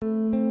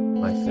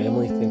My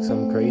Family Thinks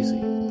I'm Crazy,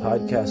 a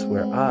podcast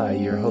where I,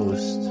 your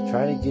host,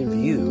 try to give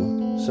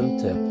you some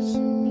tips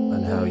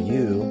on how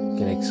you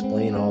can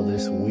explain all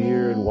this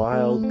weird,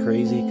 wild,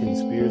 crazy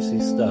conspiracy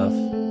stuff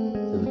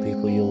to the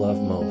people you love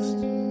most.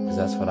 Because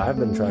that's what I've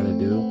been trying to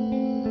do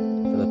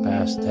for the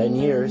past 10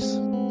 years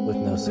with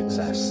no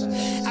success.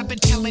 I've been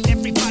telling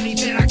everybody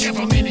that our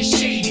government is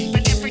shady,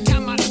 but every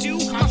time I do,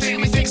 my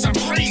family thinks I'm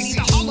crazy.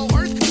 The hollow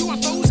earth,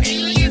 UFOs,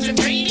 aliens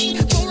invading,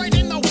 fluoride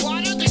in the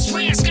water, they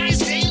spray our skies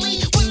daily.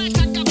 When I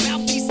talk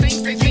about these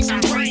things, they think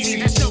I'm crazy.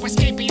 There's no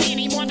escaping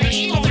anymore the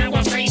evil that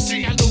we're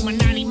facing.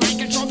 Illuminati mind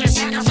control, they're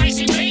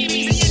sacrificing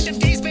babies. The end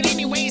of days, but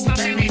anyways, my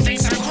family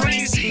thinks I'm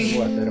crazy.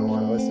 What, they don't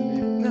want to listen to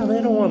you? No,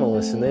 they don't want to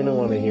listen. They don't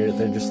want to hear it.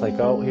 They're just like,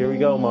 oh, here we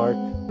go, Mark.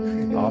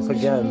 Off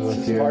again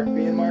with your... Mark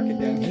being Mark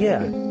again.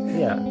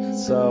 Yeah.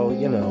 So,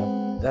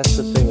 that's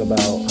the thing about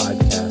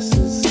podcasts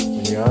is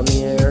when you're on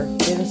the air,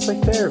 and it's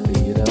like therapy,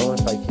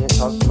 If I can't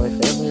talk to my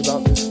family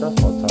about this stuff,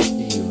 I'll talk to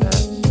you,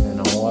 Matt, and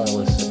all our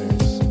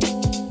listeners.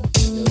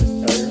 You'll just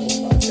start your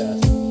whole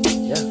podcast.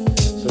 Yeah.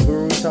 So who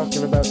are we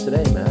talking about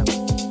today, Matt?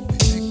 They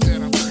think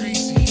that I'm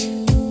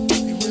crazy.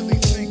 They really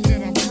think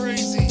that I'm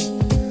crazy.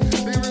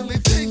 They really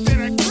think that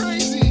I'm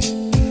crazy.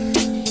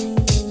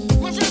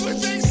 My family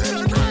thinks that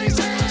I'm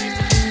crazy.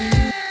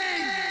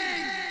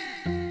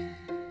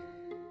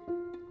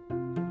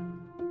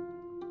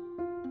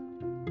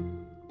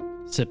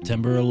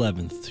 September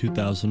 11th,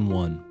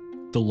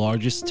 2001. The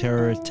largest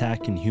terror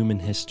attack in human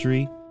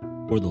history,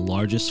 or the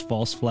largest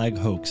false flag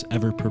hoax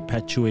ever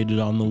perpetuated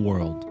on the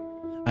world.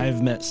 I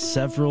have met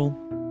several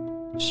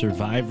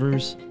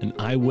survivors and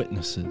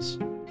eyewitnesses,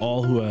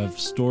 all who have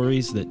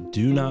stories that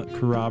do not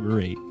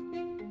corroborate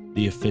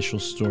the official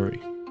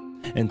story.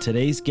 And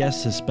today's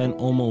guest has spent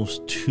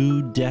almost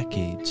 2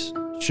 decades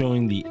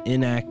showing the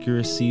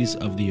inaccuracies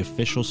of the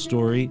official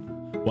story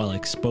while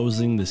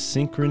exposing the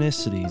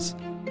synchronicities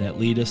that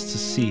lead us to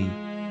see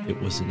it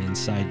was an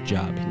inside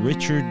job.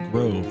 Richard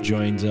Grove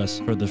joins us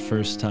for the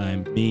first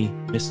time. Me,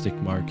 Mystic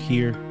Mark,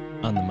 here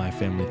on the My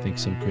Family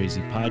Thinks I'm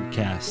Crazy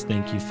podcast.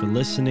 Thank you for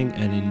listening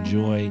and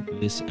enjoy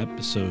this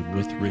episode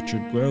with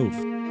Richard Grove.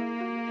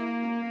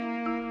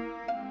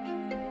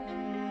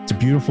 It's a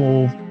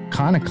beautiful,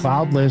 kind of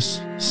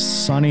cloudless,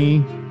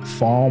 sunny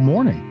fall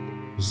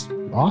morning. It was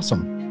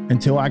awesome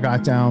until I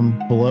got down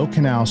below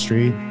Canal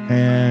Street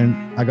and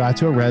I got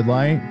to a red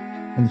light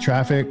and the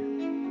traffic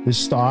is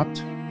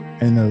stopped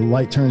and the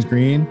light turns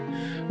green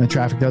and the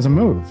traffic doesn't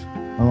move.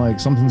 I'm like,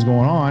 something's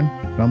going on.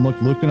 And I'm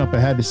looking up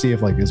ahead to see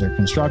if is there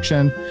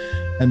construction?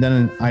 And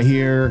then I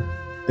hear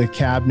the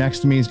cab next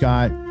to me's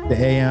got the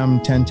AM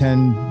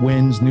 1010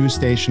 Winds news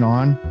station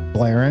on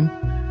blaring.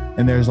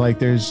 And there's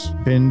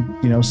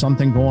been,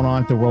 something going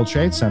on at the World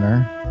Trade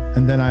Center.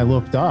 And then I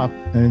looked up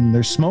and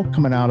there's smoke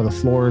coming out of the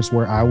floors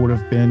where I would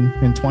have been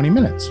in 20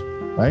 minutes,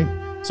 right?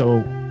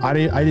 So I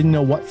didn't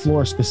know what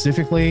floor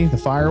specifically the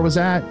fire was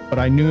at, but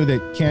I knew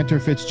that Cantor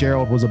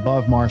Fitzgerald was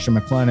above Marsh and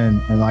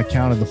McLennan, and I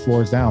counted the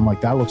floors down. I'm like,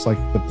 that looks like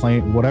the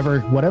plane, whatever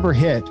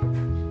hit,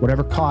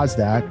 whatever caused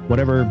that,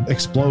 whatever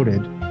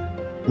exploded,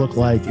 looked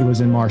like it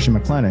was in Marsh and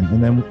McLennan.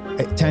 And then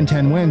at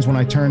 1010 Winds, when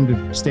I turned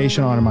the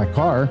station on in my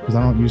car, because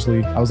I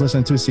was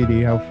listening to a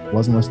CD, I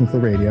wasn't listening to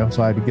the radio,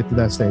 so I had to get to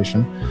that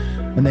station.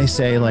 And they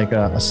say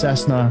a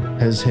Cessna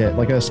has hit,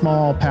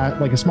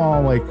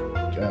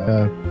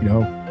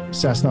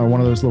 Cessna or one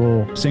of those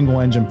little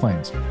single engine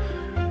planes.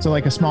 So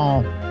a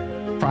small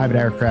private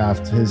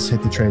aircraft has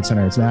hit the Trade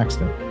Center. It's an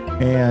accident.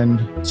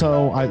 And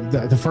so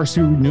the first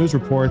 2 news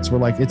reports were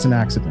like, it's an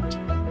accident.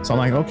 So I'm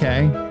like,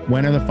 okay,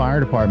 when are the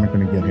fire department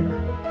going to get here?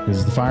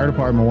 Because the fire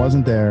department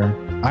wasn't there.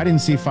 I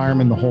didn't see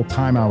firemen the whole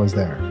time I was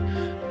there.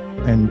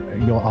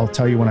 And I'll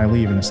tell you when I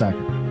leave in a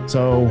second.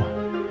 So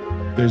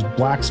there's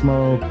black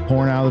smoke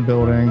pouring out of the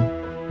building.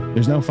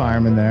 There's no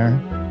firemen there.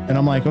 And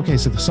I'm like, okay,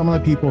 so some of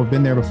the people have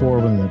been there before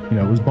when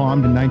it was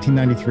bombed in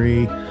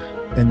 1993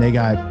 and they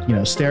got,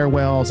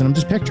 stairwells. And I'm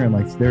just picturing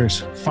there's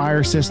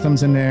fire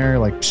systems in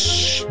there,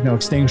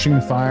 extinguishing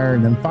the fire.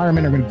 And then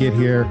firemen are going to get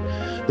here.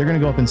 They're going to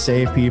go up and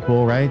save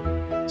people, right?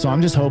 So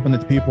I'm just hoping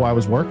that the people I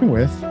was working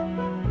with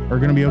are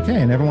going to be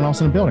okay and everyone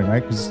else in the building,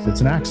 right? Because it's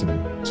an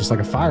accident. It's just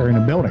like a fire in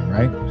a building,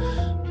 right?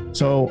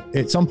 So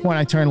at some point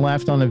I turned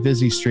left on the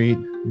Vesey Street,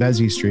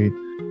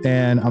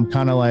 and I'm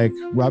kind of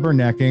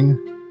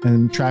rubbernecking.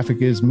 And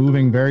traffic is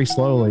moving very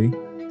slowly.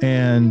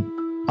 And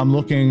I'm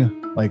looking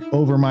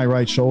over my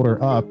right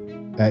shoulder up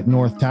at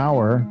North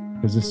Tower,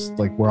 because it's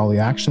where all the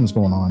action's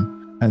going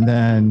on. And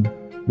then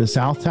the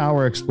South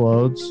Tower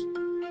explodes.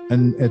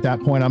 And at that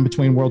point, I'm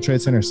between World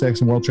Trade Center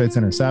 6 and World Trade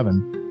Center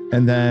 7.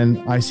 And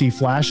then I see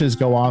flashes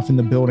go off in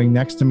the building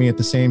next to me at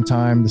the same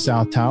time the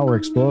South Tower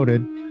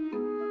exploded.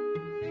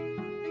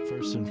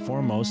 First and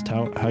foremost,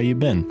 how you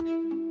been?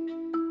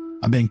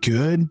 I've been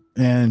good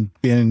and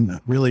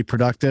been really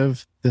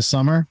productive this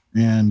summer,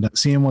 and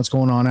seeing what's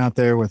going on out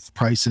there with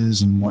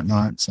prices and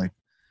whatnot. It's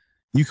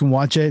you can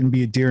watch it and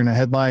be a deer in the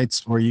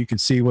headlights, or you can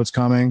see what's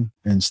coming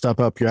and step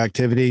up your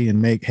activity and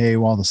make hay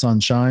while the sun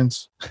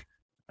shines.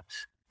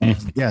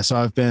 So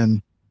I've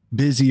been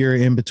busier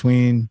in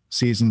between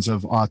seasons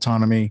of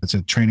autonomy. It's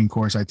a training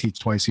course I teach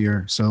twice a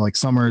year. So like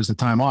summer is the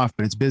time off,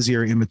 but it's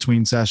busier in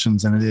between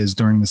sessions than it is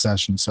during the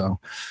session. So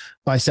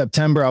by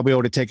September, I'll be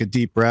able to take a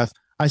deep breath.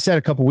 I said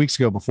a couple of weeks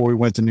ago before we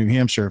went to New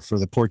Hampshire for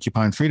the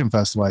Porcupine Freedom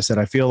Festival, I said,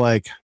 I feel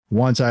like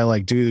once I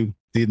like do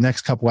the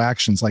next couple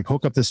actions, like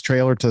hook up this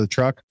trailer to the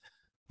truck,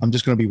 I'm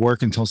just going to be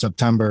working until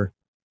September,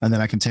 and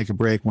then I can take a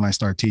break when I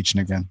start teaching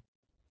again.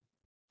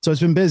 So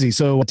it's been busy.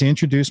 So to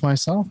introduce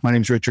myself, my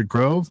name is Richard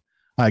Grove.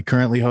 I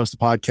currently host a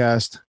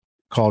podcast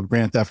called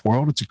Grand Theft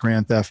World. It's at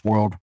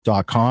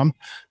grandtheftworld.com.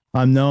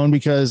 I'm known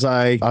because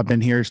I've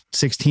been here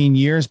 16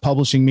 years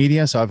publishing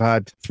media. So I've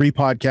had 3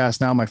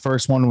 podcasts now. My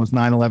first one was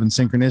 9/11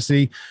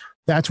 Synchronicity.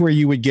 That's where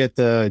you would get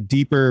the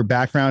deeper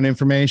background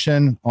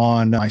information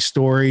on my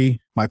story,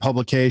 my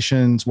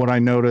publications, what I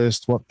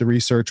noticed, what the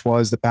research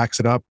was that backs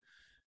it up.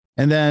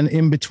 And then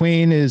in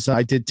between is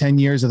I did 10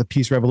 years of the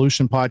Peace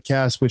Revolution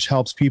podcast, which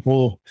helps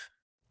people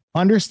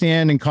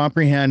understand and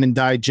comprehend and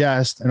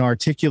digest and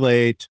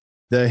articulate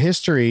the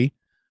history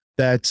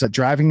that's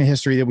driving the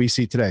history that we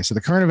see today. So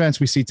the current events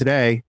we see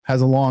today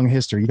has a long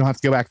history. You don't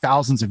have to go back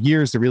thousands of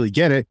years to really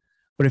get it.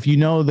 But if you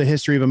know the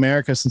history of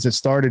America since it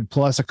started,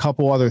 plus a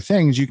couple other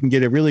things, you can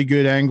get a really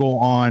good angle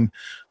on,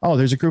 oh,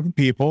 there's a group of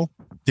people.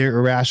 They're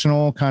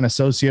irrational, kind of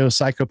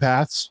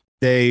socio-psychopaths.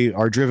 They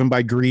are driven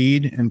by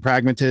greed and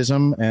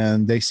pragmatism,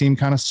 and they seem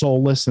kind of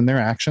soulless in their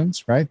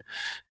actions, right?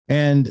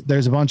 And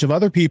there's a bunch of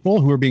other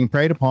people who are being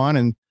preyed upon,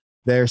 and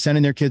they're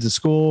sending their kids to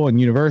school and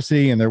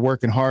university, and they're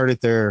working hard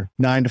at their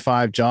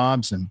 9-to-5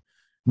 jobs, and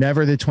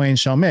never the twain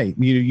shall meet.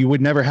 You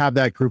would never have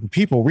that group of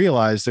people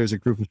realize there's a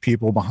group of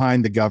people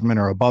behind the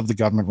government, or above the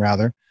government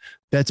rather,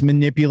 that's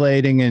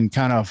manipulating and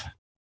kind of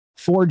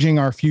forging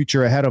our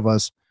future ahead of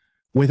us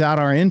without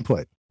our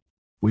input,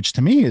 which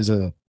to me is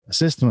a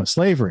system of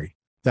slavery.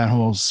 That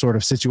whole sort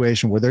of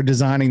situation where they're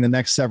designing the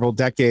next several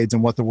decades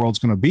and what the world's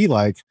going to be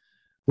like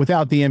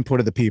without the input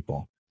of the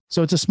people.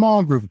 So it's a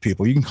small group of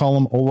people. You can call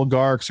them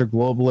oligarchs or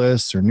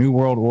globalists or New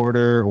World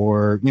Order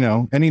or,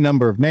 any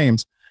number of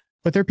names,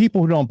 but they're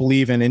people who don't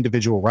believe in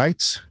individual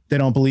rights. They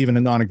don't believe in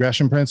a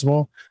non-aggression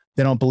principle.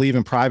 They don't believe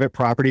in private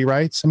property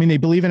rights. I mean, they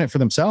believe in it for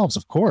themselves,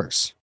 of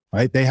course,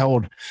 right? They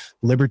hold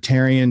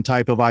libertarian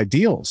type of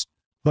ideals,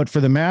 but for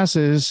the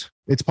masses,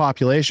 it's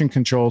population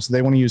control. So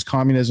they want to use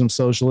communism,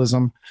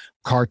 socialism,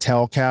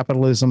 cartel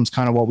capitalism is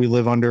kind of what we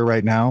live under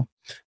right now.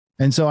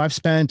 And so I've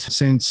spent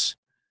since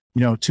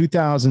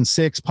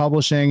 2006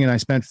 publishing, and I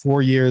spent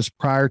 4 years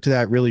prior to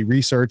that really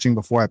researching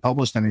before I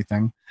published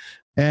anything.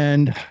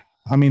 And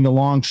I mean, the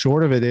long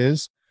short of it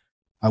is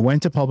I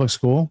went to public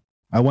school.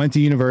 I went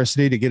to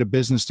university to get a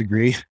business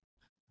degree. It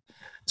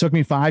took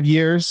me 5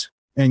 years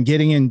and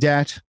getting in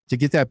debt to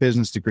get that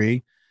business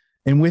degree.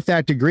 And with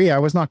that degree, I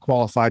was not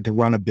qualified to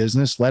run a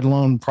business, let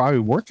alone probably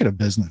work at a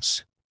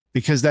business,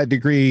 because that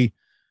degree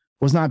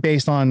was not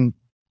based on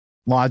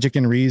logic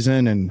and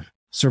reason and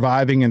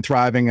surviving and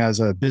thriving as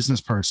a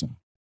business person,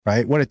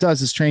 right? What it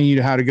does is train you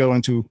to how to go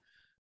into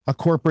a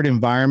corporate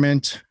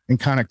environment and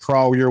kind of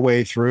crawl your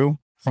way through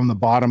from the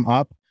bottom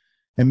up.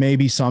 And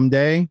maybe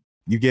someday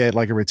you get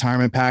like a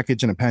retirement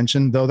package and a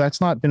pension, though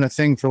that's not been a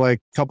thing for like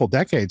a couple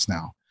decades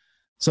now.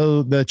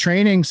 So the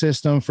training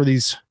system for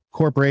these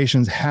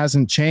corporations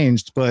hasn't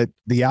changed, but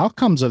the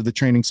outcomes of the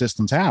training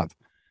systems have.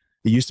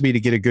 It used to be to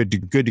get a good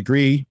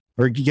degree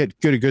or to get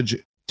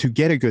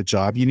a good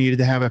job, you needed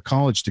to have a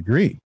college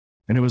degree.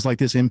 And it was like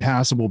this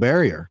impassable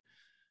barrier.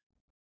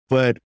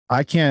 But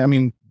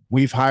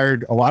we've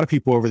hired a lot of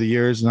people over the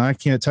years, and I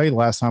can't tell you the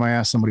last time I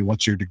asked somebody,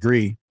 what's your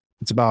degree?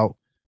 It's about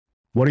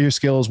what are your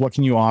skills? What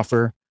can you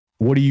offer?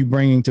 What are you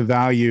bringing to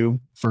value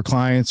for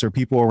clients or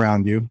people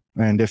around you?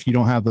 And if you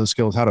don't have those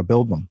skills, how to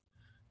build them.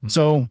 Mm-hmm.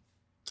 So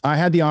I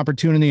had the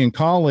opportunity in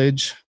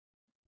college.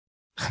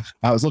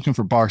 I was looking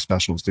for bar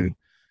specials, dude.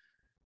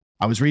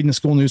 I was reading the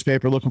school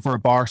newspaper, looking for a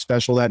bar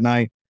special that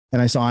night.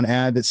 And I saw an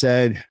ad that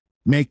said,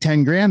 make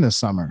 10 grand this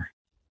summer.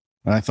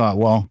 And I thought,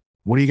 well,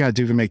 what do you got to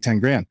do to make 10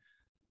 grand?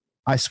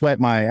 I sweat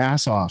my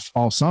ass off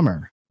all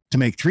summer to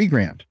make 3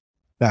 grand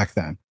back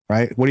then,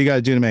 right? What do you got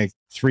to do to make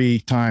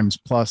 3 times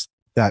plus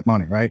that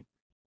money, right?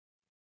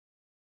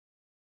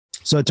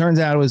 So it turns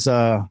out it was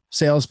a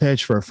sales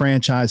pitch for a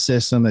franchise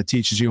system that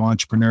teaches you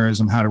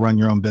entrepreneurism, how to run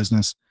your own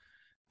business.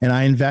 And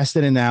I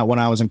invested in that when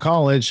I was in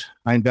college.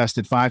 I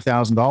invested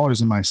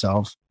 $5,000 in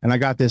myself, and I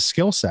got this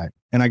skill set,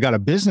 and I got a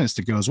business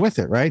that goes with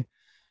it, right?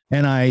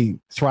 And I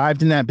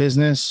thrived in that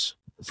business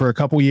for a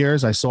couple of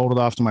years. I sold it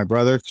off to my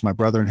brother because my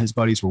brother and his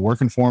buddies were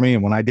working for me.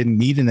 And when I didn't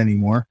need it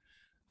anymore,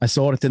 I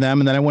sold it to them.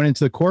 And then I went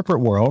into the corporate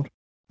world.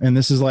 And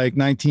this is like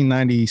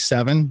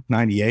 1997,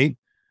 98.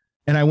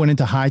 And I went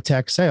into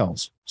high-tech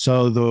sales.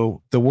 So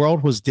the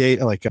world was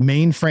like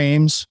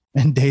mainframes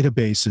and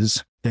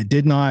databases that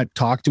did not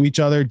talk to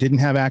each other, didn't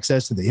have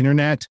access to the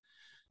internet.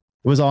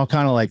 It was all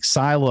kind of like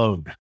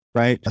siloed,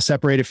 right?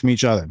 Separated from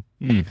each other.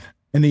 Mm.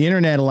 And the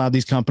internet allowed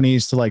these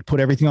companies to like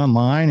put everything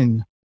online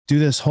and do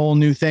this whole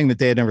new thing that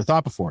they had never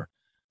thought before.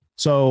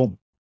 So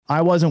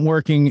I wasn't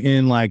working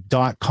in like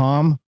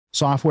 .com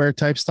software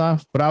type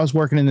stuff, but I was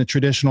working in the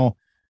traditional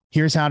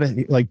here's how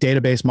to like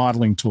database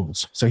modeling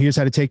tools. So here's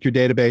how to take your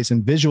database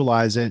and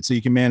visualize it so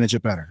you can manage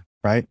it better,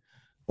 right?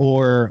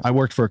 Or I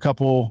worked for a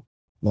couple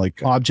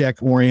like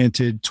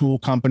object-oriented tool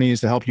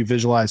companies to help you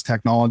visualize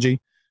technology.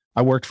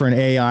 I worked for an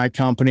AI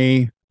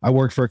company. I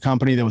worked for a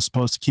company that was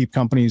supposed to keep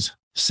companies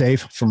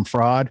safe from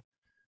fraud.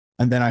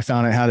 And then I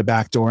found out how to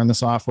backdoor in the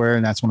software.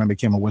 And that's when I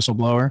became a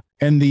whistleblower.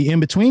 And the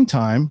in-between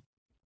time,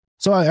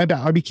 so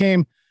I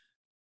became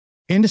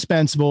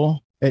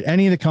indispensable at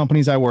any of the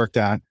companies I worked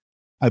at.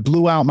 I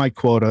blew out my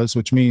quotas,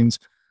 which means,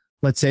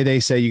 let's say they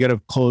say you got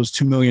to close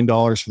 $2 million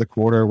for the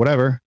quarter or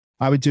whatever.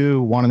 I would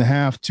do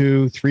 1.5,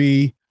 2,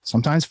 3,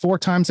 sometimes 4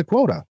 times the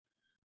quota.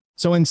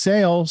 So in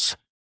sales,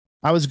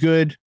 I was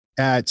good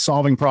at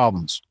solving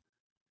problems.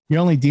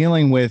 You're only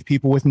dealing with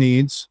people with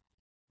needs.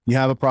 You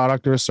have a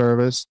product or a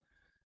service.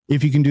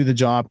 If you can do the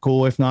job,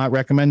 cool. If not,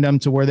 recommend them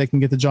to where they can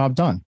get the job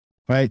done.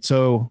 Right.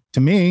 So to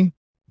me,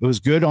 it was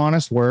good,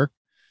 honest work.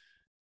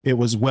 It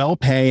was well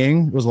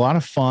paying. It was a lot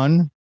of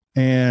fun.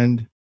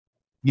 And,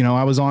 you know,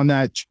 I was on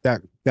that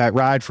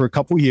ride for a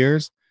couple of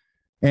years,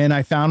 and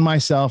I found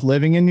myself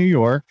living in New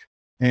York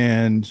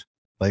and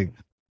like,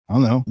 I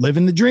don't know,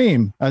 living the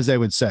dream, as they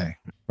would say.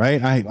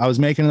 Right. I was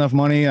making enough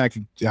money. I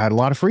had a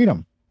lot of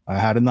freedom. I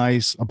had a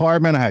nice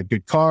apartment. I had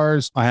good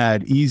cars. I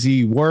had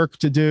easy work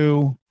to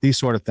do, these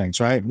sort of things,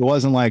 right? It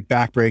wasn't like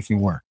backbreaking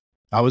work.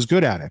 I was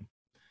good at it.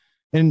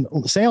 And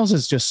sales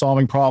is just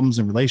solving problems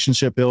and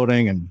relationship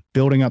building and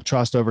building up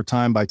trust over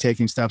time by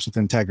taking steps with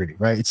integrity,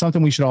 right? It's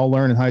something we should all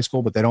learn in high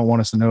school, but they don't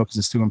want us to know because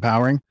it's too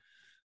empowering.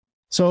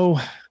 So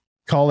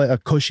call it a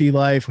cushy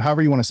life,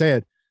 however you want to say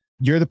it.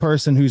 You're the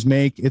person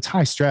it's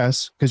high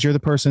stress because you're the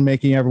person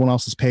making everyone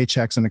else's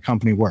paychecks in the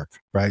company work,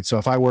 right? So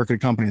if I work at a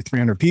company of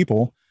 300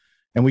 people,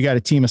 and we got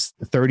a team of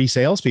 30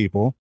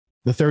 salespeople,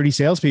 the 30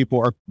 salespeople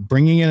are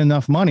bringing in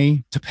enough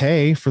money to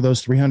pay for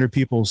those 300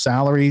 people's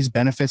salaries,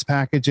 benefits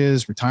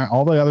packages,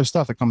 all the other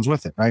stuff that comes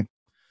with it, right?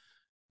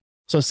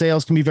 So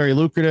sales can be very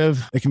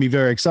lucrative. It can be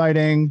very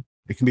exciting.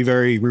 It can be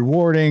very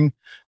rewarding,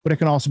 but it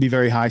can also be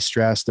very high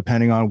stress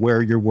depending on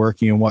where you're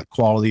working and what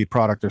quality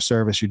product or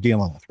service you're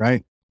dealing with,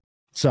 right?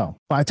 So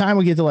by the time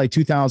we get to like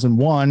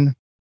 2001,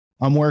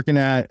 I'm working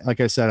at,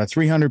 like I said, a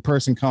 300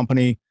 person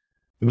company.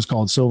 It was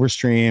called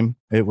Silverstream.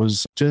 It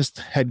was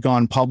had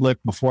gone public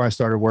before I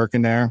started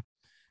working there.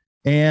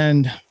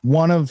 And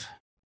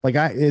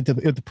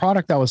the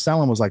product I was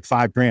selling was like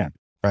 $5,000,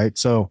 right?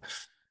 So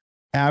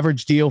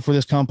average deal for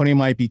this company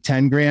might be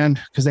 $10,000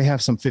 because they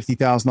have some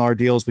 $50,000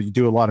 deals, but you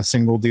do a lot of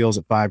single deals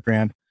at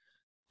 $5,000.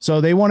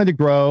 So they wanted to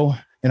grow,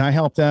 and I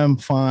helped them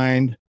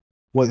find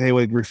what they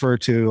would refer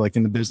to like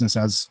in the business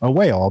as a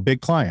whale, a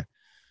big client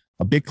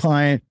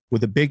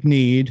with a big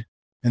need.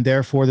 And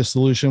therefore the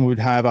solution would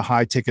have a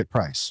high ticket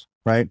price,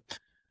 right?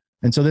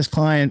 And so this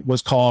client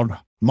was called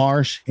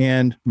Marsh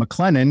and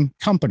McLennan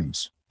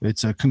Companies.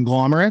 It's a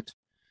conglomerate.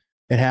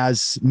 It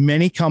has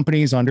many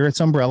companies under its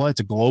umbrella.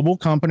 It's a global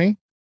company,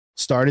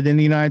 started in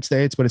the United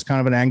States, but it's kind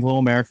of an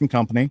Anglo-American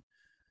company.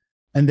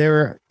 And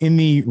they're in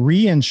the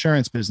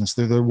reinsurance business.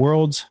 They're the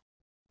world's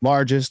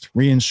largest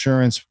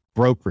reinsurance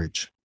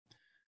brokerage.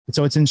 And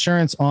so it's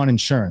insurance on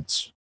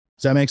insurance.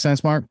 Does that make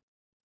sense, Mark?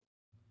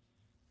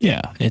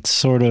 Yeah, it's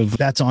sort of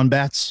bets on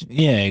bets.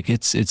 Yeah,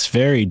 it's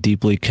very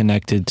deeply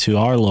connected to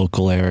our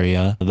local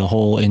area. The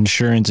whole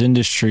insurance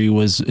industry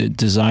was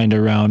designed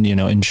around,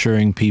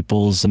 insuring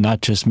people's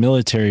not just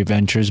military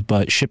ventures,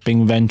 but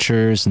shipping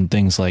ventures and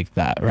things like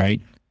that,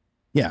 right?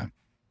 Yeah.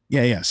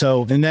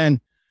 So, and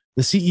then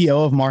the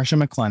CEO of Marsh &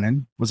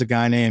 McLennan was a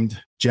guy named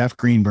Jeff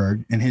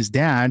Greenberg, and his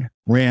dad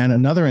ran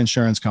another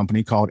insurance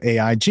company called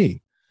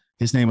AIG.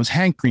 His name was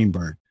Hank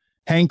Greenberg.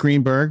 Hank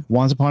Greenberg,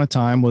 once upon a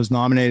time, was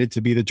nominated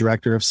to be the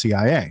director of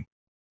CIA.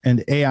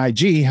 And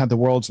AIG had the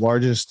world's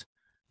largest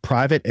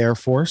private air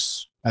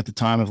force at the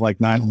time of like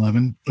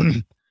 9/11.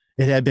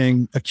 It had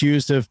been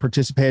accused of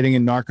participating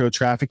in narco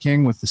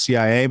trafficking with the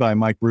CIA by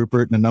Mike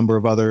Rupert and a number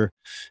of other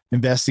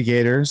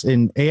investigators.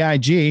 And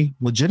AIG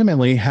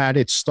legitimately had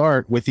its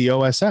start with the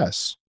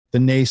OSS, the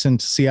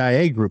nascent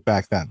CIA group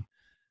back then.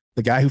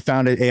 The guy who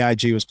founded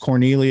AIG was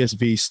Cornelius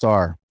V.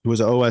 Starr, who was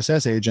an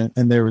OSS agent.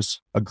 And there was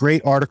a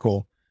great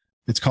article.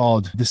 It's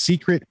called The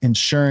Secret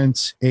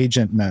Insurance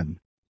Agent Men.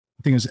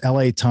 I think it was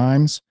LA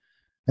Times.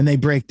 And they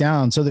break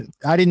down. So that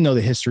I didn't know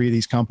the history of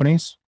these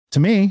companies. To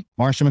me,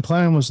 Marsh &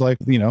 McLennan was like,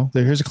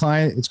 here's a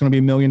client. It's going to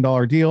be $1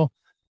 million deal,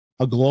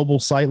 a global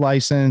site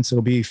license.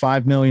 It'll be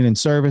 $5 million in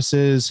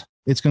services.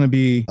 It's going to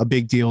be a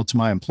big deal to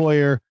my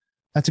employer.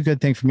 That's a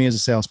good thing for me as a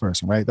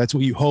salesperson, right? That's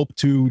what you hope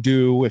to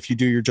do if you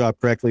do your job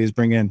correctly, is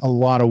bring in a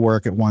lot of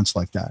work at once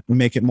like that and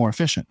make it more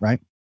efficient, right?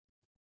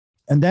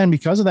 And then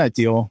because of that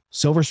deal,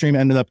 Silverstream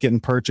ended up getting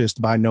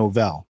purchased by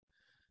Novell.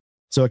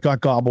 So it got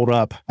gobbled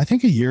up, I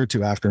think a year or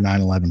two after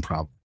 9/11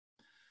 probably.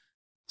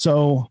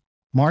 So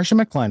Marsh &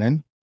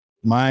 McLennan,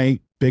 my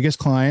biggest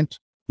client,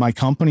 my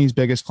company's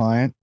biggest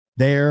client,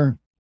 their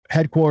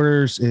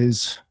headquarters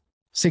is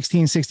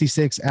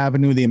 1666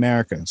 Avenue of the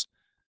Americas,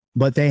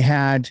 but they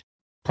had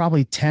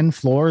probably 10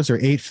 floors or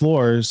 8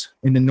 floors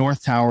in the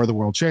North Tower of the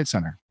World Trade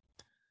Center.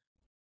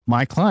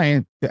 my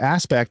client, the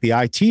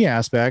IT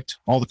aspect,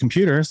 all the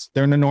computers,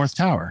 they're in the North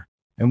Tower.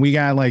 And we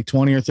got like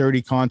 20 or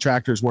 30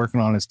 contractors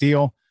working on this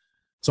deal.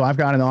 So I've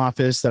got an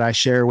office that I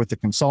share with the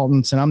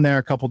consultants, and I'm there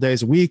a couple of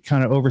days a week,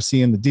 kind of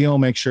overseeing the deal,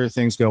 make sure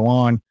things go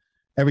on.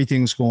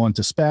 Everything's going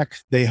to spec.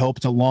 They hope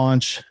to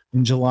launch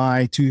in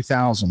July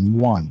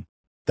 2001,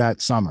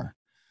 that summer.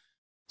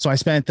 So I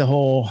spent the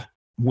whole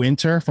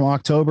winter from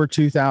October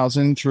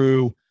 2000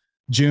 through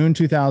June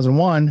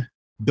 2001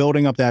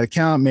 building up that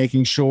account,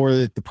 making sure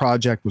that the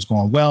project was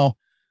going well,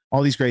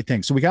 all these great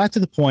things. So we got to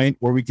the point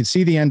where we could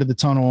see the end of the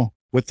tunnel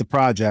with the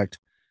project.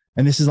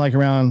 And this is like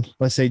around,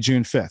 let's say,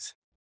 June 5th.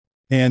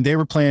 And they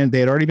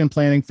had already been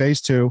planning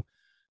phase 2.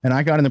 And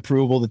I got an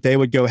approval that they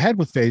would go ahead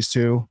with phase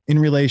 2 in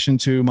relation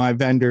to my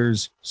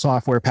vendor's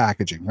software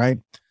packaging, right?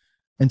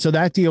 And so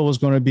that deal was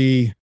going to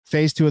be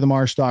phase 2 of the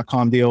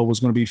Marsh.com deal was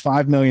going to be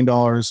 $5 million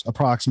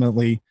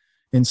approximately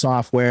in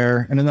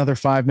software and another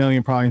 $5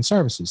 million probably in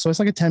services. So it's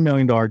like a $10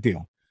 million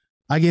deal.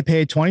 I get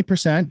paid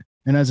 20%.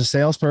 And as a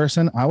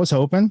salesperson, I was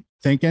hoping,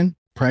 thinking,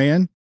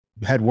 praying,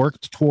 had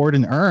worked toward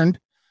and earned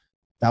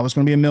that was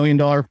going to be $1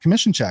 million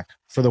commission check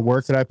for the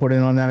work that I put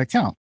in on that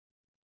account.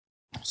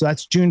 So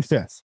that's June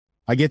 5th.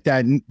 I get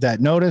that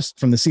notice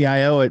from the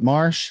CIO at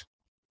Marsh.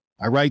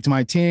 I write to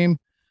my team.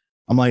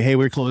 I'm like, hey,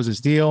 we close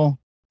this deal.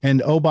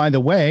 And oh, by the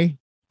way,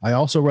 I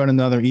also wrote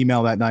another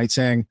email that night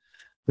saying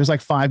there's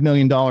like $5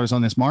 million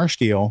on this Marsh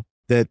deal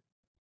that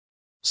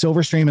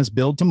Silverstream has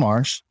billed to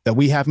Marsh that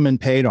we haven't been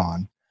paid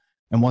on.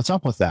 And what's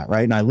up with that,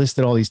 right? And I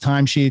listed all these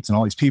timesheets and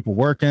all these people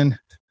working.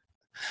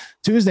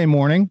 Tuesday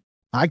morning,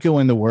 I go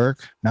into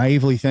work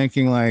naively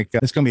thinking like,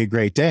 it's going to be a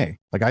great day.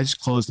 Like I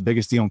just closed the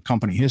biggest deal in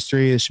company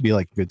history. This should be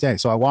like a good day.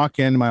 So I walk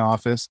into my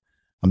office,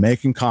 I'm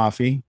making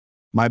coffee.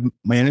 My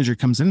manager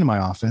comes into my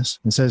office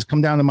and says,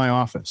 come down to my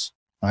office.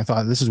 And I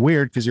thought, this is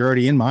weird because you're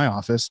already in my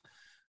office.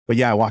 But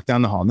yeah, I walked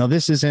down the hall. Now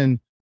this is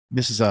Midtown.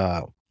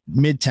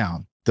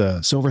 The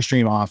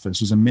Silverstream office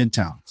was in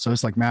Midtown. So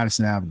it's like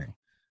Madison Avenue.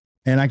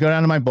 And I go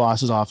down to my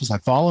boss's office. I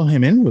follow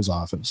him into his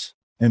office.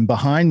 And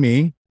behind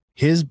me,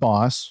 his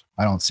boss,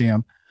 I don't see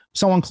him.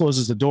 Someone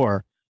closes the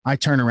door. I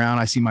turn around.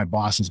 I see my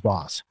boss's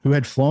boss who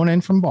had flown in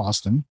from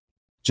Boston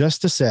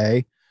just to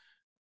say,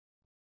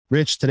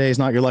 Rich, today's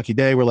not your lucky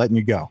day. We're letting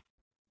you go.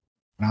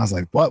 And I was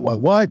like,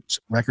 what?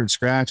 Record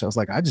scratch. I was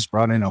like, I just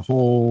brought in a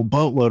whole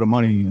boatload of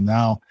money and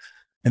now,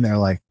 and they're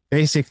like,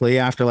 basically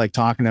after like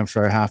talking to them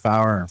for a half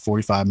hour or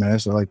 45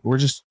 minutes, they're like, we're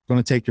just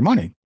going to take your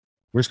money.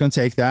 We're just going to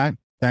take that.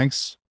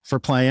 Thanks for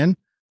playing.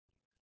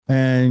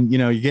 And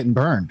you're getting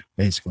burned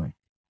basically.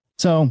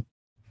 So,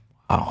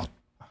 wow.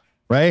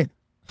 Right?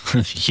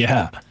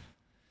 Yeah.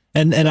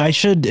 And I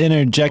should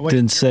interject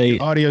and say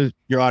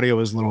your audio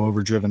is a little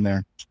overdriven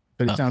there,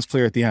 but it sounds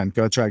clear at the end.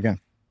 Go try again.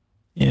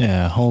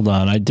 Yeah, hold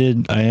on.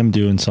 I am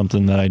doing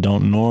something that I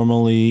don't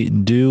normally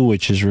do,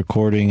 which is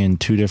recording in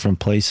 2 different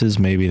places.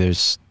 Maybe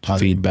there's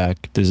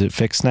feedback. Does it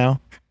fix now?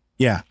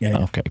 Yeah.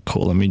 Okay,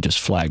 cool. Let me just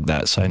flag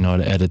that so I know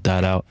to edit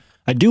that out.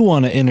 I do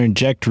want to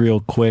interject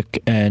real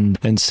quick and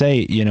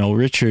say,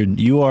 Richard,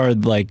 you are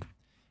like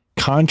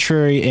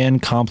contrary and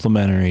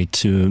complementary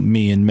to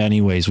me in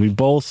many ways. We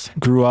both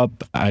grew up,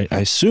 I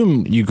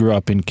assume you grew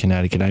up in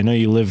Connecticut. I know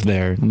you live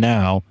there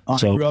now. I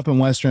grew up in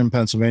Western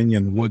Pennsylvania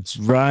in the woods.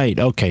 Right.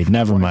 Okay.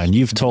 Never mind.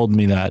 You've told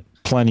me that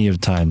plenty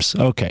of times.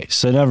 Okay.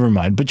 So never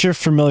mind. But you're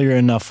familiar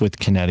enough with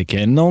Connecticut.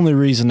 And the only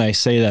reason I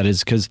say that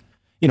is because,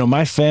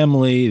 my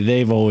family,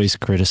 they've always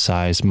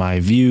criticized my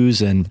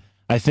views. And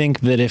I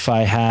think that if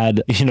I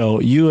had,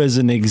 you as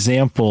an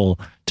example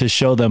to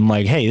show them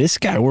like, hey, this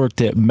guy worked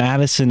at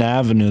Madison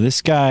Avenue.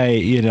 This guy,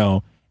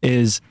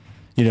 is,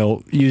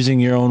 using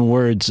your own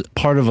words,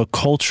 part of a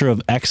culture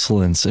of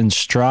excellence and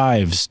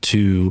strives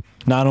to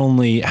not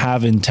only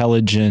have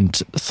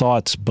intelligent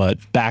thoughts, but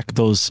back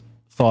those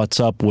thoughts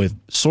up with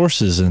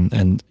sources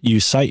and you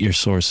cite your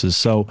sources.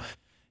 So,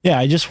 yeah,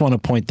 I just want to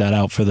point that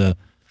out for the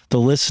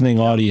listening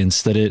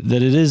audience that it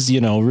is,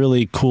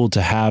 really cool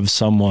to have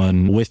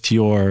someone with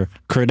your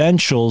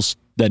credentials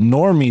that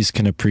normies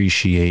can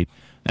appreciate.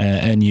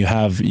 And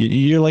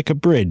you're like a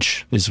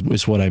bridge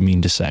is what I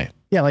mean to say.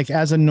 Yeah. Like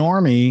as a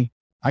normie,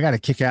 I got a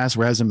kick-ass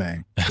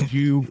resume. If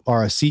you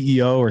are a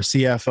CEO or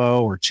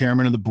CFO or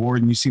chairman of the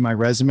board and you see my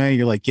resume,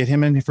 you're like, get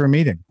him in for a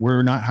meeting.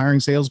 We're not hiring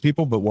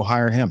salespeople, but we'll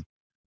hire him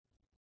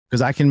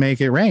because I can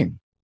make it rain.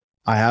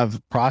 I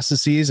have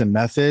processes and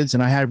methods,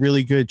 and I had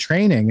really good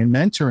training and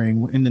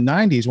mentoring in the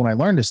 90s when I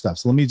learned this stuff.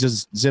 So let me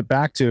just zip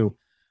back to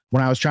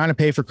when I was trying to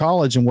pay for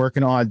college and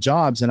working odd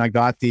jobs, and I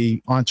got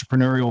the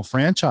entrepreneurial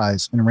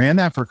franchise and ran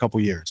that for a couple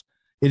of years.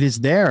 It is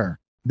there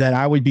that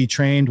I would be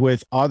trained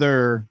with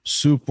other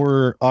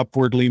super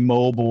upwardly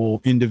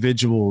mobile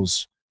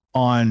individuals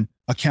on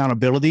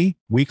accountability,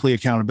 weekly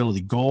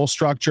accountability, goal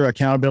structure,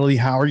 accountability.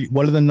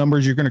 What are the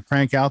numbers you're going to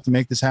crank out to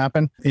make this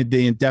happen?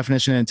 The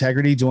definition of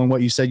integrity, doing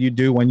what you said you'd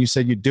do when you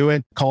said you'd do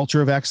it,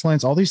 culture of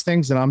excellence, all these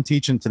things that I'm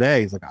teaching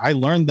today. Like I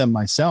learned them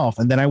myself.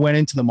 And then I went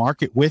into the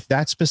market with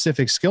that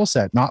specific skill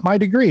set, not my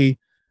degree,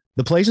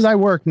 The places I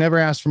worked never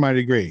asked for my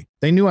degree.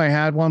 They knew I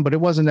had one, but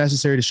it wasn't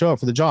necessary to show up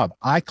for the job.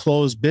 I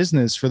closed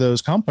business for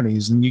those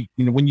companies. And you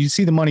know, when you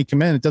see the money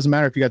come in, it doesn't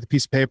matter if you got the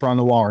piece of paper on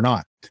the wall or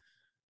not.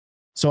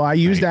 So I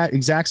used that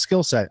exact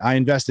skill set. I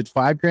invested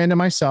 $5,000 in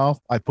myself.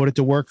 I put it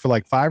to work for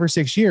like 5 or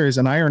 6 years,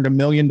 and I earned $1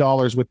 million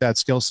with that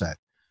skill set.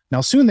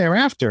 Now, soon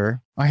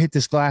thereafter, I hit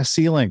this glass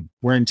ceiling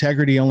where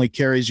integrity only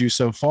carries you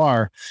so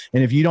far.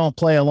 And if you don't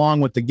play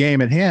along with the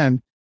game at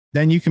hand,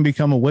 then you can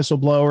become a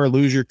whistleblower,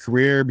 lose your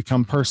career,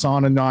 become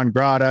persona non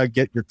grata,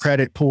 get your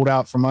credit pulled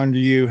out from under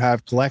you,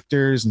 have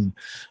collectors and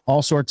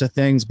all sorts of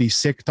things be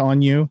sicked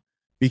on you,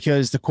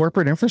 because the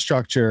corporate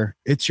infrastructure,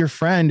 it's your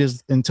friend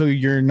until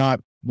you're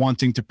not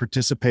wanting to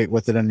participate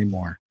with it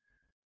anymore.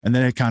 And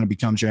then it kind of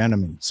becomes your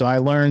enemy. So I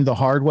learned the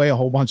hard way, a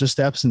whole bunch of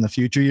steps in the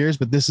future years,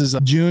 but this is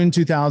June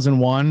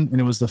 2001. And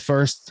it was the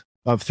first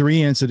of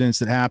 3 incidents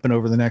that happened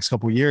over the next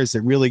couple of years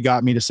that really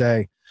got me to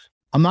say,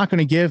 I'm not going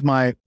to give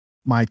my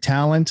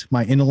talent,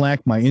 my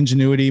intellect, my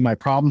ingenuity, my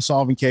problem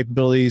solving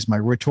capabilities, my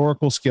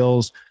rhetorical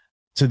skills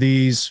to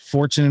these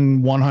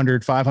Fortune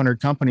 100,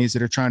 500 companies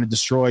that are trying to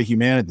destroy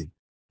humanity.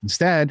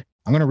 Instead,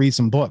 I'm going to read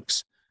some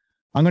books.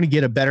 I'm going to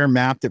get a better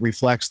map that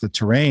reflects the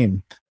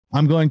terrain.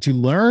 I'm going to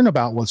learn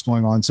about what's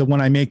going on. So when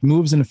I make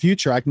moves in the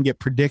future, I can get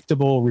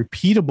predictable,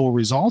 repeatable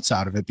results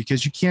out of it,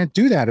 because you can't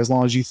do that as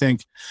long as you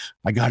think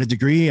I got a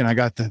degree and I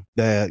got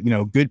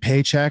the good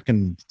paycheck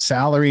and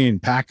salary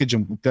and package.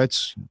 And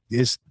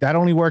that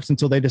only works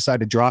until they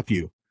decide to drop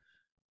you.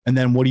 And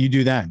then what do you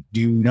do then?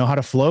 Do you know how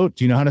to float?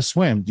 Do you know how to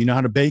swim? Do you know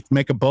how to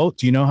make a boat?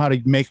 Do you know how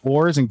to make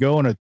oars and go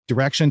in a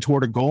direction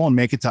toward a goal and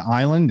make it to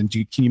island? And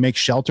can you make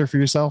shelter for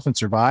yourself and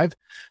survive?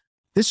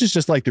 This is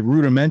just like the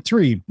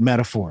rudimentary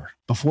metaphor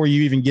before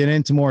you even get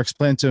into more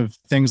expensive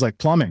things like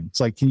plumbing. It's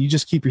like, can you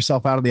just keep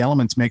yourself out of the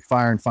elements, make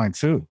fire and find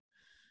food?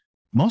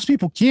 Most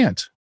people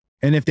can't.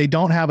 And if they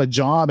don't have a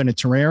job and a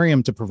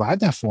terrarium to provide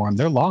that for them,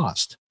 they're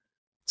lost.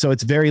 So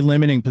it's a very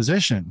limiting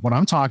position. What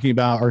I'm talking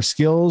about are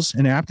skills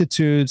and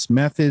aptitudes,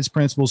 methods,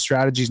 principles,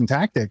 strategies, and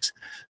tactics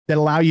that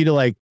allow you to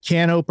like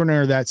can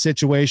opener that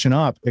situation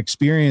up,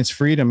 experience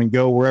freedom and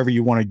go wherever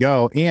you want to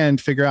go, and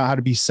figure out how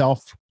to be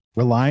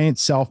self-reliant,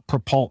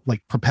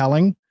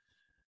 propelling,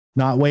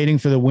 not waiting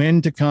for the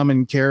wind to come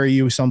and carry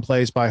you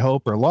someplace by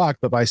hope or luck,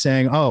 but by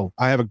saying, oh,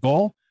 I have a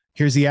goal.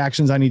 Here's the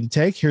actions I need to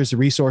take. Here's the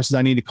resources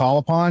I need to call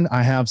upon.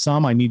 I have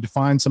some, I need to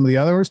find some of the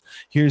others.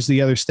 Here's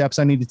the other steps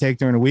I need to take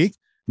during the week.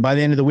 By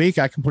the end of the week,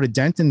 I can put a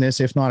dent in this,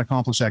 if not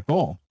accomplish that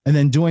goal. And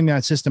then doing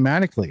that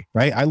systematically,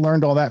 right? I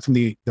learned all that from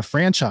the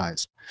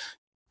franchise,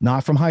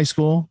 not from high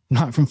school,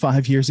 not from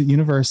 5 years at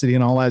university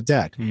and all that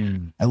debt.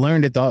 I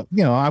learned it,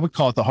 I would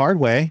call it the hard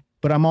way,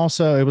 but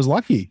it was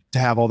lucky to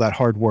have all that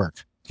hard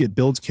work. It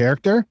builds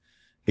character.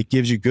 It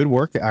gives you good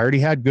work. I already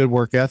had good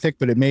work ethic,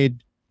 but it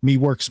made me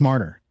work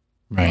smarter,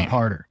 not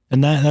harder.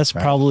 And that's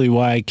probably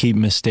why I keep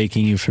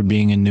mistaking you for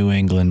being a New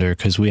Englander,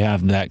 because we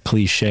have that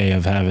cliche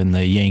of having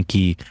the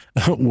Yankee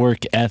work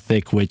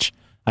ethic, which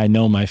I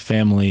know my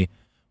family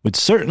would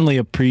certainly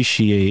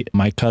appreciate.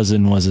 My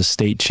cousin was a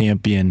state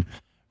champion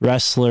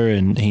wrestler,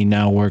 and he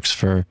now works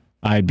for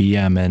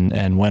IBM.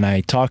 And when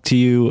I talk to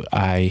you,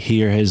 I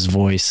hear his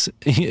voice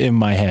in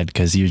my head,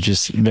 because you're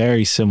just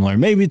very similar.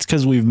 Maybe it's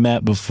because we've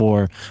met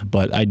before,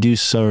 but I do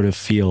sort of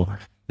feel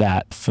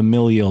that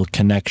familial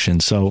connection.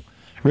 So,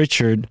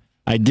 Richard,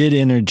 I did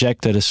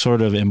interject at a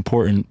sort of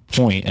important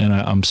point, and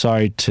I'm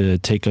sorry to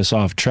take us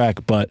off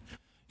track, but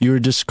you were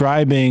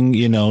describing,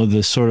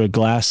 the sort of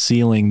glass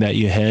ceiling that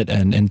you hit,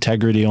 and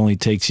integrity only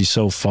takes you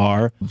so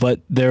far. But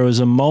there was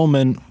a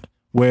moment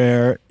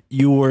where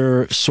you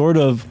were sort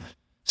of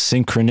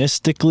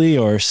synchronistically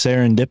or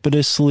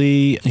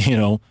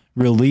serendipitously,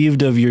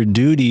 relieved of your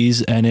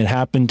duties, and it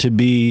happened to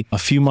be a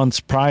few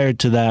months prior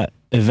to that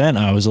event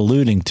I was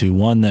alluding to,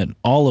 one that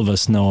all of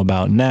us know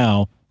about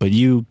now, but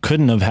you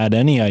couldn't have had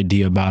any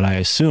idea about, I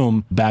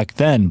assume, back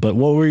then. But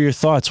what were your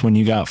thoughts when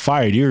you got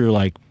fired? You were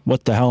like,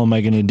 what the hell am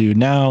I going to do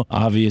now?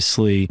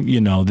 Obviously,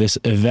 this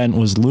event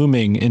was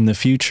looming in the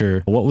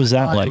future. What was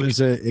that like? It was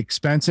an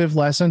expensive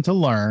lesson to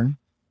learn,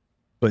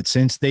 but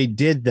since they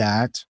did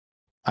that,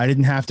 I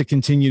didn't have to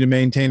continue to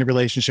maintain a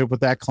relationship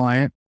with that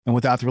client. And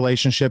without the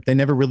relationship, they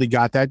never really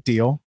got that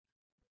deal.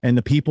 And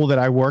the people that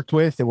I worked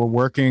with that were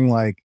working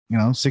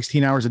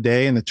 16 hours a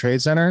day in the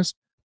trade centers,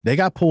 they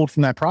got pulled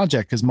from that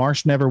project because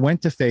Marsh never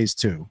went to phase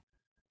 2.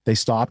 They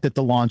stopped at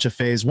the launch of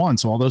phase 1.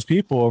 So all those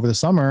people over the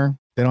summer,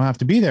 they don't have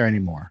to be there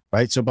anymore,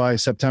 right? So by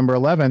September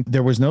 11th,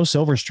 there was no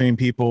Silverstream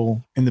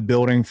people in the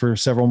building for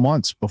several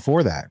months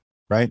before that,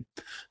 right?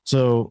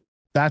 So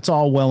that's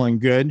all well and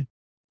good.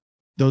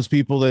 Those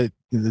people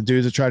the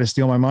dudes that try to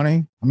steal my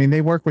money,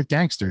 they work with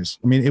gangsters.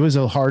 it was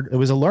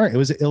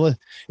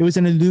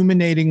an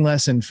illuminating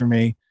lesson for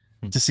me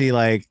to see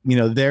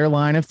their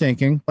line of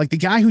thinking. Like the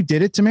guy who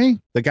did it to me,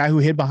 the guy who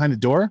hid behind the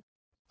door,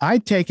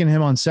 I'd taken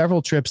him on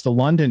several trips to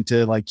London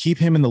to keep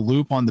him in the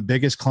loop on the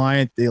biggest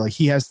client.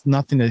 He has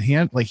nothing to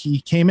hand.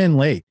 He came in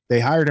late. They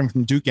hired him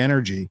from Duke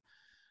Energy.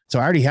 So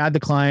I already had the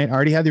client, I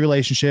already had the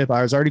relationship.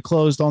 I was already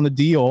closed on the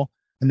deal,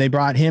 and they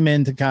brought him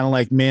in to kind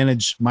of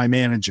manage my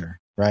manager.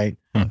 Right.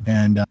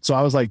 And so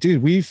I was like,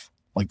 dude, we've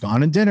like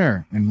gone to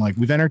dinner and like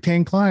we've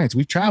entertained clients,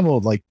 we've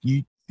traveled, like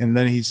you. And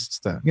then he's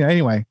just,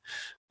 anyway,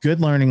 good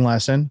learning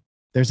lesson.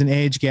 There's an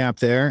age gap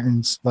there,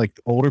 and like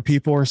older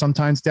people are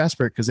sometimes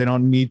desperate because they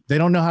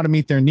don't know how to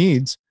meet their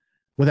needs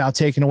without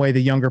taking away the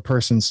younger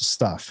person's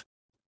stuff.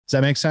 Does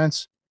that make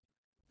sense?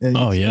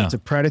 Oh, yeah. It's a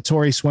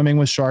predatory swimming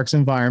with sharks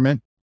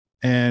environment.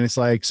 And it's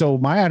like, so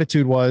my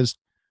attitude was,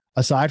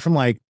 aside from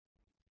like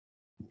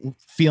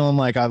feeling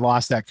like I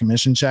lost that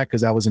commission check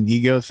because that was an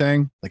ego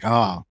thing, like,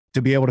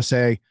 to be able to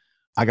say,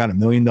 I got $1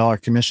 million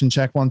commission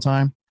check one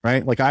time,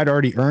 right? Like I'd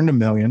already earned $1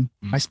 million.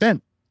 I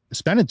spent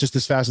it just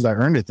as fast as I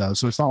earned it though.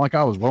 So it's not like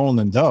I was rolling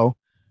in dough.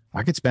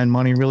 I could spend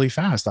money really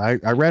fast. I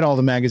read all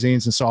the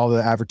magazines and saw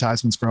the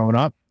advertisements growing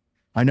up.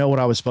 I know what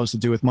I was supposed to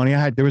do with money.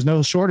 There was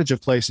no shortage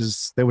of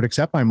places that would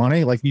accept my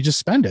money. Like you just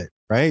spend it,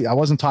 right? I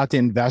wasn't taught to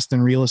invest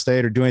in real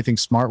estate or do anything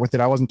smart with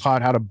it. I wasn't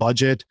taught how to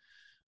budget.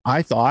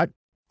 I thought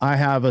I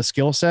have a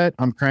skill set,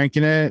 I'm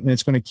cranking it and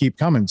it's going to keep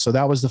coming. So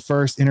that was the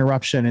first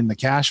interruption in the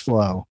cash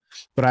flow,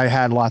 but I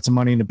had lots of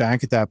money in the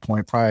bank at that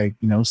point, probably,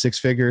 6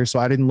 figures. So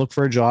I didn't look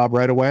for a job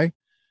right away.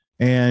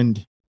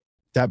 And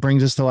that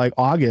brings us to like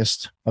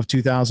August of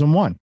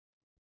 2001.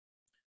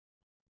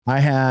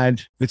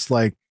 It's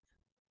like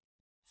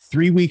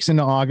 3 weeks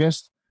into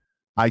August,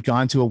 I'd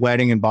gone to a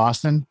wedding in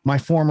Boston. My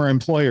former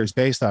employer is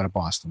based out of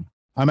Boston.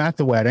 I'm at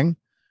the wedding.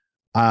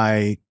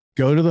 I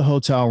go to the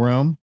hotel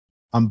room.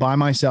 I'm by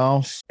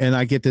myself and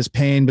I get this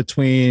pain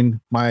between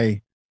my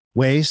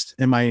waist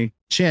and my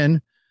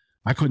chin.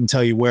 I couldn't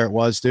tell you where it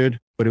was, dude,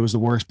 but it was the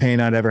worst pain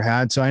I'd ever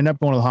had. So I ended up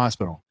going to the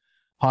hospital.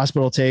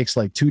 Hospital takes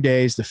like 2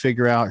 days to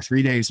figure out, or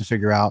 3 days to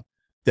figure out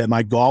that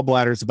my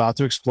gallbladder is about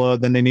to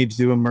explode. Then they need to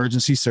do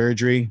emergency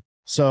surgery.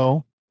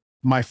 So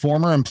my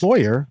former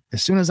employer,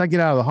 as soon as I get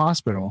out of the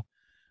hospital,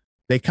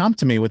 they come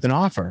to me with an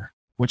offer,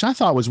 which I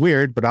thought was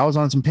weird, but I was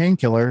on some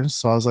painkillers.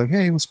 So I was like,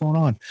 hey, what's going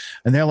on?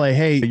 And they're like,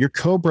 hey, your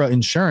Cobra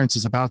insurance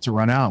is about to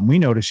run out. And we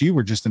noticed you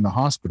were just in the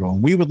hospital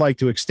and we would like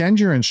to extend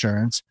your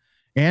insurance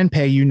and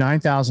pay you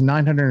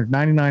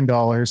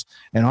 $9,999.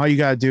 And all you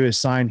got to do is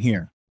sign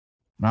here.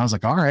 And I was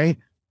like, all right.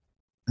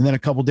 And then a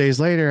couple of days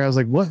later, I was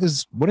like, what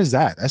is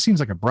that? That seems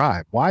like a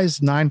bribe. Why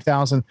is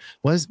 9,000?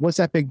 What's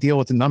that big deal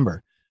with the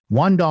number?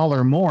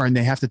 $1 more. And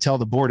they have to tell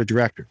the board of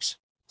directors.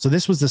 So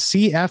this was the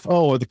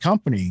CFO of the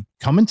company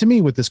coming to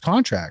me with this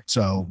contract.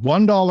 So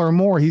 $1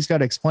 more, he's got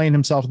to explain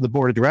himself to the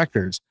board of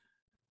directors.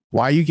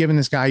 Why are you giving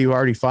this guy you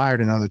already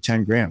fired another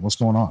 10 grand? What's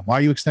going on? Why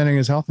are you extending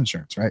his health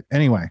insurance? Right.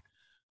 Anyway,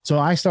 so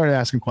I started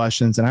asking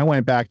questions and I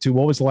went back to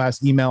what was the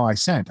last email I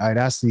sent? I'd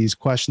asked these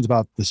questions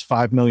about this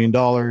 $5 million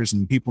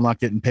and people not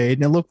getting paid.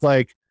 And it looked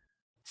like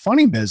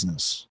funny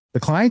business.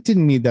 The client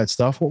didn't need that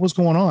stuff. What was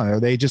going on?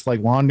 Are they just like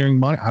laundering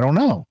money? I don't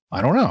know.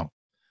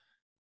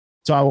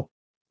 So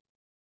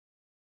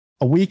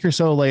a week or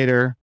so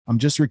later, I'm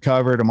just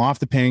recovered. I'm off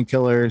the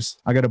painkillers.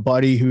 I got a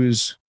buddy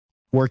who's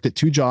worked at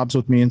 2 jobs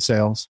with me in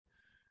sales,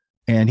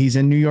 and he's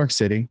in New York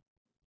City,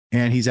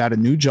 and he's at a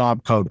new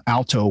job called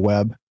Alto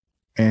Web,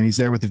 and he's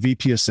there with the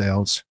VP of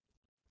sales.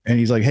 And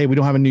he's like, hey, we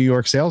don't have a New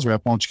York sales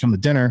rep. Why don't you come to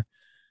dinner?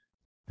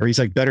 Or he's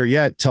like, better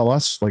yet, tell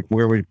us like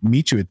where we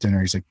meet you at dinner.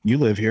 He's like, you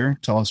live here.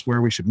 Tell us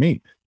where we should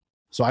meet.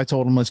 So I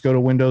told him, let's go to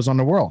Windows on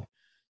the World.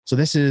 So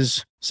this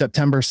is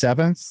September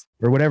 7th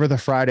or whatever the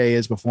Friday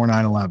is before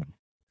 9/11.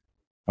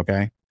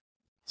 Okay.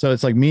 So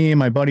it's like me and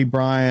my buddy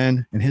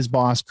Brian and his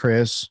boss,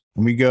 Chris,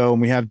 and we go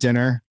and we have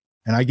dinner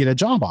and I get a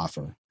job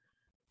offer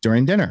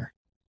during dinner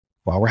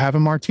while we're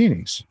having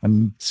martinis.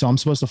 And so I'm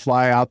supposed to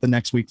fly out the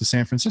next week to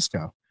San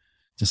Francisco,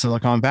 to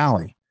Silicon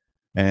Valley.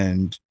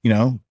 And,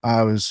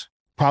 I was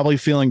probably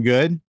feeling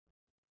good.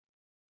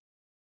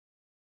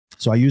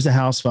 So I used the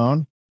house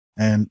phone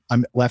and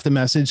I left a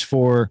message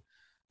for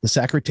the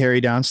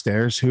secretary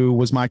downstairs, who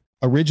was my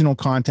original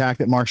contact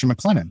at Marsh &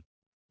 McLennan,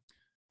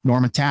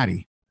 Norma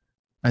Taddy.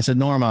 I said,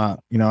 Norma,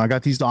 I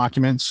got these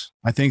documents.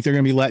 I think they're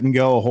going to be letting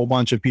go a whole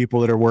bunch of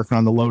people that are working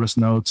on the Lotus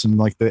Notes and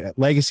like the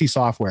legacy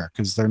software,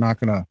 because they're not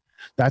going to,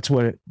 that's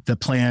what the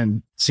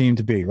plan seemed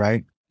to be,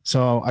 right?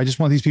 So I just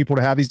want these people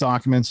to have these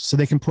documents so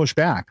they can push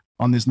back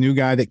on this new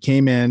guy that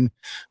came in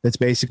that's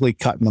basically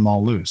cutting them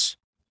all loose.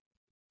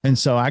 And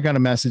so I got a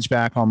message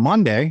back on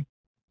Monday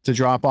to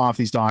drop off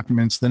these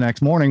documents the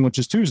next morning, which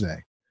is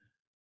Tuesday.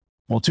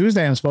 Well,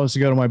 Tuesday, I'm supposed to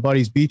go to my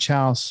buddy's beach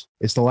house.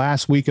 It's the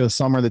last week of the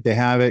summer that they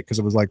have it, because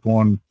it was like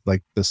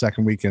the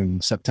second week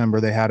in September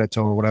they had it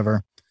or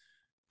whatever.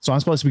 So I'm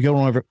supposed to be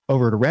going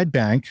over to Red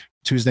Bank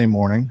Tuesday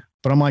morning.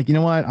 But I'm like, you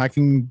know what? I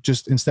can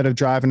just, instead of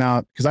driving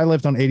out, because I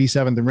lived on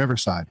 87th and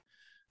Riverside.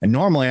 And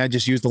normally I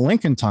just use the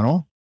Lincoln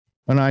Tunnel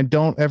and I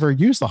don't ever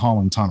use the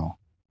Holland Tunnel.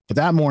 But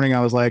that morning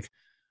I was like,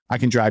 I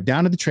can drive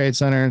down to the trade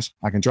centers.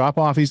 I can drop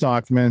off these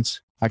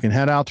documents. I can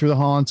head out through the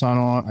Holland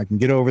Tunnel. I can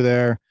get over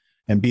there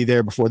and be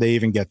there before they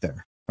even get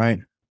there. Right.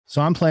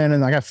 So I'm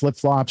planning, I got flip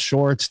flops,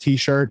 shorts,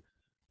 t-shirt.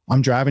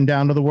 I'm driving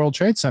down to the World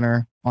Trade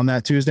Center on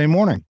that Tuesday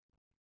morning.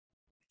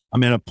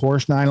 I'm in a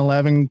Porsche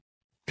 911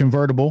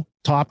 convertible,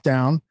 top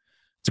down.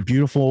 It's a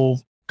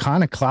beautiful,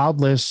 kind of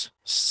cloudless,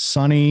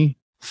 sunny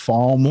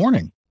fall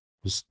morning.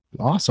 It was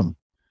awesome.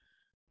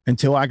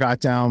 until I got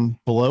down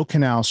below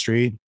Canal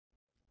Street,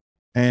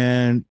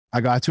 and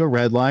I got to a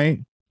red light,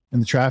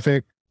 and the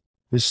traffic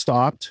is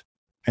stopped,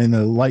 and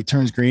the light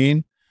turns green,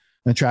 and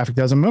the traffic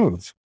doesn't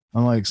move.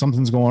 I'm like,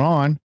 something's going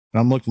on. And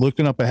I'm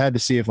looking up ahead to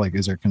see if, like,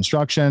 is there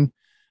construction?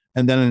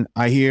 And then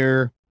I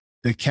hear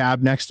the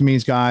cab next to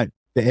me's got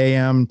the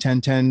AM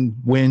 1010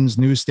 Winds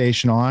news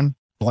station on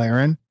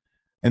blaring.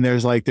 And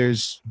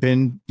there's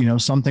been,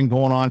 something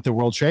going on at the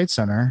World Trade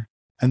Center.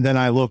 And then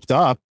I looked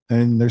up,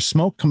 and there's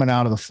smoke coming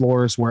out of the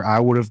floors where I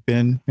would have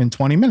been in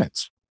 20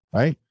 minutes.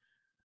 Right.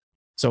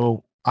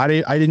 So I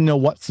didn't know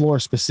what floor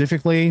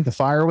specifically the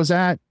fire was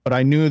at, but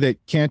I knew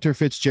that Cantor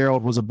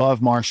Fitzgerald was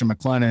above Marsh and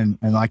McLennan,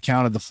 and I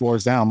counted the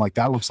floors down. I'm like,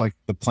 that looks like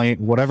the plane,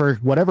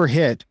 whatever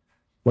hit,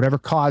 whatever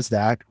caused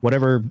that,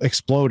 whatever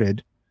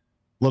exploded,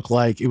 looked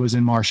like it was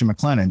in Marsh and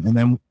McLennan. And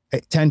then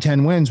at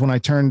 1010 Winds, when I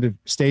turned the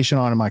station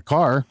on in my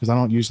car, because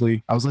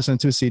I was listening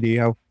to a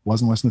CD, I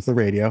wasn't listening to the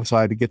radio, so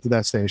I had to get to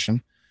that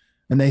station.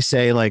 And they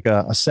say like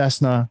a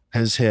Cessna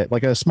has hit,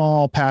 like a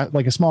small,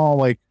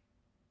 what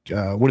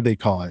do they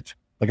call it?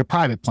 Like a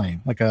private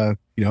plane, like a,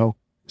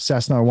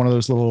 Cessna, or one of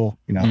those little,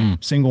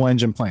 single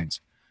engine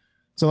planes.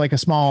 So like a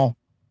small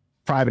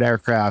private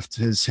aircraft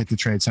has hit the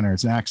Trade Center.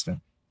 It's an accident.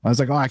 I was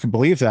like, oh, I can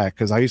believe that,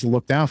 because I used to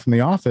look down from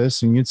the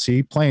office and you'd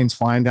see planes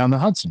flying down the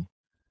Hudson.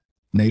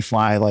 And they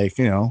fly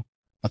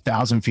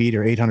 1,000 feet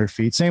or 800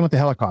 feet. Same with the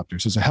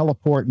helicopters. There's a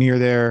heliport near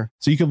there.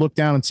 So you could look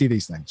down and see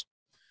these things.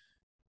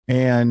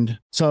 And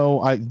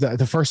so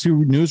the first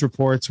two news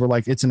reports were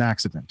like, it's an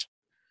accident.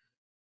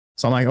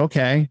 So I'm like,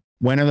 okay,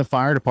 when are the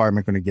fire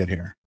department going to get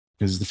here?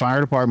 Because the fire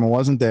department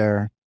wasn't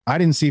there. I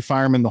didn't see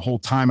firemen the whole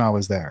time I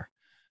was there.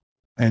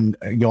 And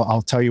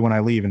I'll tell you when I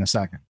leave in a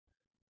second.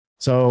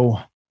 So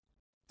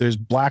there's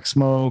black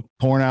smoke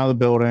pouring out of the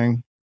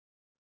building.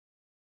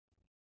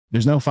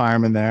 There's no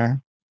firemen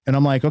there. And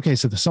I'm like, okay,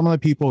 so some of the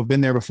people have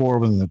been there before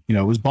when it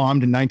was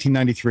bombed in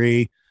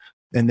 1993,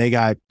 and they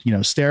got,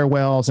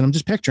 stairwells. And I'm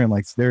just picturing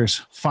like there's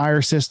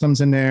fire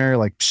systems in there,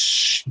 like,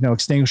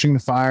 extinguishing the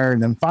fire.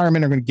 And then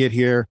firemen are going to get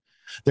here.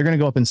 They're going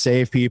to go up and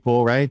save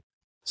people, right?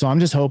 So I'm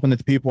just hoping that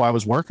the people I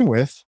was working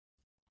with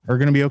are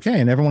going to be okay,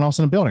 and everyone else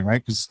in the building,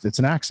 right? Because it's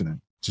an accident,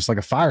 just like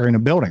a fire in a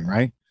building,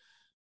 right?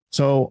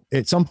 So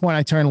at some point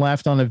I turned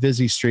left on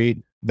Vesey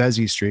Street,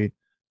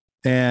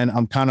 and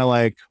I'm kind of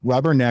like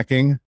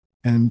rubbernecking,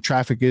 and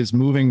traffic is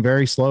moving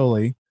very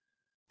slowly.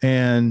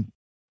 And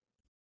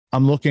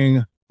I'm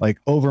looking like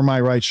over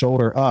my right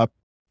shoulder up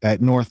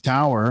at North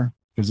Tower,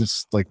 because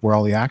it's like where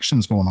all the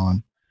action's going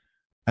on.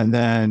 And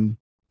then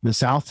the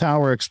South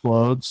Tower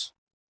explodes.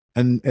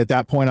 And at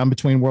that point, I'm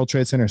between World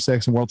Trade Center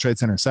 6 and World Trade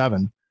Center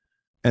 7.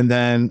 And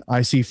then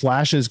I see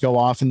flashes go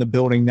off in the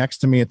building next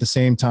to me at the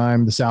same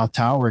time the South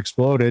Tower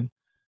exploded.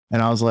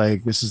 And I was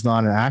like, this is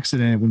not an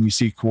accident when you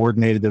see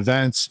coordinated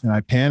events. And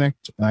I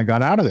panicked and I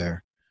got out of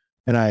there.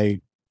 And I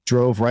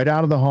drove right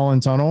out of the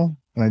Holland Tunnel,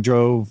 and I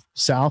drove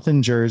south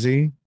in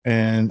Jersey,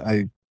 and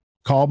I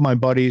called my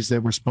buddies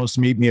that were supposed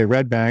to meet me at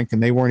Red Bank,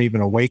 and they weren't even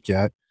awake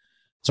yet.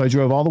 So I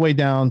drove all the way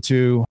down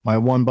to my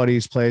one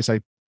buddy's place. I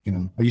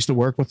used to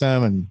work with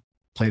them and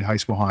played high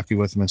school hockey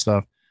with them and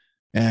stuff,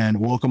 and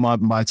woke him up.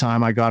 And by the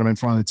time I got him in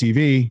front of the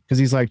TV, because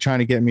he's like trying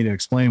to get me to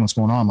explain what's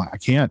going on, I'm like, I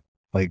can't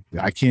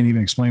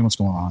even explain what's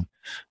going on.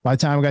 By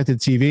the time I got to the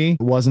TV,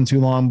 it wasn't too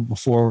long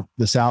before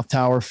the South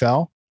Tower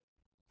fell.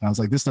 And I was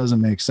like, this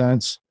doesn't make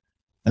sense.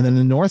 And then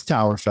the North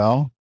Tower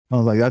fell. I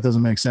was like, that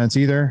doesn't make sense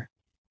either.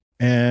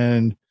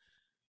 And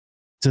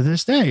to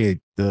this day,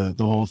 the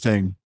whole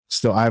thing,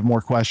 still, I have more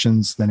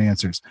questions than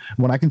answers.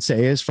 What I can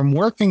say is, from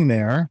working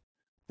there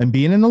and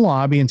being in the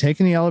lobby and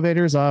taking the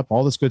elevators up,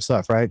 all this good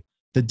stuff, right?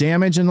 The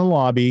damage in the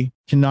lobby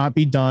cannot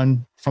be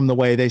done from the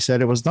way they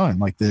said it was done.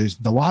 Like the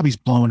lobby's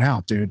blown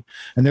out, dude.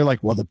 And they're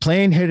like, well, the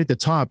plane hit at the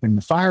top and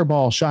the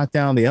fireball shot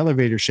down the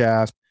elevator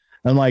shaft.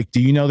 I'm like,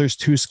 do you know there's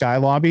 2 sky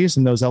lobbies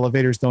and those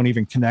elevators don't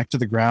even connect to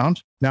the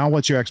ground? Now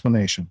what's your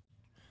explanation?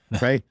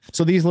 Right?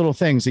 So these little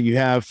things that you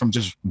have from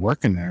just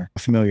working there,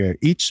 familiar.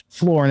 Each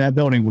floor in that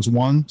building was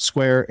 1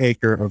 square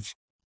acre of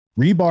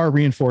rebar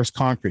reinforced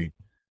concrete.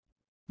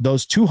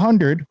 Those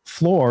 200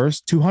 floors,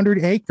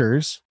 200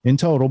 acres in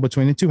total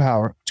between the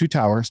two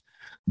towers,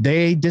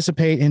 they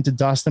dissipate into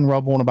dust and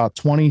rubble in about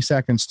 20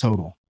 seconds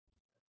total.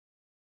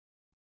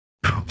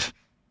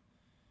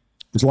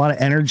 There's a lot of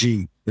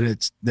energy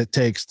that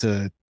takes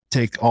to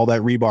take all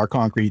that rebar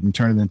concrete and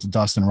turn it into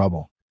dust and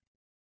rubble.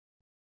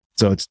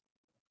 So it's,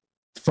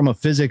 from a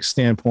physics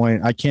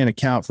standpoint, I can't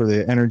account for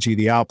the energy,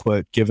 the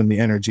output, given the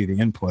energy, the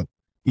input,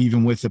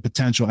 even with the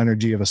potential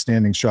energy of a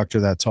standing structure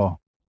that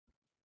tall.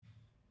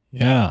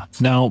 Yeah.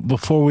 Now,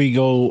 before we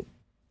go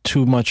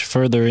too much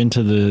further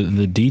into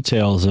the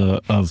details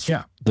of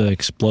the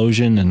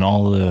explosion and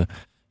all the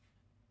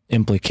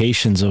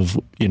implications of,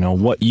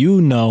 what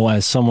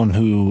as someone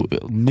who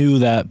knew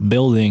that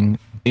building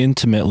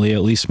intimately,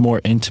 at least more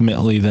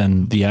intimately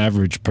than the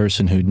average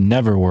person who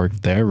never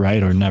worked there,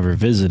 right, or never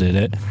visited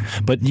it.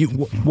 But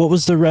what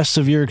was the rest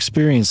of your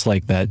experience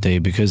like that day?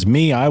 Because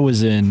I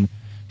was in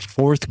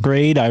fourth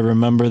grade, I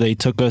remember they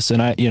took us,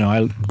 and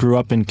I grew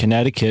up in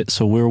Connecticut,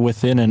 so we're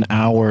within an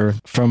hour.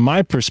 From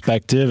my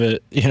perspective,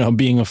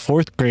 being a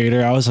fourth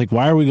grader, I was like,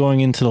 why are we going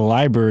into the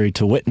library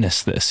to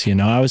witness this?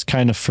 I was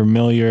kind of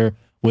familiar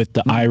with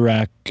the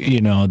Iraq,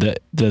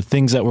 the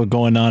things that were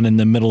going on in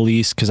the Middle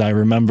East, because I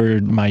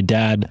remembered my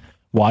dad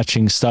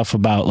watching stuff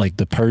about like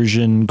the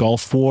Persian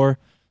Gulf War.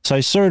 So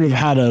I sort of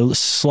had a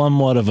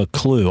somewhat of a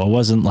clue. I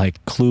wasn't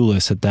like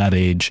clueless at that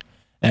age.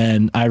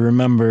 And I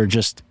remember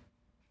just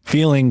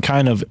feeling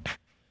kind of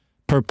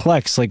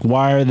perplexed, like,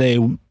 why are they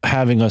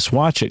having us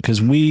watch it?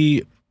 Because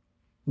we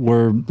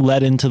were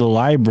led into the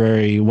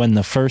library when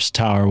the first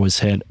tower was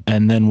hit,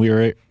 and then we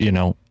were,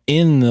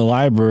 in the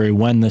library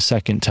when the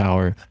second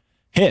tower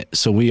hit.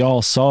 So we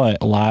all saw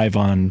it live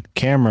on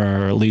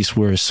camera, or at least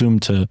we're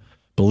assumed to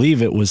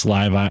believe it was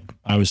live.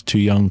 I was too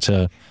young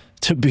to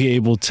be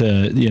able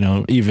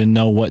to, even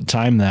know what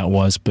time that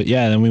was. But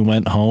yeah, then we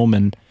went home,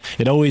 and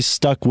it always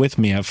stuck with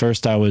me. At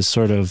first I was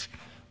sort of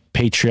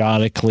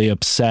patriotically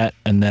upset,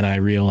 and then I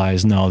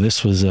realized, no,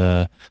 this was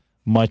a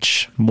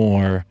much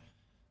more,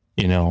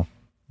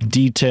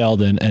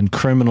 detailed and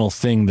criminal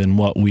thing than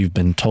what we've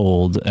been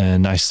told.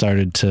 And I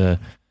started to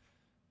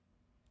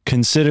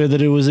consider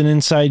that it was an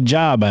inside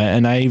job.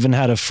 And I even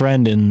had a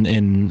friend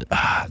in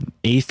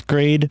 8th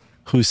grade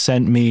who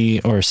sent me,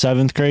 or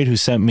 7th grade, who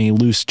sent me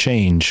Loose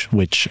Change,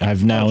 which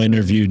I've now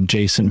interviewed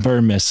Jason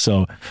Burmis,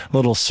 so a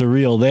little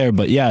surreal there.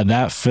 But yeah,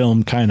 that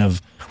film kind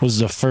of was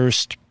the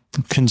first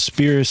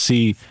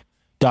conspiracy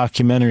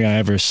documentary I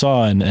ever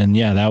saw. And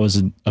yeah, that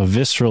was a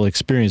visceral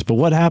experience. But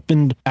what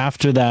happened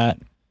after that,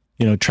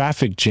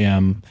 traffic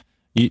jam?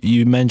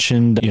 You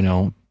mentioned,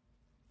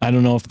 I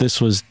don't know if this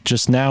was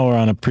just now or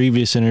on a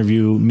previous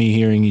interview, me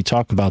hearing you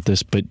talk about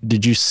this, but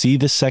did you see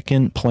the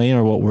second plane,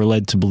 or what we're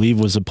led to believe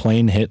was a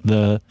plane, hit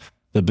the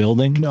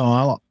building?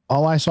 No,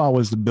 all I saw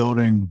was the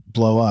building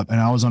blow up, and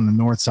I was on the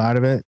north side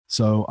of it.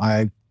 So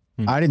I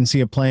didn't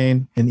see a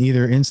plane in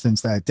either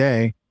instance that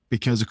day,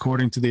 because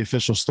according to the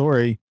official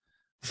story,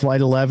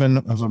 Flight 11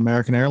 of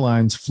American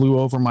Airlines flew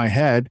over my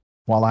head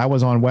while I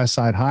was on West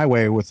Side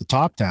Highway with the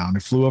top down.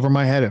 It flew over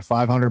my head at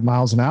 500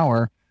 miles an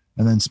hour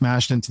and then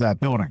smashed into that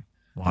building.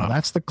 Wow. Now,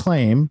 that's the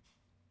claim.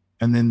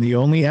 And then the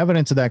only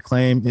evidence of that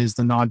claim is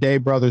the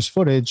Naudet brothers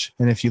footage.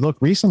 And if you look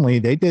recently,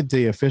 they did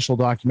the official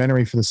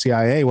documentary for the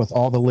CIA with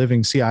all the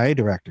living CIA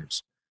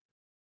directors.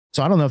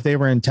 So I don't know if they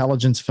were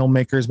intelligence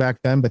filmmakers back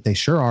then, but they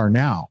sure are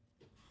now.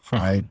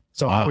 Right.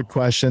 So I would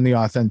question the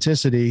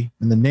authenticity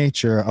and the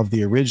nature of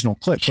the original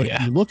clip. But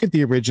if you look at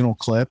the original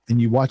clip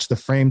and you watch the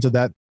frames of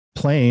that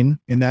plane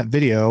in that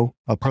video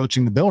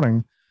approaching the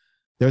building,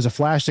 there's a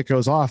flash that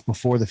goes off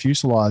before the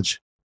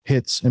fuselage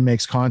hits and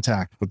makes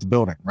contact with the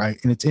building, right?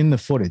 And it's in the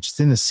footage. It's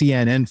in the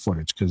CNN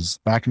footage, because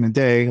back in the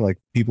day, like,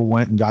 people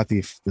went and got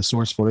the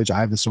source footage. I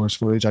have the source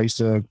footage. I used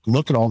to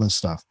look at all this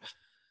stuff.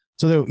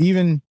 So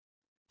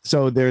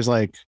there's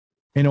like,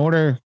 in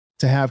order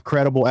to have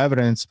credible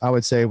evidence, I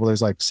would say, well,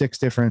 there's like 6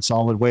 different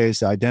solid ways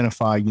to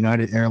identify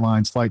United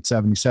Airlines Flight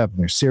 77.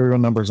 There's serial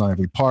numbers on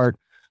every part.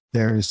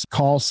 There's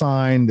call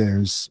sign.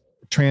 There's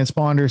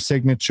transponder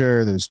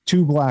signature. There's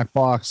 2 black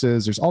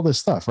boxes. There's all this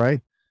stuff,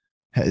 right?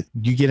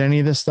 You get any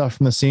of this stuff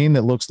from the scene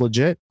that looks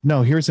legit?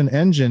 No, here's an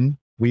engine,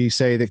 we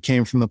say, that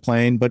came from the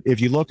plane. But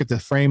if you look at the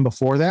frame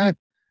before that,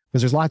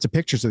 because there's lots of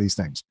pictures of these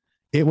things,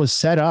 it was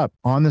set up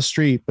on the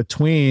street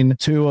between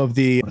 2 of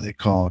the, what are they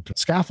called?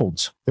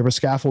 Scaffolds. There were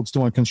scaffolds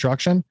doing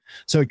construction.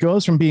 So it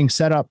goes from being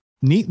set up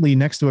neatly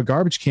next to a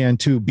garbage can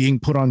to being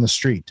put on the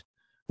street,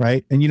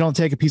 right? And you don't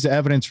take a piece of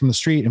evidence from the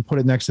street and put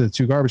it next to the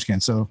 2 garbage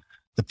cans. So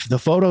the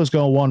photos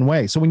go one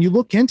way. So when you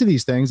look into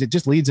these things, it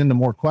just leads into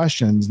more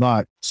questions,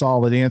 not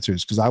solid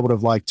answers, because I would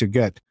have liked to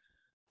get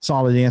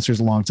solid answers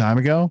a long time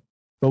ago.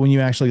 But when you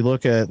actually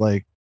look at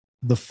like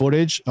the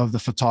footage of the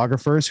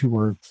photographers who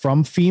were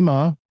from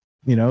FEMA,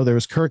 there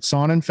was Kurt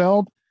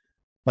Sonnenfeld.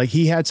 Like,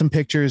 he had some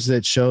pictures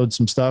that showed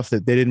some stuff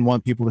that they didn't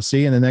want people to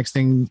see. And the next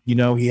thing you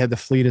know, he had the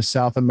fleet of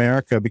South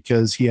America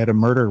because he had a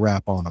murder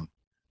rap on him.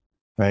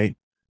 Right.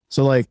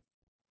 So like,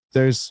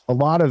 there's a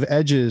lot of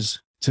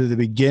edges to the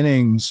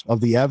beginnings of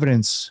the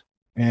evidence,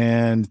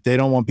 and they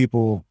don't want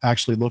people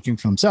actually looking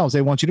for themselves. They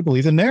want you to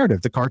believe the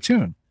narrative, the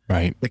cartoon,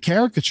 right? The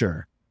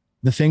caricature,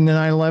 the thing the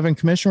 9/11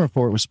 Commission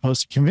report was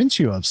supposed to convince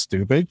you of.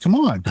 Stupid. Come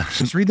on,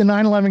 just read the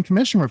 9/11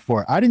 Commission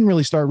report. I didn't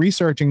really start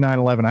researching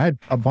 9/11. I had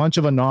a bunch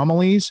of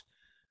anomalies.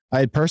 I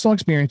had personal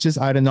experiences.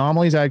 I had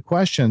anomalies. I had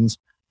questions,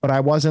 but I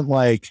wasn't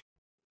like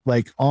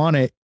on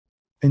it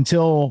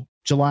until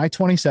July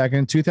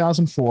 22nd,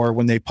 2004,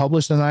 when they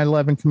published the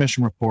 9/11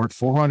 Commission report,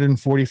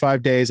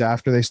 445 days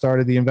after they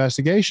started the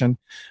investigation.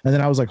 And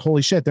then I was like,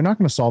 holy shit, they're not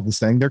going to solve this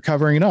thing. They're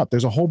covering it up.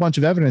 There's a whole bunch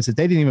of evidence that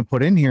they didn't even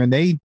put in here. And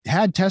they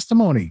had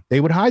testimony.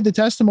 They would hide the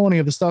testimony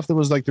of the stuff that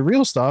was like the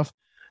real stuff.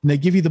 And they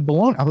give you the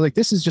baloney. I was like,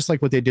 this is just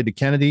like what they did to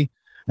Kennedy.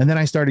 And then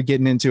I started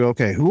getting into,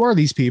 okay, who are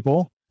these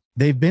people?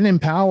 They've been in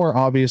power,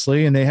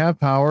 obviously, and they have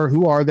power.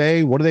 Who are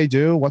they? What do they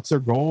do? What's their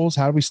goals?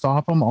 How do we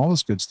stop them? All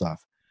this good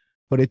stuff.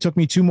 But it took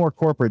me 2 more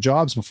corporate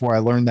jobs before I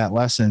learned that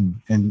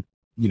lesson. And,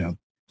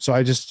 so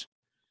I just,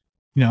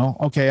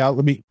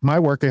 Okay, my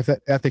work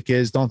ethic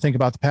is don't think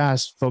about the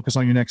past, focus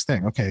on your next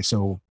thing. Okay,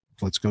 so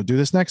let's go do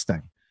this next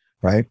thing,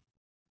 right?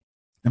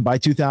 And by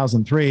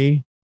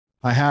 2003,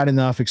 I had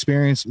enough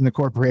experience in the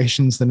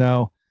corporations to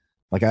know,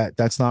 like,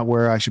 that's not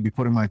where I should be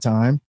putting my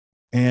time.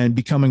 And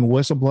becoming a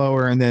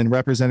whistleblower and then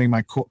representing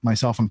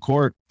myself in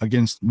court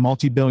against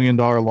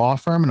multi-billion-dollar law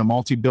firm and a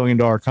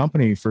multi-billion-dollar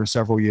company for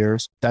several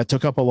years. That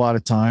took up a lot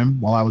of time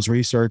while I was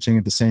researching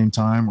at the same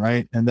time,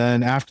 right? And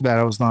then after that,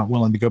 I was not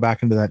willing to go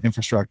back into that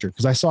infrastructure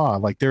because I saw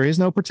like there is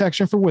no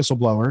protection for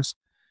whistleblowers.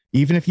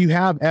 Even if you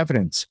have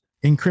evidence,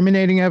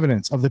 incriminating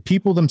evidence of the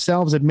people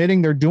themselves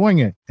admitting they're doing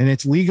it and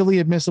it's legally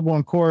admissible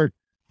in court,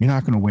 you're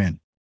not going to win.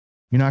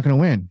 You're not going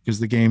to win because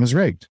the game is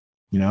rigged.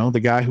 The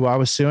guy who I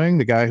was suing,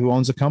 the guy who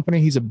owns the company,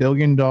 he's a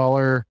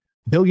billionaire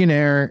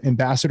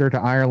ambassador to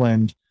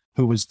Ireland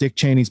who was Dick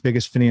Cheney's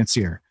biggest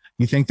financier.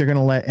 You think they're going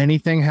to let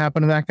anything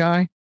happen to that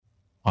guy?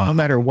 Wow. No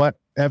matter what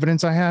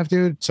evidence I have,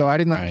 dude. So I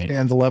didn't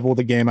understand the level of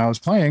the game I was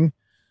playing.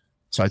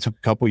 So I took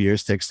a couple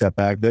years to take a step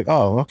back. Like,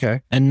 oh,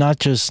 okay. And not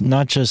just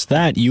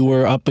that, you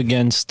were up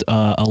against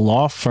a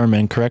law firm,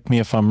 and correct me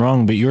if I'm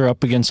wrong, but you were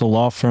up against a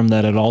law firm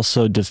that had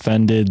also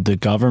defended the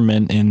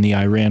government in the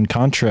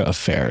Iran-Contra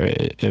affair.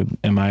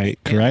 Am I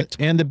correct?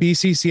 And the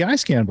BCCI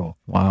scandal.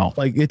 Wow.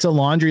 Like it's a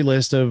laundry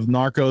list of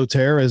narco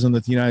terrorism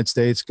that the United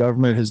States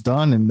government has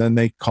done. And then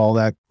they call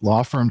that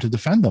law firm to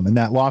defend them. And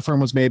that law firm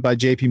was made by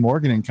JP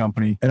Morgan and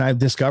Company. And I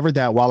discovered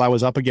that while I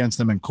was up against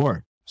them in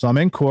court. So I'm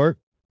in court.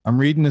 I'm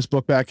reading this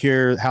book back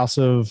here, House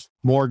of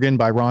Morgan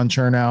by Ron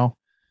Chernow.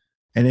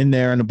 And in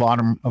there in the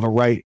bottom of a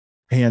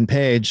right-hand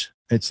page,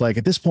 it's like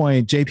at this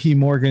point, JP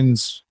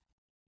Morgan's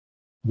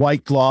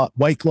white glove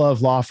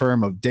law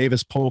firm of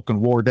Davis, Polk,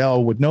 and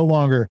Wardell would no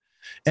longer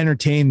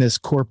entertain this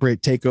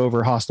corporate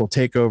takeover, hostile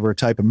takeover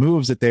type of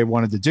moves that they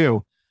wanted to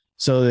do.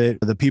 So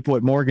that the people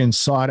at Morgan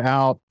sought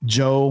out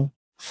Joe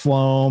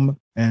Floam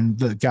and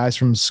the guys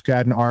from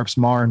Skadden Arps,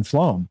 Marr and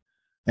Floam,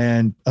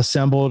 and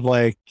assembled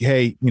like,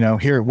 hey,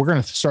 here, we're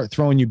going to start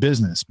throwing you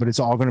business, but it's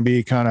all going to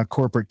be kind of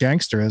corporate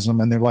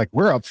gangsterism. And they're like,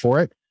 we're up for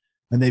it.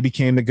 And they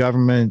became the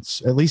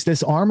government's, at least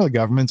this arm of the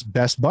government's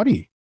best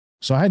buddy.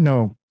 So I had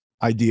no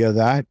idea of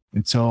that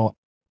until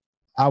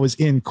I was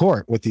in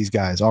court with these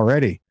guys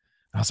already.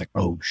 I was like,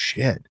 oh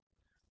shit.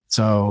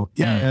 So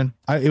yeah, man,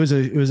 I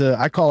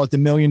call it the $1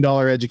 million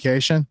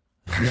education.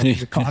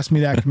 It cost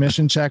me that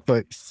commission check,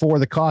 but for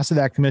the cost of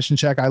that commission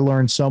check, I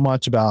learned so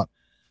much about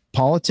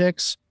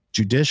politics,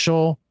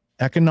 judicial,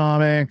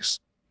 economics,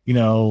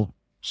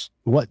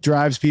 what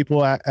drives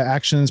people,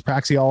 actions,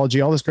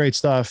 praxeology, all this great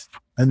stuff.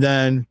 And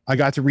then I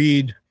got to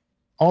read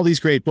all these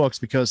great books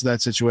because of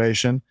that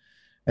situation.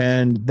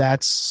 And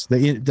that's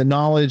the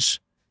knowledge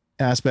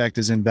aspect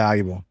is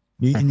invaluable.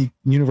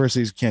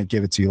 Universities can't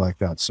give it to you like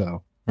that.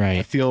 So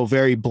I feel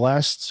very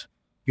blessed.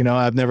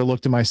 I've never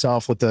looked at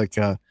myself with like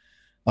a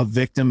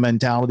victim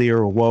mentality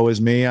or a woe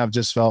is me. I've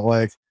just felt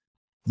like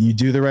you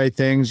do the right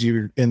things,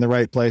 you're in the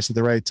right place at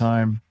the right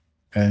time,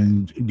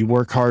 and you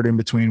work hard in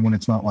between when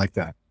it's not like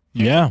that.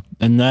 Yeah.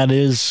 And that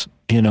is,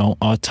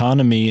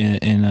 autonomy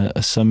in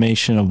a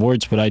summation of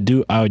words. But I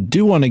do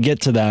want to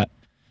get to that.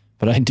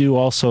 But I do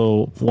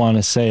also want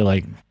to say,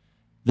 like,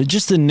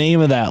 just the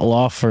name of that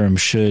law firm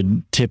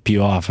should tip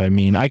you off. I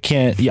mean,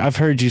 I've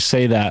heard you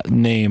say that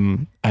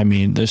name. I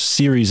mean, there's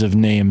series of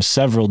names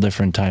several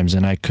different times,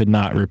 and I could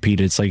not repeat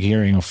it. It's like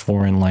hearing a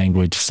foreign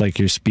language. It's like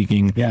you're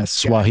speaking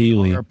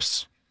Swahili.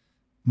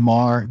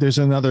 Marr. There's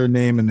another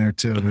name in there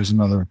too. There's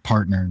another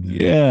partner.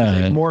 Yeah.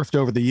 They morphed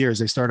over the years.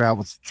 They started out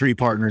with 3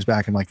 partners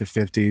back in like the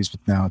 50s, but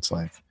now it's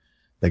like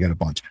they got a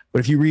bunch. But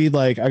if you read,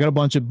 like, I got a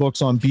bunch of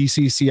books on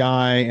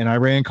BCCI and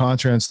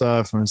Iran-Contra and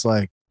stuff, and it's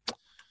like,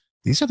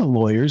 these are the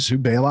lawyers who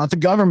bail out the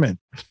government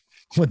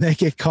when they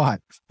get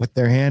caught with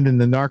their hand in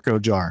the narco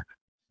jar.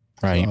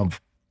 Right.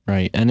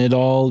 Right. And it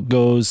all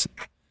goes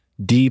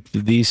deep.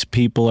 These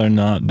people are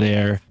not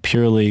there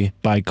purely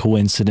by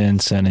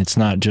coincidence. And it's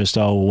not just,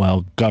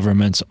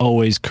 government's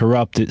always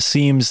corrupt. It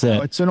seems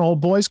that it's an old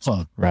boys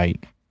club.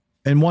 Right.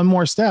 And one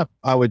more step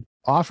I would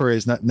offer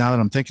is now that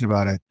I'm thinking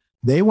about it,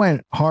 they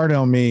went hard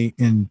on me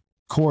in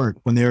court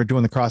when they were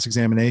doing the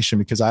cross-examination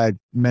because I had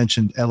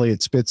mentioned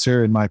Elliot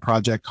Spitzer in my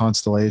project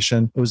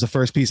Constellation. It was the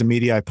first piece of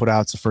media I put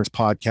out. It's the first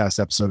podcast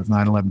episode of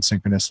 9/11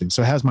 Synchronicity.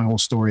 So it has my whole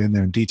story in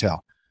there in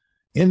detail.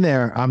 In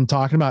there, I'm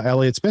talking about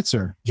Elliot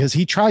Spitzer because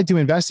he tried to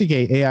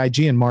investigate AIG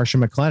and Marcia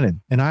McLennan,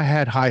 and I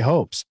had high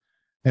hopes.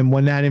 And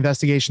when that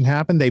investigation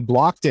happened, they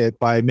blocked it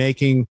by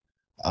making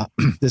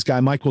this guy,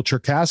 Michael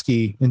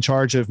Cherkasky, in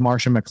charge of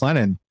Marcia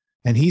McLennan.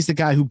 And he's the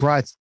guy who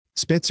brought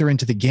Spitzer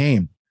into the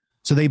game.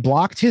 So they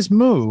blocked his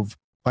move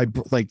by,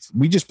 like,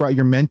 we just brought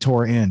your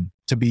mentor in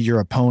to be your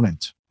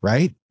opponent,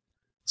 right?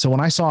 So when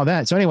I saw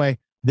that, so anyway,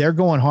 they're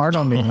going hard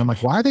on me. And I'm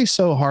like, why are they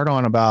so hard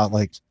on about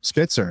like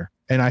Spitzer?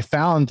 And I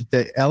found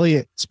that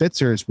Elliot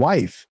Spitzer's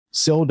wife,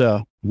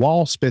 Silda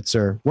Wall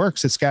Spitzer,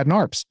 works at Skadden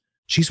Arps.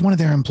 She's one of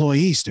their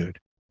employees, dude.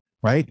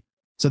 Right?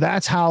 So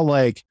that's how,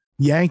 like,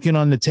 yanking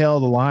on the tail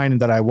of the line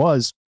that I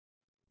was,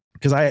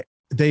 because I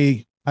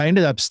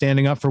ended up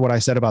standing up for what I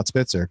said about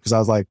Spitzer, because I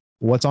was like,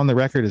 what's on the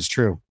record is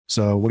true.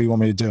 So what do you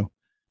want me to do?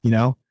 You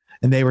know?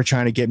 And they were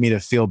trying to get me to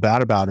feel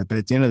bad about it. But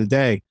at the end of the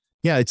day,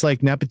 yeah, it's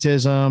like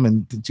nepotism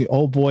and the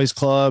old boys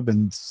club.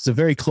 And it's a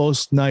very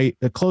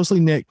closely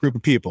knit group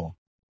of people.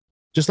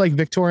 Just like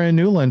Victoria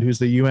Nuland, who's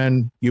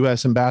the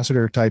US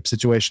ambassador type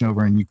situation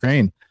over in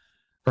Ukraine.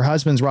 Her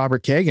husband's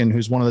Robert Kagan,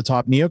 who's one of the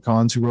top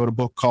neocons, who wrote a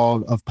book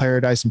called Of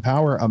Paradise and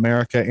Power,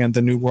 America and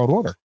the New World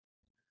Order.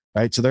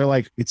 Right. So they're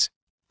like, it's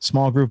a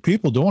small group of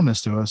people doing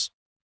this to us.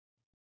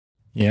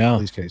 Yeah. In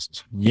these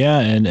cases. Yeah.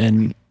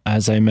 And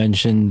as I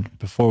mentioned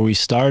before we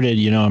started,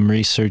 I'm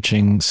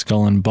researching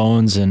Skull and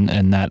Bones,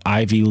 and that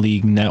Ivy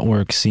League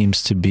network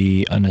seems to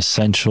be an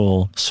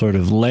essential sort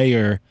of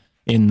layer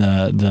in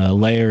the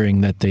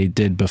layering that they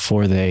did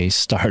before they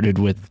started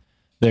with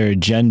their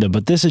agenda.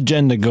 But this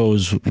agenda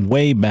goes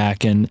way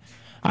back, and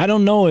I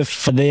don't know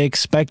if they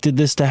expected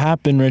this to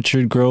happen,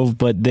 Richard Grove,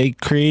 but they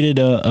created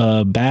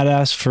a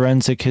badass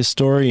forensic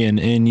historian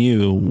in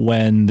you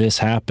when this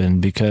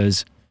happened,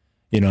 because,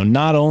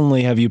 not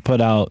only have you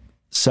put out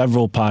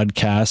several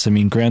podcasts. I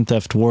mean, Grand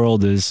Theft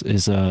World is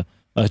a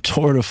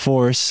tour de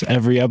force.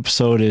 Every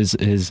episode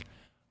is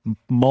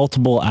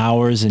multiple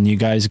hours, and you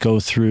guys go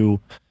through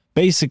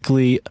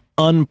basically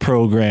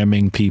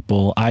unprogramming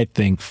people, I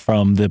think,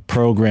 from the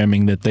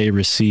programming that they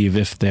receive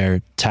if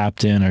they're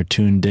tapped in or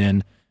tuned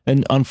in.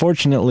 And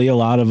unfortunately, a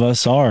lot of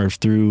us are,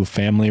 through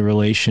family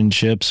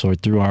relationships or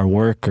through our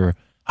work or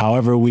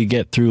however we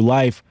get through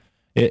life.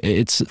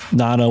 It's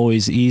not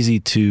always easy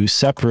to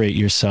separate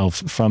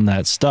yourself from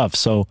that stuff.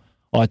 So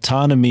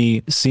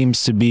autonomy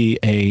seems to be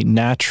a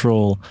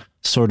natural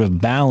sort of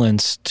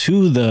balance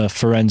to the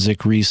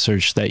forensic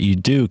research that you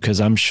do,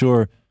 because I'm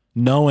sure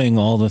knowing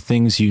all the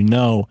things you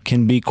know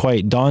can be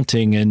quite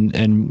daunting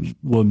and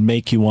would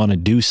make you want to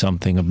do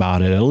something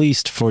about it, at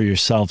least for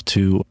yourself,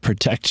 to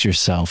protect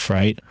yourself,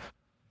 right?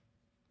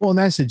 Well, and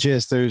that's the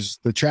gist. There's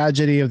the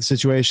tragedy of the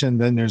situation,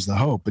 then there's the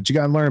hope. But you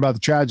got to learn about the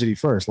tragedy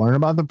first. Learn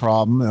about the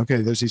problem.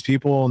 Okay, there's these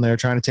people and they're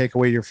trying to take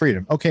away your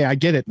freedom. Okay, I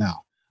get it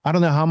now. I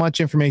don't know how much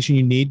information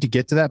you need to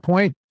get to that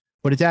point,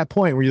 but at that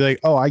point where you're like,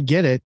 oh, I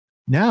get it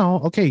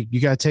now. Okay, you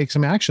got to take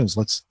some actions.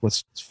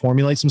 Let's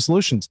formulate some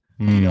solutions.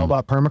 You know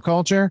about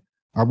permaculture,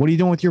 or what are you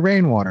doing with your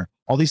rainwater?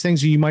 All these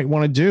things you might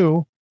want to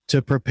do to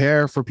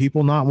prepare for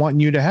people not wanting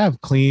you to have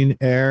clean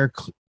air,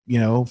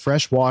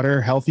 fresh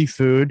water, healthy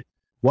food.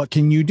 What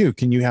can you do?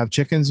 Can you have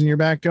chickens in your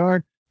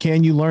backyard?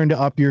 Can you learn to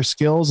up your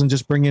skills and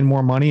just bring in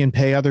more money and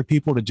pay other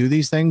people to do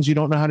these things you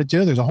don't know how to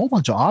do? There's a whole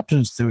bunch of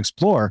options to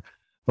explore,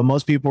 but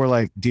most people are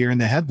like deer in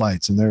the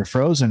headlights and they're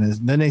frozen. And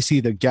then they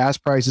see the gas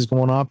prices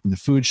going up and the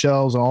food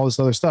shelves and all this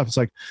other stuff. It's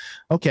like,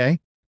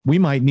 okay, we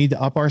might need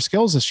to up our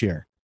skills this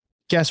year.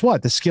 Guess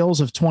what? The skills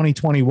of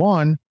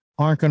 2021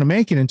 aren't going to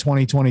make it in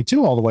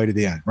 2022 all the way to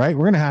the end, right?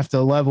 We're going to have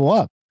to level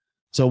up.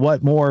 So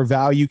what more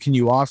value can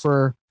you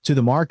offer to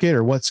the market,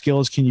 or what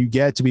skills can you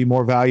get to be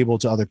more valuable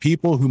to other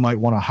people who might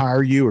want to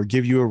hire you or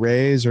give you a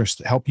raise or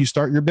help you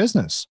start your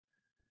business?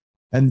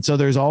 And so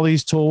there's all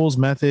these tools,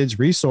 methods,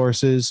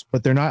 resources,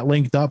 but they're not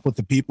linked up with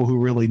the people who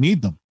really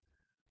need them.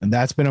 And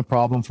that's been a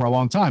problem for a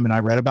long time. And I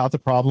read about the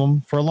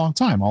problem for a long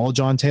time. All of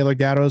John Taylor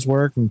Gatto's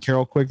work and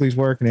Carol Quigley's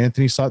work and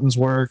Anthony Sutton's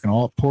work and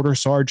all Porter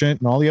Sargent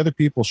and all the other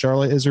people,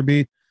 Charlotte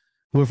Iserbyt,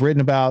 who have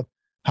written about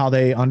how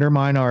they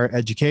undermine our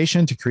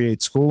education to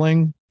create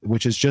schooling,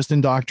 which is just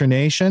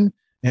indoctrination.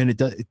 And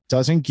it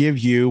doesn't give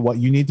you what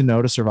you need to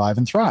know to survive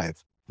and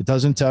thrive. It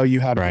doesn't tell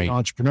you how to be an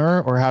entrepreneur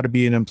or how to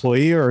be an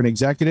employee or an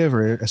executive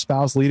or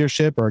espouse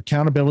leadership or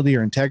accountability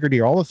or integrity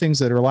or all the things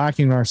that are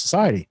lacking in our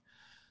society.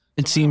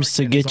 It seems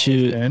to get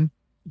you.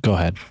 Go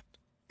ahead.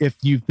 If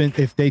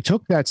they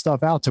took that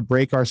stuff out to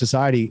break our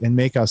society and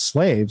make us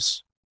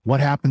slaves,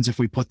 what happens if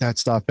we put that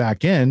stuff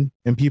back in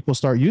and people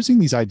start using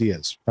these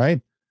ideas,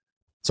 right?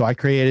 So I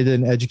created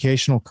an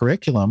educational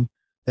curriculum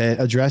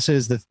that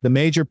addresses the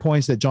major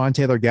points that John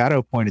Taylor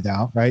Gatto pointed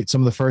out, right?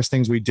 Some of the first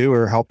things we do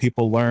are help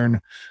people learn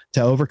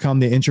to overcome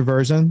the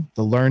introversion,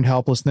 the learned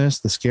helplessness,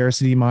 the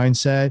scarcity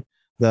mindset,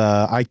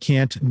 the I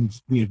can't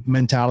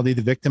mentality,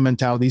 the victim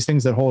mentality, these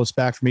things that hold us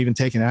back from even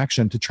taking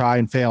action to try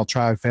and fail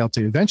to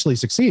eventually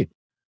succeed.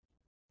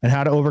 And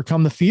how to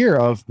overcome the fear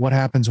of what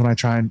happens when I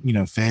try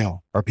and,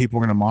 fail. Are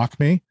people going to mock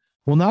me?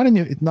 Well, not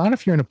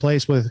if you're in a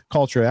place with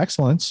culture of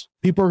excellence.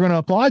 People are going to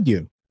applaud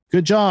you.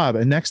 Good job.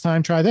 And next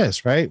time, try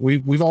this, right?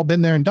 We've all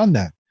been there and done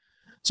that.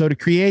 So to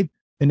create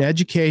an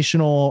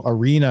educational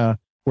arena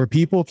where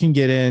people can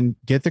get in,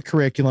 get the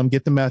curriculum,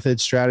 get the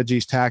methods,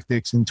 strategies,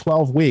 tactics in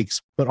 12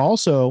 weeks, but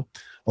also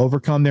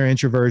overcome their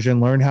introversion,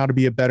 learn how to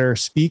be a better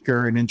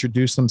speaker and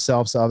introduce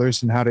themselves to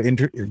others and how to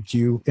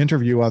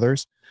interview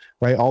others,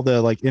 right? All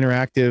the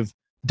interactive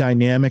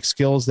dynamic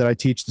skills that I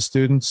teach the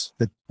students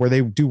where they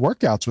do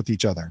workouts with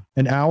each other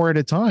an hour at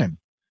a time.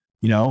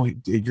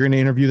 You're going to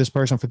interview this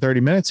person for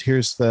 30 minutes.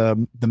 Here's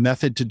the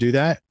method to do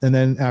that. And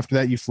then after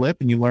that, you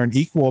flip and you learn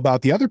equal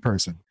about the other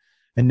person.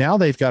 And now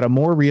they've got a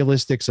more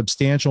realistic,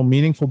 substantial,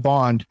 meaningful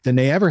bond than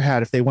they ever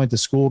had if they went to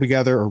school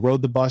together or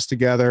rode the bus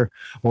together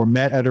or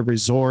met at a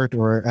resort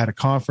or at a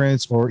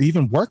conference or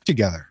even worked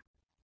together.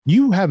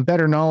 you have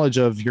better knowledge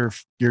of your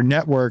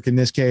network in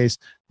this case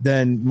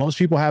than most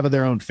people have of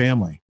their own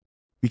family,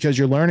 because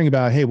you're learning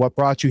about, hey, what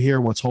brought you here?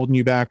 What's holding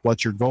you back?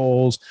 What's your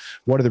goals?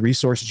 What are the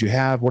resources you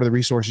have? What are the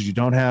resources you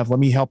don't have? Let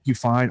me help you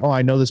find, oh,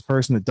 I know this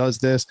person that does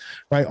this,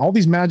 right? All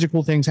these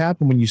magical things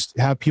happen when you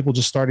have people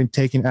just starting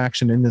taking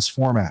action in this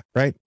format,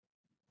 right?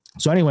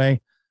 So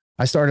anyway,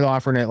 I started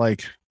offering it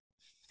like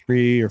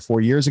 3 or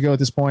 4 years ago at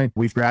this point.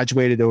 We've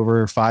graduated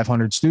over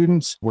 500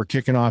 students. We're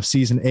kicking off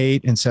season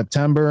 8 in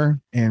September.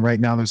 And right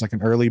now there's like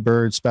an early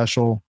bird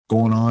special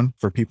going on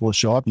for people to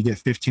show up. You get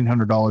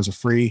 $1,500 of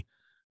free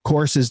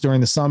courses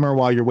during the summer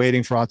while you're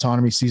waiting for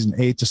Autonomy season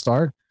 8 to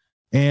start.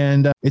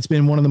 And it's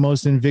been one of the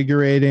most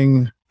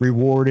invigorating,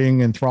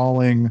 rewarding,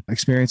 enthralling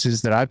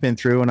experiences that I've been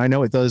through. And I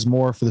know it does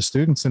more for the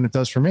students than it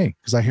does for me,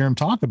 because I hear them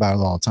talk about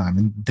it all the time,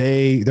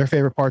 and their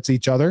favorite parts of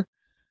each other.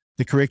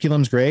 The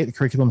curriculum's great. The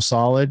curriculum's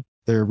solid.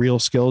 They're real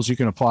skills you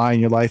can apply in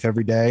your life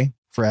every day,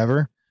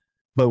 forever.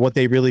 But what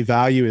they really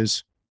value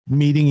is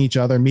meeting each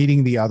other,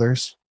 meeting the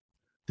others.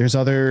 There's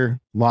other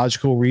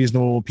logical,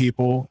 reasonable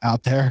people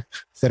out there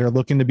that are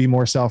looking to be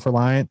more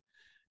self-reliant.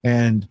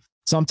 And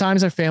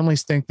sometimes their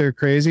families think they're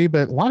crazy,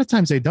 but a lot of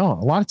times they don't.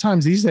 A lot of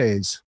times these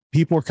days,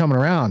 people are coming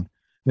around.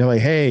 They're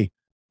like, hey,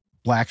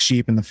 black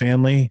sheep in the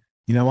family,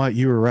 you know what?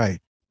 You were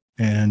right.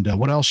 And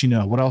what else you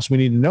know? What else we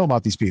need to know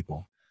about these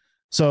people?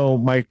 So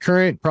my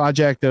current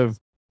project of,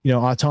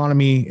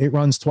 Autonomy, it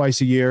runs twice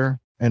a year.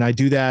 And I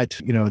do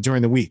that,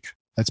 during the week.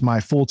 That's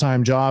my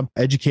full-time job,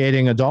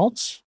 educating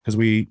adults, because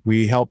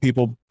we help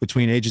people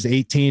between ages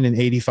 18 and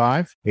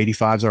 85.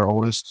 85 is our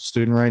oldest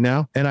student right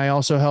now. And I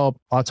also help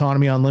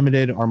Autonomy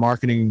Unlimited, our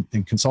marketing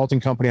and consulting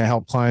company. I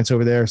help clients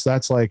over there. So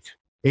that's like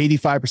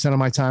 85% of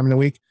my time in the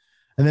week.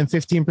 And then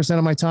 15%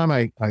 of my time,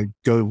 I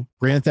go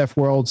Grand Theft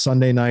World,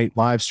 Sunday night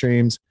live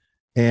streams.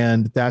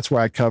 And that's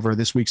where I cover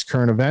this week's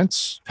current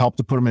events, help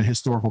to put them in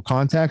historical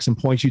context, and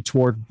point you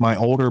toward my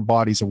older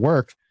bodies of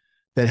work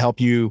that help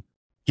you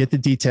get the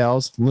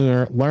details,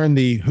 learn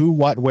the who,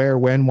 what, where,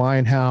 when, why,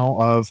 and how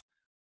of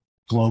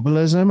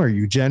globalism or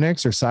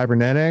eugenics or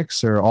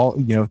cybernetics or all,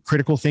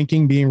 critical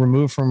thinking being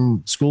removed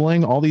from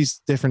schooling. All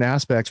these different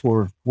aspects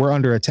where we're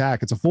under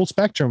attack. It's a full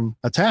spectrum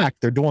attack.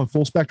 They're doing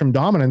full spectrum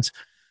dominance,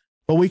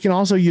 but we can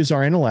also use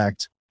our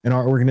intellect and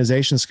our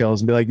organization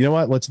skills and be like, you know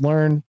what, let's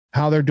learn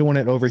how they're doing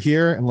it over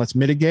here and let's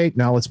mitigate.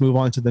 Now let's move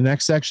on to the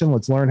next section.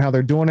 Let's learn how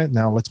they're doing it.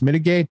 Now let's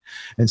mitigate.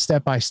 And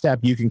step by step,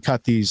 you can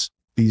cut these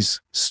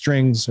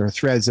strings or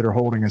threads that are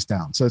holding us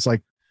down. So it's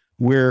like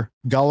we're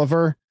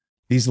Gulliver.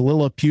 These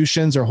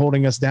Lilliputians are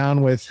holding us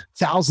down with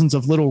thousands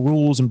of little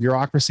rules and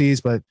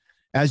bureaucracies. But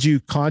as you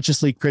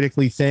consciously,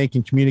 critically think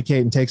and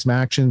communicate and take some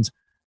actions,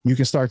 you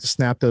can start to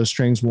snap those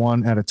strings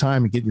one at a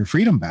time and get your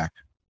freedom back.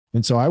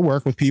 And so I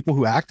work with people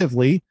who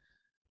actively,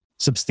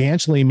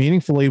 substantially,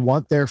 meaningfully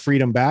want their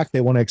freedom back.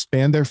 They want to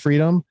expand their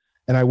freedom.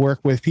 And I work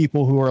with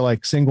people who are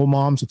like single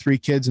moms with 3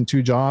 kids and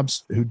 2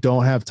 jobs who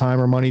don't have time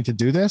or money to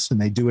do this, and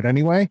they do it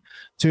anyway,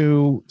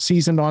 to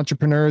seasoned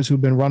entrepreneurs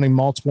who've been running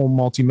multiple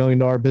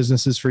multi-million-dollar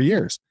businesses for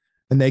years.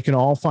 And they can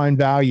all find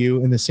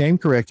value in the same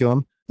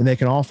curriculum, and they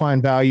can all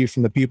find value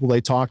from the people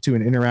they talk to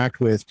and interact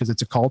with, because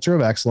it's a culture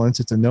of excellence.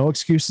 It's a no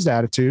excuses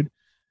attitude.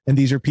 And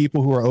these are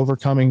people who are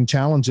overcoming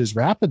challenges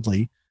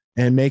rapidly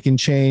and making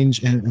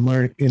change and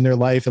learn in their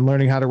life and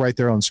learning how to write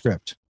their own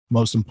script,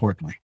 most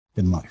importantly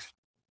in life.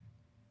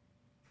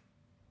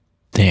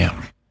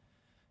 Damn.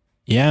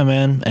 Yeah,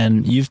 man.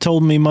 And you've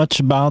told me much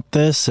about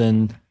this,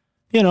 and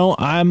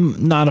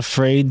I'm not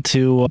afraid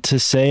to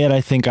say it.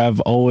 I think I've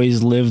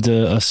always lived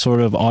a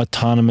sort of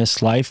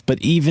autonomous life, but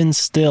even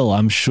still,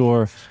 I'm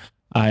sure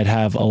I'd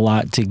have a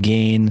lot to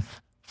gain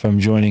from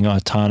joining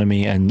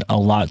Autonomy and a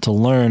lot to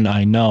learn.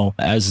 I know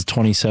as a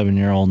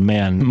 27-year-old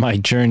man, my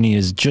journey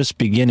is just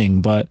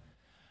beginning, but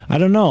I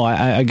don't know.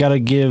 I got to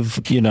give,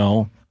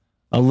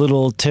 a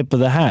little tip of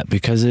the hat,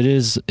 because it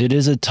is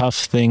a tough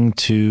thing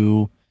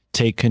to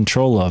take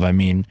control of. I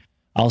mean,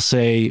 I'll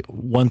say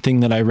one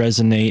thing that I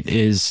resonate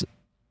is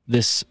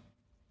this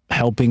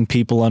helping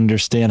people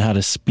understand how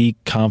to speak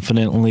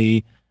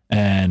confidently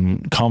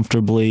and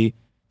comfortably.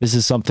 This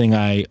is something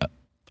I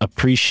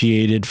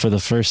appreciated for the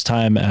first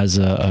time as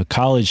a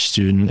college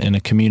student in a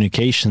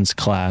communications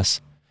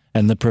class.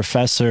 And the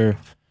professor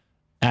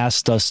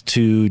asked us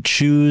to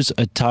choose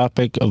a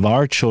topic of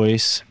our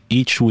choice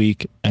each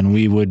week, and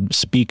we would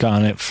speak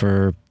on it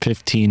for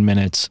 15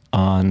 minutes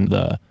on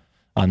the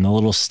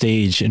little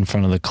stage in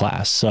front of the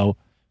class. So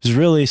it was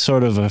really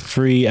sort of a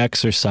free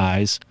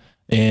exercise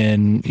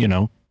in,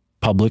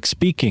 public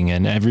speaking,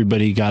 and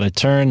everybody got a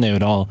turn.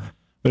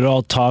 We'd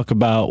all talk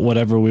about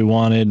whatever we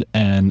wanted,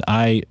 and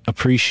I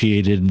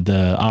appreciated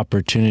the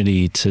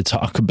opportunity to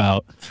talk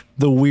about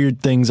the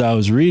weird things I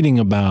was reading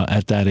about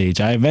at that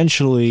age. I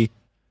eventually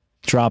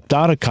dropped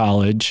out of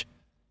college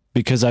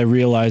because I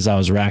realized I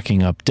was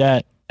racking up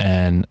debt,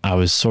 and I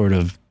was sort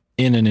of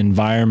in an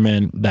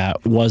environment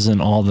that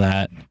wasn't all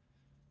that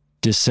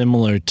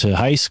dissimilar to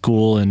high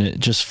school, and it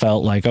just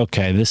felt like,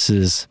 okay, this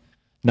is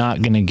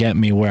not going to get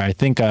me where I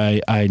think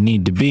I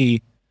need to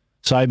be.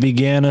 So I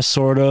began a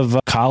sort of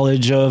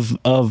college of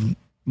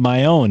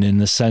my own, in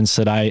the sense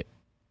that I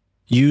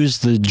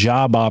used the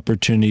job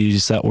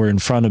opportunities that were in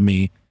front of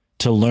me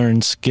to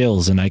learn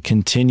skills, and I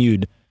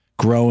continued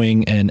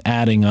growing and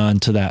adding on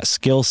to that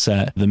skill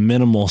set, the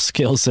minimal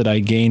skills that I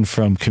gained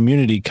from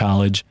community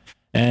college.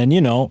 And,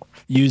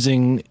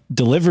 using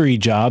delivery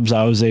jobs,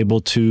 I was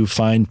able to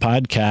find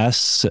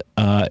podcasts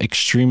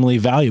extremely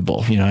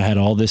valuable. I had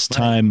all this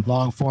time.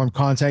 Long form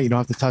content. You don't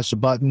have to touch the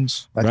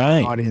buttons. That's Right.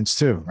 an audience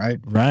too, right?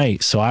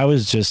 Right. So I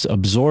was just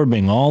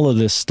absorbing all of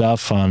this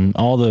stuff on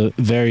all the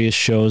various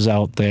shows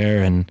out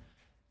there. And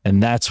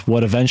that's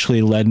what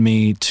eventually led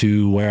me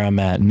to where I'm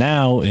at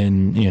now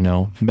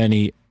in,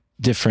 many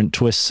different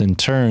twists and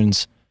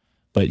turns.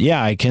 But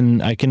yeah, I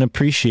can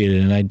appreciate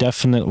it. And I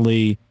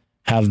definitely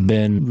have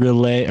been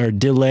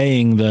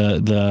delaying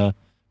the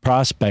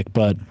prospect,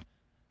 but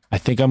I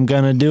think I'm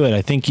going to do it.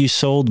 I think you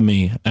sold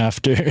me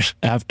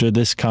after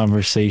this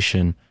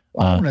conversation.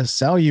 Well, I'm going to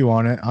sell you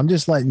on it. I'm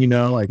just letting you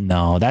know, like,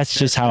 No, that's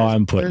just how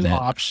I'm putting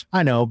it.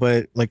 I know,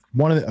 but like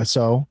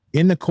so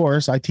in the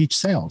course, I teach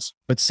sales,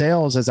 but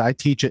sales, as I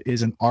teach it,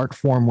 is an art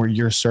form where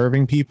you're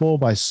serving people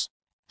by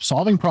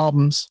solving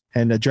problems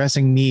and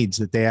addressing needs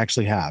that they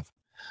actually have.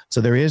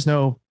 So there is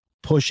no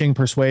pushing,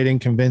 persuading,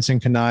 convincing,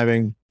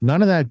 conniving,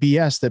 none of that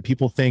BS that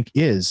people think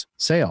is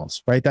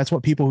sales, right? That's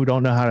what people who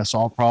don't know how to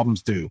solve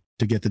problems do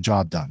to get the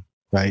job done,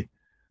 right?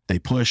 They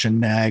push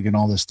and nag and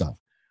all this stuff.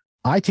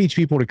 I teach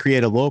people to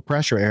create a low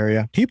pressure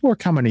area. People are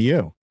coming to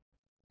you.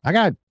 I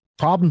got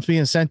problems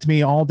being sent to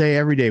me all day,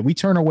 every day. We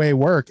turn away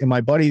work. And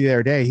my buddy the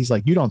other day, he's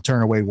like, you don't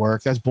turn away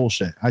work. That's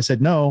bullshit. I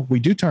said, no, we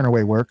do turn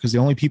away work, because the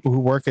only people who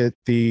work at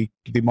the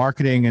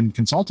marketing and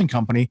consulting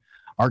company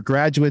are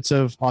graduates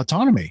of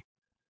autonomy.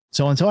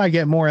 So until I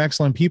get more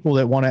excellent people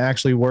that want to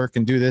actually work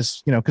and do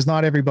this, because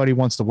not everybody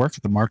wants to work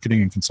at the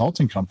marketing and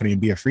consulting company and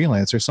be a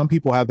freelancer. Some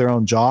people have their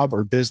own job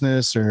or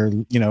business or,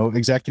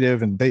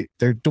 executive, and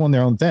they're doing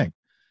their own thing.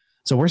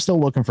 So we're still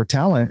looking for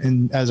talent.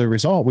 And as a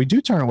result, we do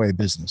turn away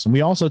business. And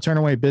we also turn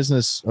away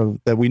business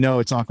that we know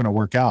it's not going to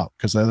work out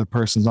because the other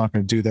person's not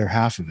going to do their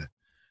half of it.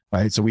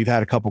 Right. So we've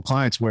had a couple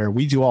clients where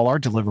we do all our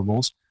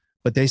deliverables,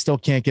 but they still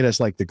can't get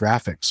us like the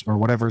graphics or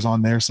whatever's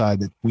on their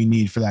side that we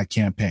need for that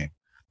campaign.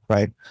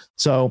 Right.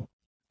 So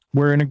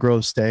we're in a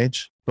growth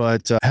stage,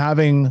 but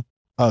having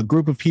a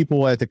group of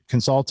people at the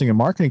consulting and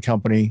marketing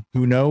company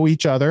who know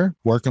each other,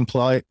 work and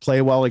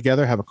play well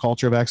together, have a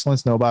culture of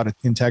excellence, know about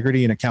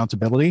integrity and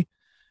accountability,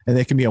 and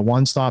they can be a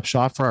one-stop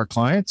shop for our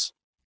clients.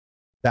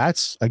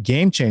 That's a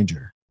game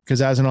changer,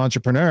 because as an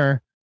entrepreneur,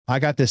 I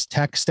got this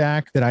tech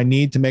stack that I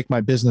need to make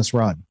my business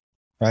run.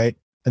 Right.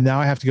 And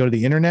now I have to go to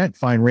the internet,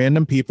 find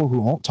random people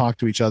who won't talk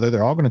to each other.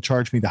 They're all going to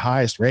charge me the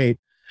highest rate,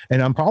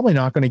 and I'm probably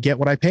not going to get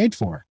what I paid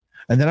for.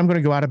 And then I'm going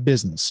to go out of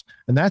business,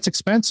 and that's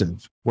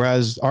expensive.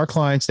 Whereas our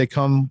clients, they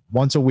come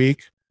once a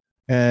week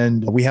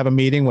and we have a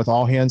meeting with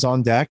all hands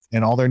on deck,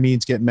 and all their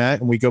needs get met,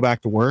 and we go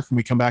back to work, and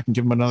we come back and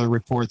give them another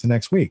report the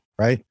next week.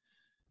 Right.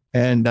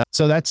 And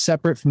so that's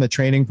separate from the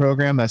training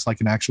program. That's like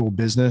an actual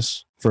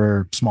business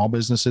for small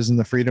businesses in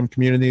the freedom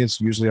community. It's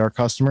usually our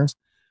customers.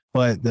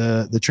 But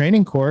the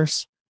training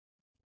course,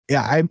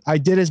 yeah, I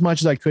did as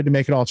much as I could to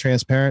make it all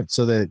transparent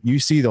so that you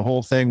see the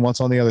whole thing once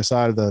on the other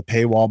side of the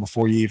paywall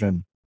before you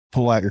even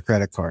pull out your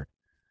credit card.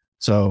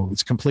 So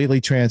it's completely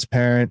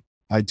transparent.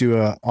 I do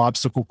an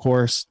obstacle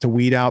course to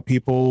weed out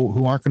people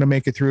who aren't going to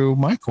make it through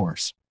my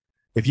course.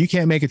 If you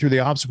can't make it through the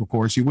obstacle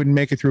course, you wouldn't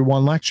make it through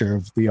one lecture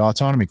of the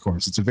autonomy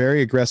course. It's a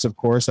very aggressive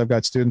course. I've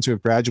got students who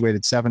have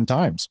graduated 7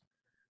 times,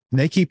 and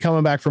they keep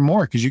coming back for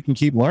more because you can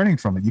keep learning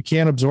from it. You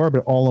can't absorb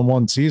it all in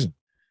one season.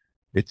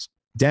 It's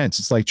dense.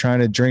 It's like trying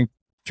to drink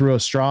through a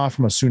straw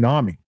from a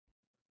tsunami.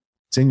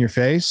 It's in your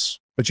face,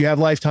 but you have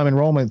lifetime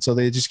enrollment. So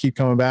they just keep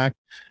coming back,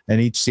 and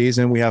each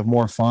season we have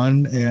more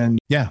fun. And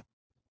yeah,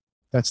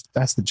 that's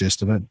the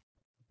gist of it.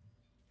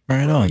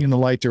 Right on. In the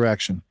right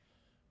direction.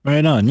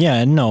 Right on. Yeah.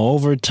 And no,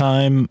 over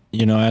time,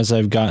 as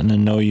I've gotten to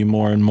know you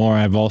more and more,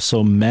 I've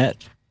also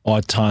met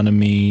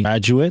autonomy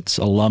graduates,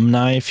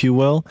 alumni, if you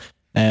will.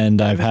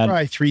 And I've had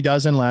probably 3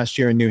 dozen last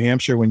year in New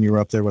Hampshire when you were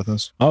up there with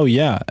us. Oh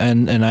yeah.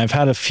 And I've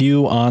had a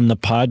few on the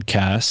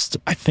podcast.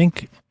 I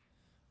think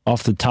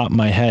off the top of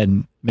my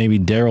head, maybe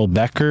Daryl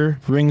Becker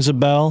rings a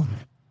bell.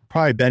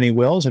 Probably Benny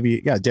Wills.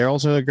 Yeah,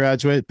 Daryl's a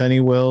graduate. Benny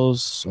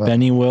Wills.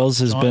 Benny Wills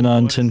has been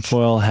on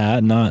Tinfoil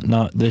Hat,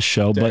 not this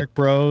show, Derek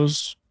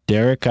Bros.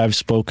 Derek I've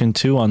spoken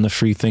to on the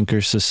Freethinker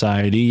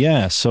Society.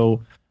 Yeah.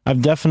 So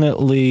I've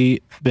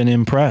definitely been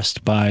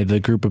impressed by the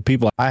group of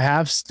people. I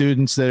have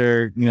students that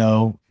are,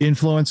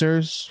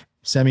 influencers,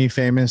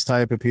 semi-famous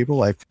type of people.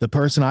 Like the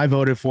person I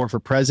voted for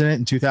president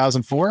in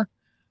 2004,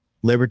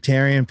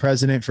 libertarian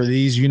president for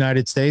these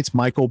United States,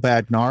 Michael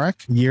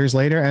Badnarik, years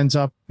later ends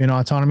up in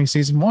Autonomy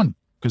Season 1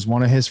 because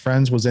one of his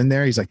friends was in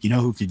there. He's like,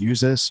 who could use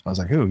this? I was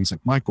like, who? He's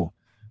like, Michael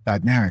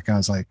Badnarik. I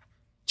was like,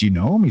 do you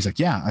know him? He's like,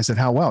 yeah. I said,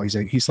 how well? He's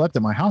like, he slept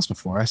at my house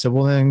before. I said,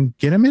 well, then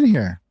get him in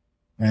here.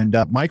 And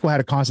Michael had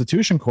a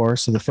Constitution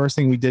course. So the first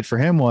thing we did for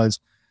him was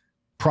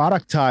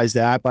productize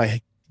that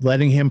by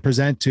letting him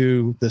present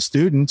to the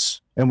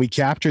students. And we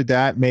captured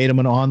that, made him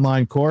an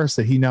online course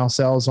that he now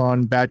sells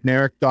on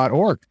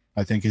badnarik.org.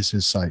 I think is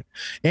his site.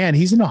 And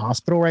he's in the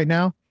hospital right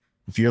now.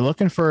 If you're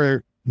looking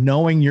for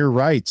knowing your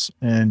rights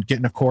and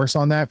getting a course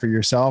on that for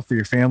yourself, for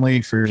your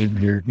family, for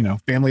your,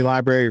 family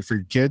library, or for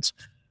your kids,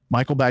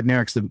 Michael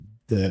Badnarik's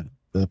the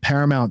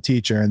paramount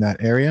teacher in that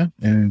area.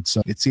 And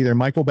it's either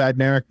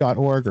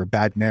michaelbadnarik.org or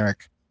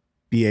Badnarik,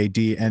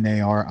 BADNARIK.org.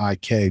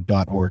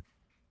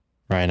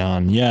 Right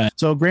on. Yeah.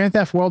 So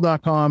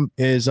grandtheftworld.com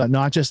is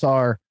not just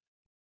our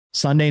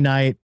Sunday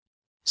night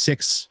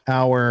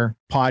 6-hour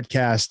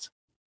podcast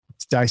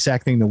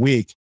dissecting the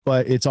week,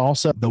 but it's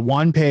also the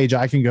one page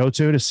I can go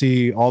to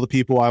see all the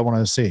people I want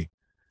to see.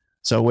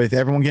 So with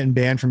everyone getting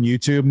banned from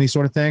YouTube and these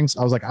sort of things,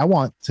 I was like, I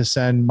want to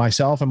send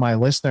myself and my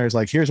listeners,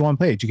 like, here's one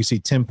page. You can see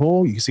Tim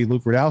Pool, you can see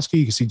Luke Rudowski,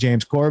 you can see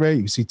James Corbett,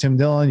 you can see Tim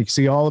Dillon, you can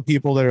see all the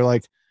people that are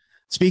like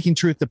speaking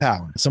truth to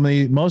power.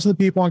 Most of the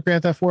people on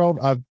Grand Theft World,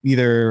 I've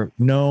either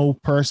know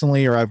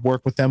personally or I've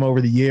worked with them over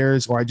the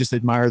years, or I just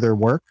admire their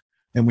work,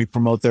 and we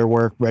promote their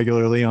work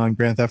regularly on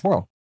Grand Theft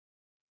World.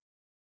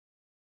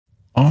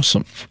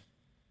 Awesome.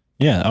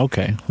 Yeah.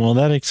 Okay. Well,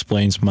 that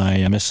explains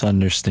my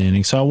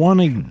misunderstanding. So I want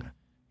to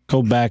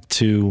go back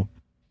to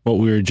what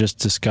we were just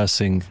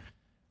discussing.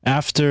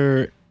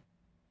 After,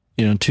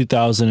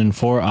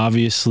 2004,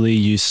 obviously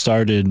you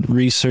started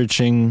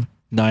researching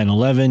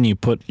 9/11. You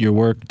put your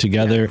work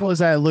together. Yeah, to close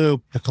that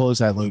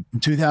loop. In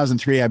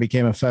 2003, I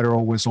became a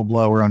federal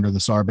whistleblower under the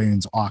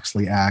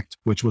Sarbanes-Oxley Act,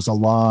 which was a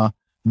law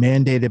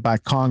mandated by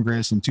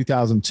Congress in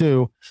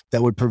 2002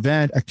 that would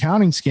prevent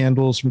accounting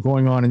scandals from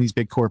going on in these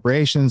big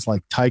corporations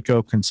like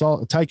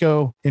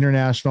Tyco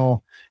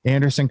International,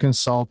 Anderson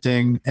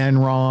Consulting,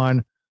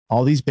 Enron,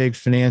 all these big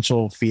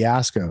financial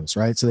fiascos,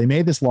 right? So they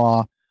made this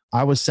law.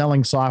 I was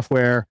selling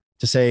software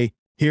to say,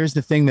 here's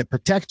the thing that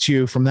protects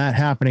you from that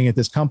happening at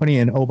this company.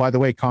 And oh, by the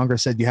way,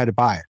 Congress said you had to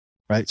buy it,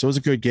 right? So it was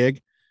a good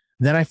gig.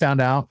 And then I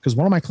found out, because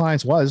one of my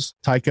clients was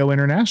Tyco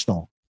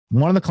International.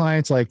 One of the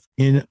clients, like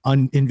in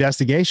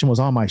investigation, was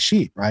on my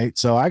sheet, right?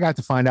 So I got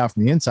to find out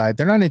from the inside.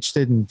 They're not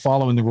interested in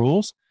following the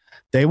rules.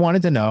 They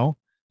wanted to know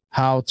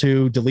how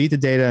to delete the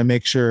data and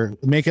make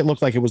it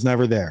look like it was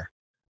never there.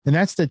 And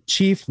that's the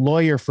chief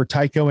lawyer for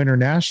Tyco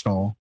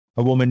International,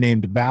 a woman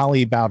named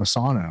Vali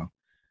Baldessano.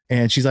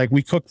 And she's like,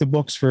 we cooked the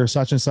books for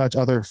such and such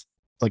other,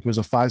 like it was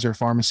a Pfizer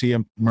pharmacy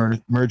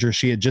merger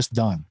she had just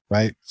done,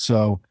 right?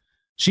 So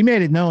she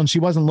made it known she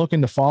wasn't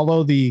looking to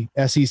follow the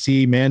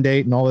SEC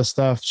mandate and all this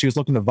stuff. She was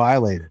looking to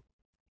violate it.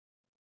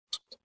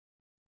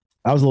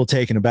 I was a little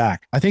taken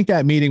aback. I think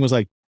that meeting was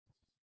like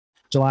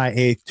July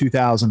 8th,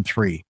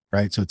 2003,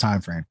 right? So time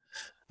frame.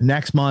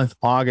 Next month,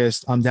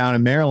 August, I'm down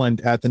in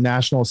Maryland at the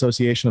National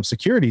Association of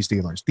Securities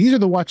Dealers. These are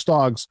the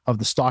watchdogs of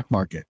the stock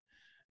market.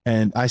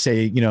 And I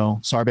say,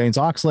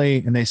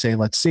 Sarbanes-Oxley, and they say,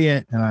 let's see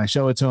it. And I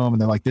show it to them,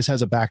 and they're like, this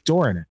has a back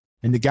door in it.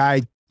 And the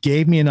guy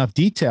gave me enough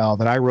detail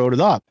that I wrote it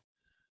up.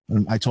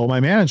 And I told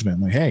my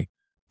management, like, hey,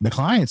 the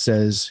client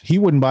says he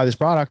wouldn't buy this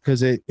product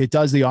because it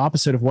does the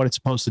opposite of what it's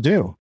supposed to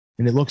do.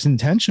 And it looks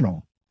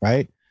intentional,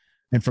 right?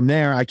 And from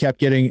there, I kept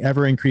getting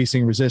ever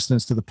increasing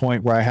resistance to the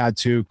point where I had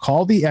to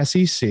call the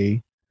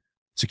SEC,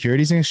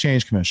 Securities and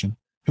Exchange Commission,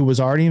 who was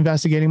already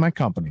investigating my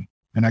company.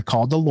 And I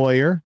called the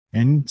lawyer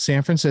in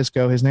San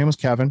Francisco. His name was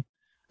Kevin.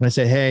 And I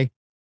said, hey,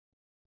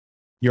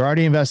 you're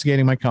already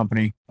investigating my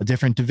company, a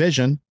different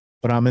division,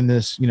 but I'm in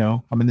this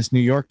New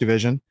York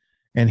division.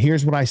 And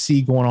here's what I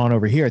see going on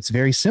over here. It's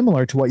very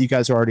similar to what you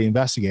guys are already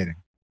investigating.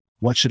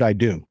 What should I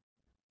do?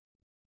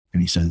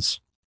 And he says,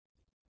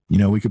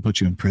 we could put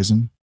you in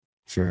prison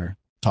for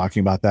talking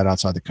about that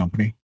outside the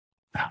company.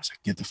 And I was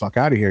like, get the fuck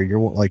out of here. You're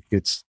like,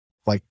 it's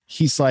like,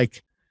 he's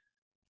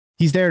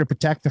there to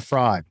protect the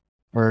fraud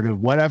or to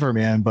whatever,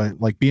 man. But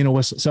like being a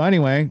whistle. So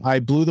anyway, I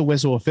blew the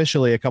whistle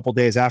officially a couple of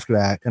days after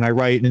that. And I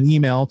write an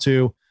email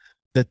to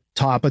the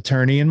top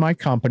attorney in my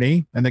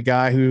company and the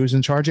guy who's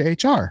in charge of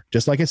HR,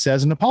 just like it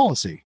says in the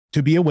policy.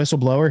 To be a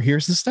whistleblower,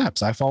 here's the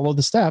steps. I follow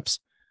the steps.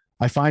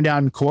 I find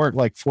out in court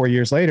like 4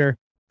 years later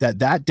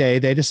that day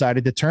they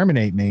decided to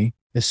terminate me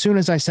as soon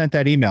as I sent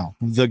that email.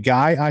 The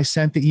guy I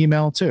sent the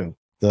email to,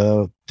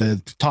 the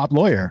top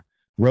lawyer,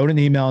 wrote an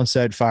email and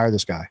said, fire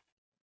this guy.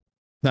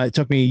 Now, it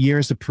took me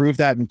years to prove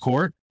that in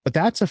court, but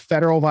that's a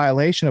federal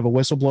violation of a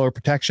Whistleblower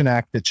Protection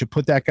Act that should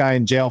put that guy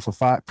in jail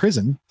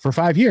prison for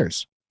 5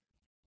 years.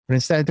 But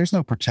instead, there's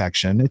no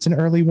protection. It's an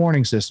early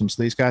warning system,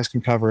 so these guys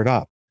can cover it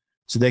up,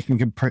 so they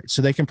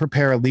can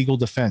prepare a legal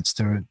defense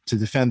to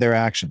defend their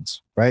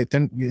actions. Right?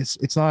 Then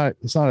it's not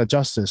a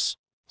justice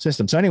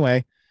system. So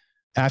anyway,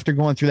 after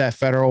going through that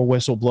federal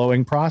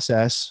whistleblowing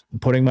process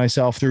and putting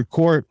myself through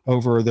court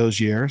over those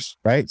years,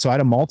 right? So I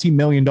had a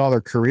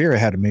multi-million-dollar career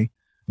ahead of me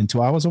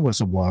until I was a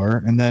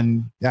whistleblower. And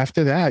then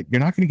after that, you're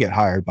not going to get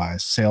hired by a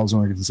sales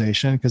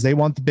organization because they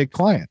want the big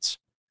clients,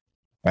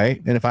 right?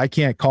 And if I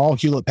can't call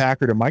Hewlett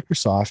Packard or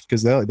Microsoft,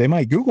 because they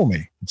might Google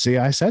me and see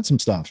I said some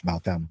stuff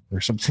about them or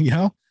something,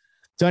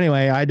 So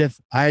anyway, I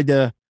had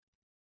to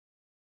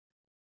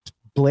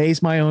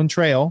blaze my own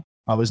trail.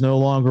 I was no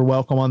longer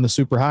welcome on the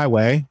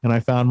superhighway, and I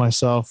found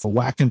myself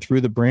whacking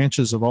through the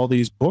branches of all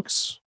these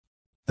books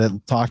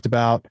that talked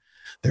about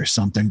there's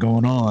something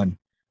going on.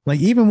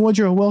 Like even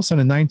Woodrow Wilson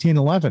in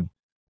 1911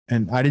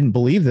 And I didn't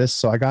believe this.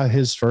 So I got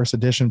his first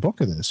edition book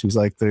of this. He's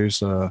like,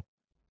 there's a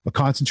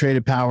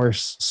concentrated power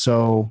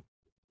so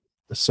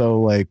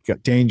like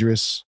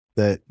dangerous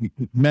that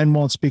men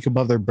won't speak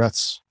above their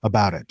breaths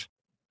about it.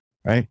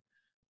 Right.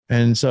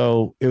 And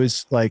so it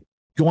was like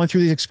going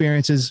through these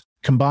experiences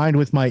combined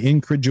with my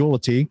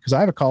incredulity, because I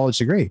have a college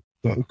degree.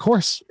 But of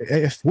course,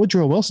 if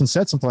Woodrow Wilson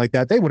said something like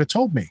that, they would have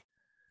told me.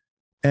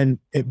 And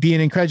it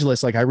being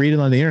incredulous, like I read it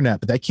on the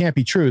internet, but that can't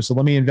be true. So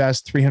let me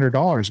invest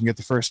 $300 and get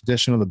the first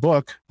edition of the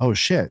book. Oh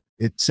shit.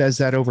 It says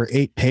that over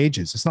 8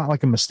 pages. It's not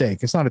like a mistake.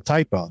 It's not a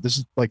typo. This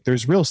is like,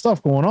 there's real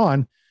stuff going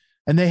on,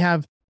 and they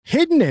have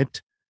hidden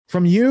it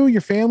from you,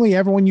 your family,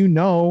 everyone you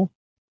know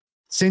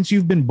since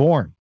you've been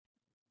born.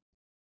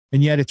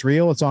 And yet it's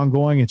real. It's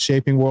ongoing. It's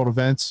shaping world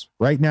events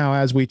right now.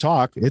 As we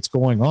talk, it's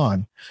going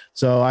on.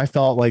 So I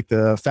felt like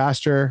the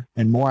faster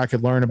and more I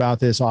could learn about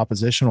this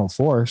oppositional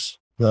force,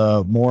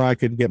 the more I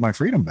could get my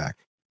freedom back.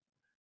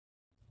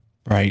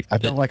 Right. I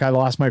felt like I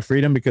lost my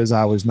freedom because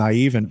I was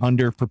naive and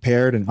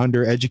underprepared and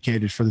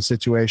undereducated for the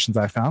situations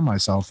I found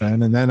myself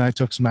in. And then I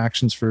took some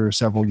actions for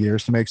several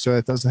years to make sure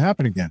that doesn't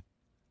happen again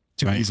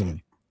too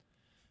easily.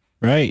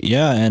 Right.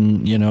 Yeah.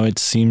 And, it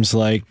seems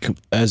like,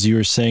 as you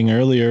were saying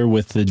earlier,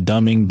 with the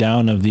dumbing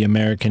down of the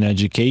American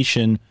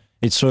education,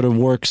 it sort of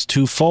works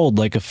twofold,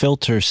 like a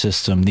filter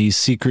system. These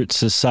secret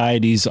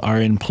societies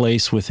are in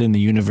place within the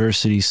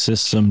university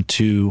system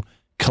to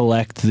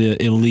collect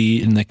the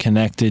elite and the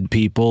connected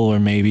people, or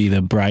maybe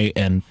the bright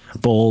and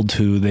bold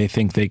who they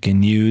think they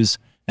can use.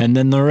 And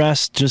then the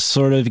rest just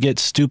sort of get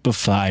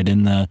stupefied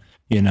in the,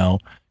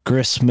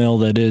 grist mill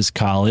that is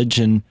college,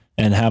 and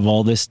have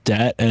all this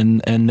debt,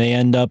 and they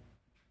end up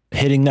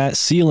hitting that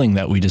ceiling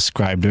that we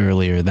described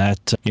earlier,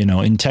 that,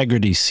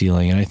 integrity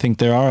ceiling. And I think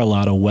there are a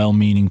lot of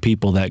well-meaning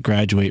people that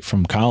graduate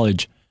from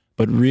college,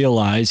 but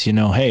realize,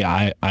 hey,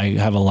 I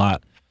have a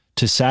lot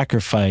to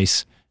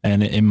sacrifice,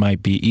 and it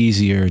might be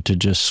easier to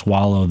just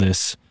swallow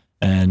this.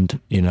 And,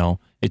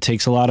 it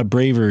takes a lot of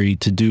bravery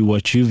to do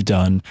what you've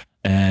done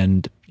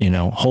and,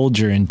 hold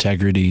your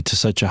integrity to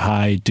such a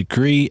high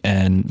degree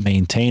and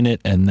maintain it.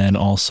 And then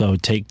also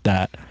take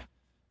that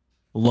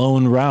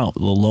lone route,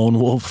 the lone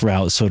wolf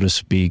route, so to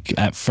speak,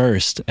 at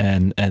first.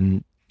 And,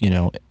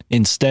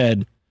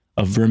 instead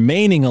of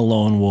remaining a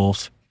lone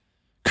wolf,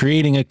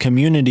 creating a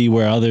community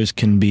where others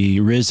can be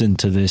risen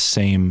to this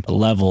same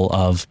level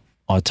of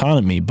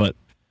autonomy. But,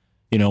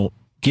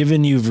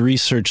 given you've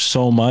researched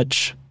so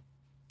much,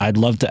 I'd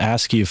love to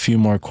ask you a few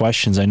more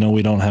questions. I know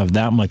we don't have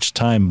that much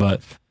time,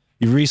 but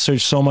you've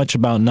researched so much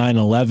about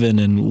 9/11,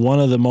 and one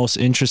of the most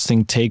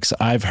interesting takes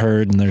I've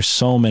heard, and there's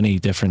so many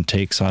different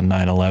takes on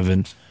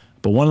 9/11,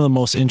 but one of the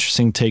most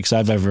interesting takes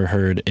I've ever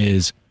heard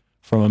is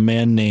from a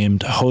man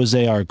named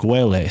Jose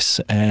Arguelles.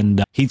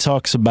 And he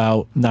talks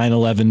about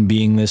 9/11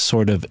 being this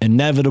sort of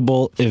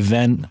inevitable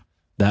event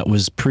that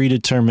was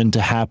predetermined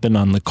to happen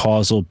on the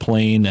causal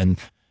plane, and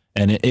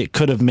it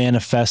could have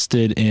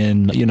manifested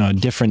in, a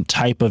different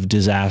type of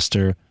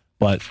disaster,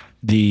 but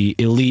the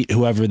elite,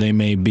 whoever they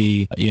may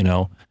be,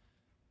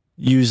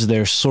 use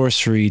their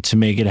sorcery to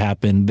make it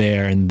happen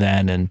there and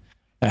then. And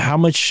how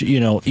much,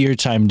 ear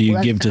time do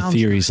you give to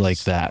theories like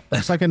that?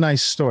 It's like a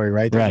nice story,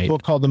 right? There's Right. a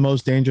book called The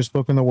Most Dangerous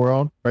Book in the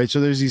World, right? So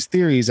there's these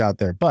theories out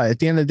there, but at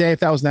the end of the day,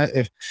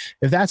 if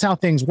that's how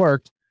things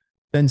worked,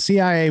 then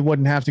CIA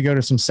wouldn't have to go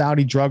to some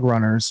Saudi drug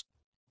runners,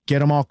 get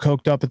them all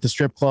coked up at the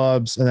strip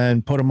clubs, and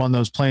then put them on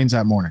those planes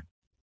that morning.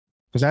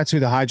 Because that's who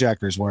the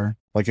hijackers were.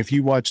 Like if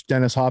you watch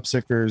Dennis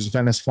Hopsicker's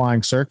Venice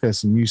Flying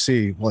Circus and you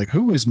see, like,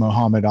 who is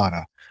Mohammed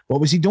Atta? What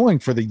was he doing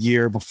for the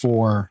year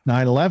before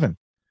 9/11,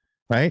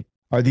 right?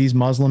 Are these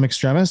Muslim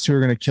extremists who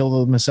are going to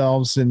kill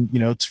themselves and,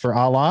 it's for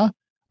Allah?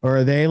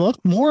 Or they look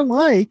more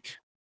like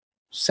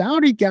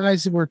Saudi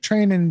guys that were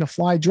training to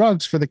fly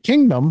drugs for the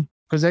kingdom,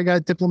 because they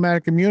got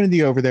diplomatic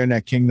immunity over there in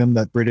that kingdom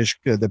that British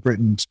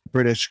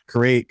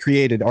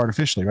created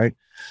artificially, right?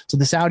 So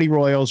the Saudi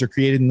royals are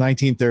created in the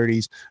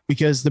 1930s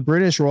because the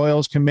British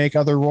royals can make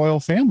other royal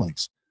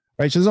families,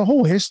 right? So there's a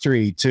whole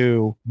history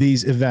to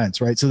these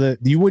events, right? So that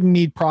you wouldn't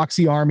need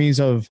proxy armies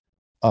of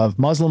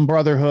Muslim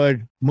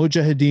Brotherhood,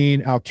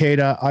 Mujahideen, Al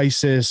Qaeda,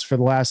 ISIS for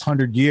the last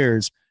 100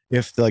 years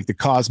if the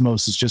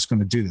cosmos is just going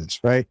to do this,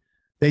 right?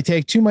 They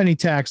take too many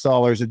tax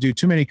dollars to do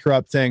too many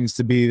corrupt things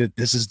to be that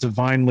this is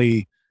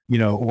divinely,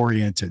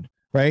 oriented,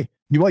 right?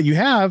 What you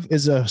have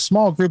is a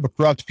small group of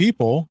corrupt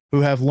people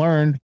who have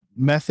learned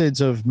methods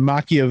of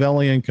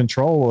Machiavellian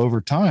control over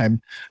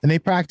time, and they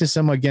practice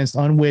them against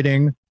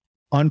unwitting,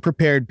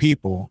 unprepared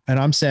people. And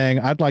I'm saying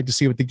I'd like to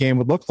see what the game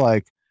would look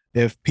like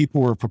if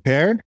people were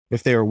prepared,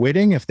 if they were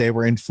witting, if they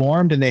were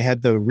informed, and they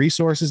had the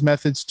resources,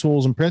 methods,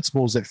 tools, and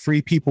principles that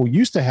free people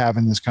used to have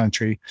in this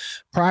country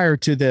prior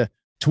to the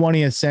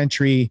 20th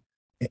century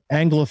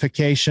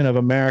Anglification of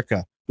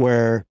America,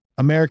 where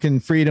American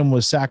freedom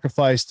was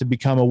sacrificed to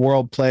become a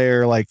world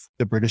player like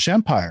the British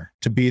Empire,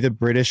 to be the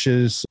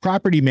British's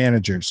property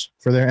managers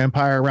for their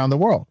empire around the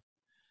world.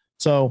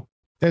 So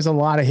there's a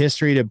lot of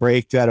history to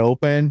break that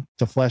open,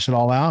 to flesh it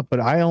all out. But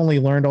I only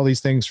learned all these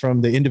things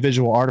from the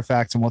individual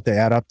artifacts and what they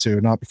add up to,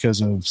 not because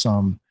of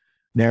some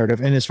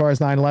narrative. And as far as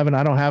 9/11,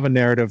 I don't have a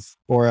narrative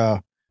or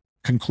a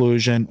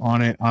conclusion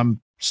on it. I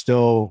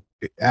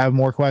have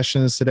more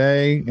questions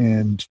today,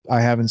 and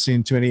I haven't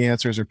seen too many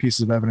answers or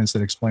pieces of evidence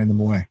that explain them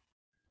away.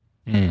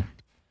 Mm.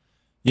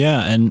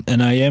 Yeah,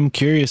 and I am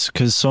curious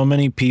because so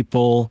many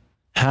people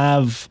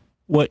have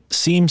what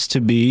seems to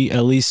be,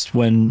 at least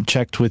when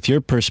checked with your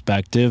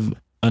perspective,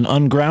 an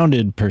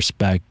ungrounded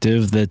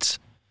perspective that's,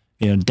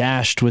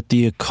 dashed with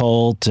the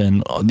occult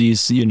and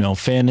these,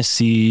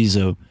 fantasies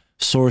of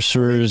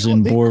sorcerers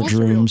in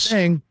boardrooms.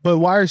 Thing, but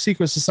why are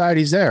secret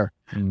societies there?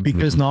 Mhm.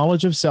 Because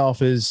knowledge of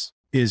self is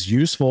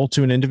useful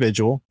to an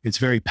individual. It's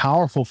very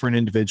powerful for an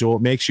individual.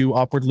 It makes you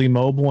upwardly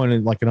mobile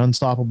and like an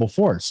unstoppable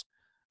force.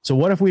 So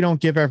what if we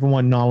don't give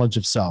everyone knowledge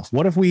of self?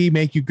 What if we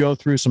make you go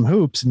through some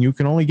hoops and you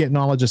can only get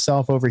knowledge of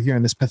self over here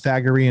in this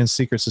Pythagorean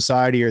secret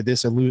society or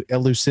this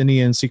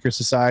Eleusinian secret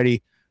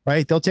society,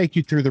 right? They'll take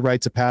you through the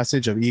rites of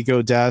passage of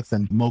ego, death,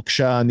 and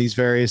moksha, and these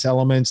various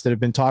elements that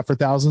have been taught for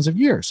thousands of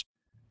years,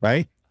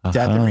 right?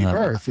 Death and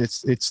rebirth.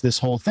 It's this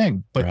whole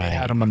thing, but they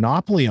had a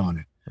monopoly on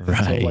it.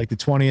 Right. So like the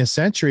 20th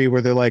century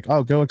where they're like,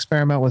 oh, go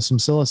experiment with some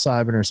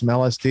psilocybin or some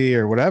LSD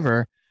or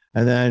whatever.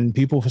 And then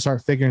people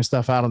start figuring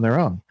stuff out on their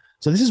own.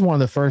 So this is one of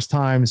the first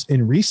times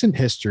in recent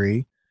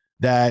history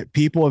that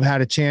people have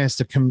had a chance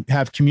to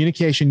have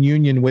communication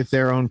union with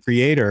their own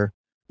creator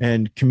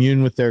and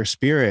commune with their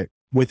spirit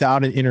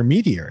without an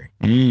intermediary.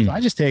 Mm. So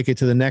I just take it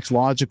to the next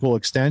logical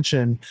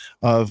extension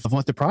of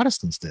what the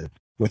Protestants did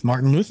with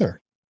Martin Luther.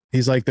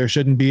 He's like, there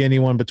shouldn't be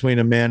anyone between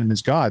a man and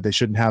his God. They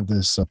shouldn't have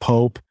this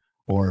pope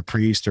or a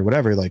priest or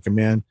whatever. Like a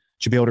man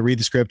should be able to read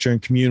the scripture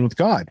and commune with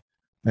God.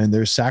 And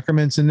there's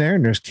sacraments in there,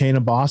 and there's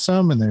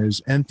canobosum, and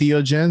there's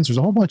entheogens. There's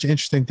a whole bunch of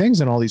interesting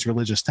things in all these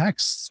religious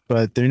texts,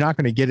 but they're not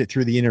going to get it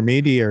through the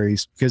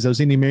intermediaries because those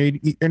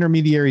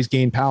intermediaries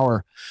gain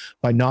power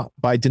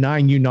by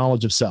denying you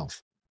knowledge of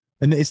self.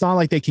 And it's not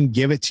like they can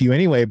give it to you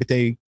anyway, but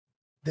they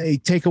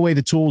take away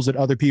the tools that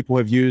other people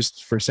have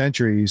used for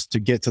centuries to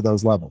get to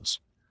those levels,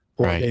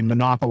 or Right. they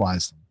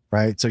monopolize them.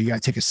 Right. So you got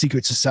to take a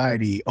secret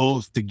society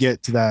oath to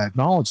get to that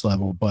knowledge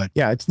level. But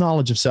yeah, it's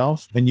knowledge of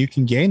self. And you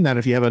can gain that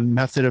if you have a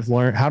method of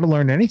how to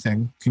learn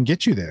anything can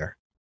get you there.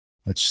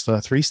 It's just a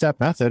 3-step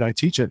method. I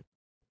teach it.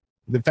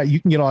 In fact, you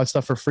can get all that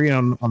stuff for free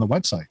on the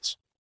websites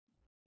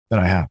that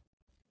I have.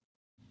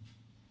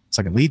 It's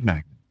like a lead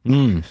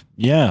magnet.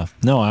 Yeah,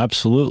 no,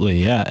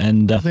 absolutely. Yeah.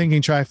 And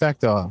Thinking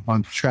Trifecta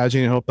on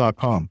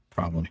tragedyandhope.com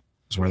probably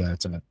is where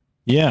that's at.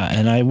 yeah,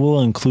 and I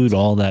will include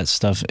all that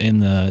stuff in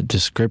the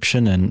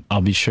description, and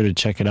I'll be sure to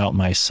check it out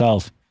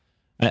myself.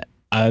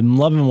 I'm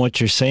loving what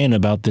you're saying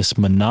about this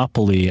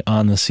monopoly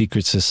on the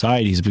secret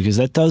societies, because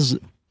that does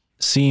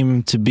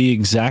seem to be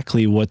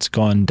exactly what's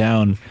gone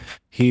down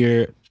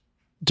here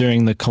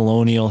during the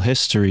colonial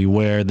history,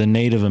 where the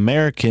Native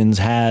Americans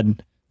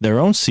had their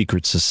own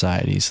secret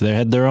societies. They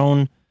had their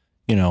own,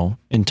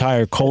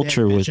 entire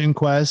culture with vision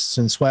quests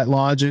and sweat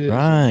lodges,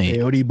 Right.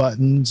 peyote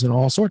buttons, and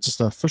all sorts of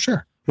stuff for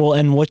sure. Well,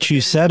 and what you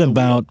said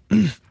about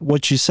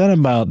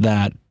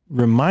that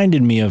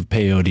reminded me of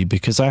peyote,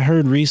 because I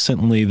heard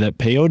recently that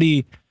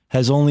peyote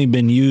has only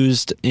been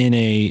used in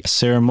a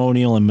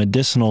ceremonial and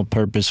medicinal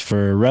purpose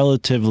for a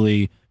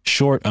relatively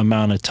short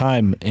amount of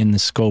time in the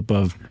scope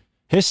of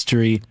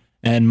history.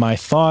 And my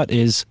thought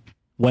is,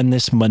 when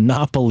this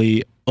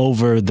monopoly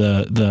over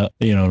the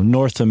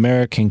North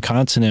American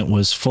continent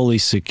was fully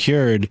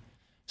secured,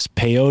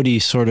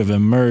 peyote sort of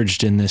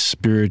emerged in this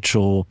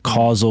spiritual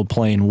causal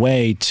plane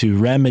way to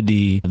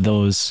remedy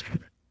those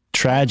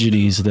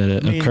tragedies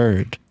that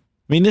occurred.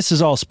 I mean, this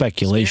is all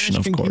speculation,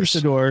 of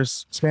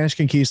course. Spanish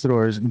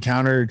conquistadors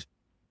encountered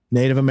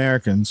Native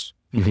Americans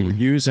who were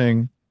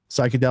using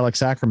psychedelic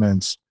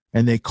sacraments,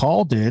 and they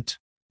called it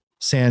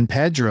San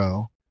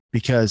Pedro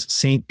because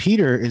St.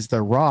 Peter is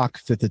the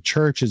rock that the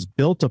church is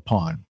built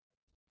upon.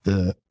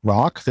 The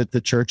rock that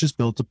the church is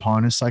built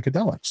upon is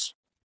psychedelics.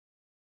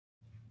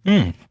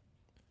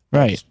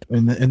 Right.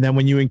 And then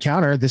when you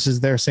encounter, this is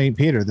their St.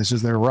 Peter, this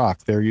is their rock.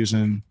 They're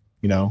using,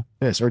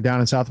 this, or down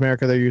in South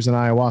America, they're using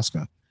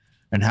ayahuasca.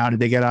 And how did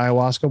they get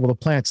ayahuasca? Well, the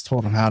plants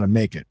told them how to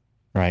make it.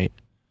 Right.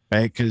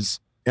 Right. Because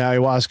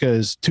ayahuasca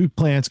is 2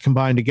 plants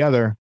combined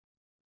together.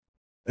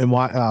 And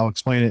why, I'll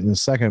explain it in a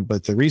second.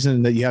 But the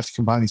reason that you have to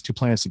combine these 2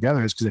 plants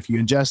together is because if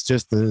you ingest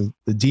just the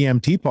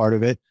DMT part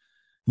of it,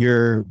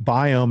 your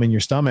biome in your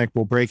stomach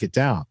will break it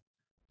down.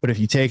 But if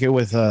you take it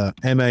with a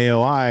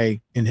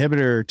MAOI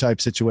inhibitor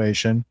type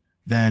situation,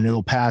 then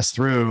it'll pass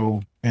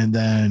through and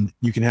then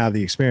you can have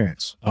the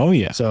experience. Oh,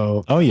 yeah.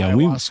 So,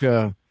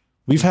 ayahuasca,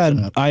 we've had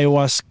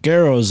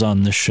ayahuasqueros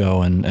on the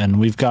show, and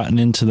we've gotten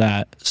into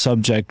that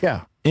subject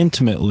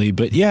intimately.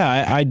 But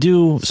yeah, I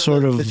do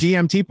sort of. The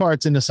DMT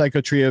part's in the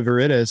Psychotria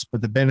viridis,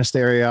 but the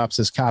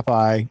Banisteriopsis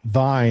caapi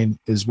vine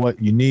is what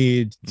you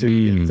need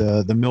to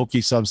get the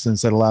milky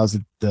substance that allows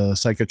the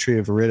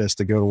Psychotria viridis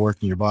to go to work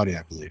in your body,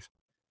 I believe.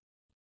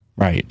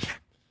 Right.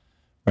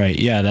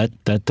 Yeah,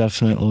 that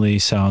definitely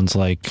sounds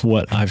like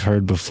what I've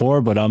heard before,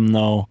 but I'm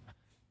no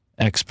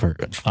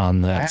expert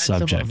on that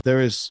subject.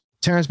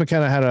 Terrence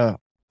McKenna had a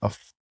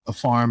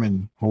farm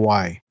in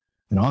Hawaii,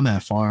 and on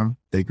that farm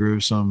they grew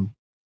some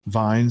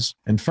vines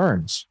and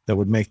ferns that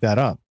would make that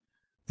up.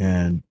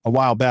 And a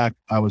while back,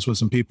 I was with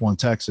some people in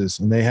Texas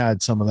and they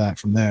had some of that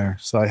from there.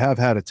 So I have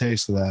had a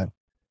taste of that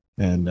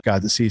and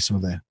got to see some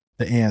of the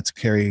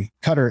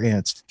cutter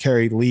ants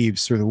carry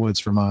leaves through the woods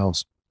for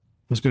miles.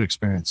 It was a good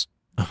experience.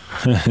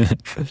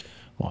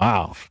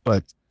 Wow.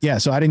 But yeah,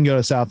 so I didn't go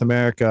to South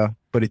America,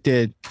 but it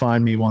did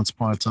find me once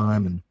upon a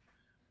time. And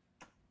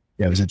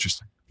yeah, it was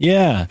interesting.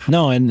 Yeah,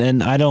 no,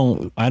 and I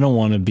don't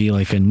want to be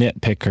like a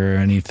nitpicker or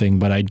anything,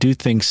 but I do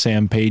think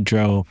San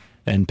Pedro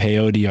and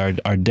peyote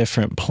are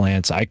different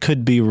plants. I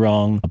could be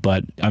wrong,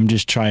 but I'm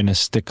just trying to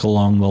stick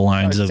along the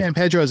lines of San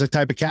Pedro is a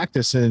type of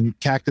cactus, and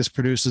cactus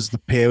produces the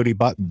peyote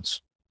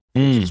buttons,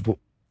 which is the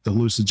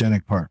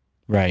hallucinogenic part.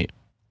 Right.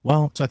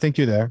 Well, So I think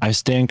you're there. I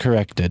stand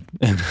corrected.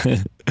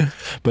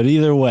 But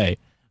either way,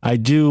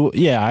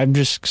 I'm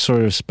just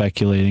sort of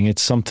speculating.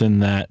 It's something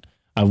that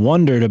I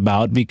wondered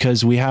about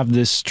because we have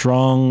this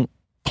strong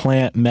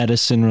plant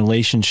medicine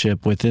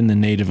relationship within the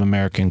Native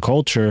American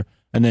culture.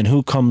 And then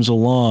who comes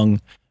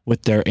along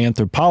with their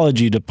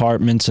anthropology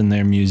departments and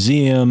their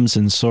museums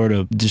and sort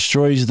of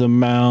destroys the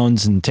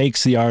mounds and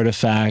takes the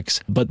artifacts,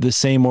 but the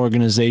same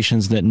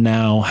organizations that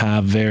now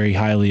have very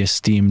highly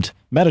esteemed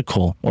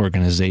medical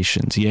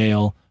organizations,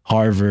 Yale,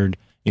 Harvard,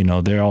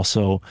 they're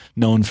also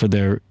known for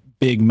their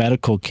big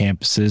medical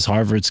campuses.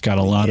 Harvard's got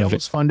a lot of it.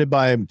 It's funded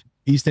by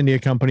East India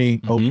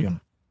Company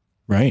opium.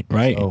 Right.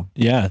 So,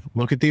 yeah.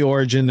 Look at the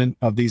origin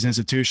of these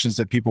institutions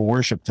that people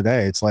worship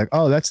today. It's like,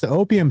 oh, that's the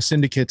Opium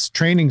Syndicate's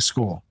training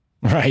school.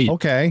 Right.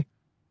 Okay.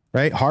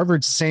 Right.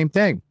 Harvard's the same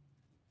thing.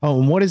 Oh,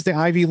 and what is the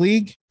Ivy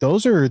League?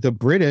 Those are the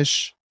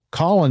British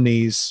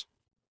colonies,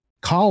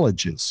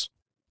 colleges.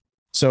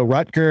 So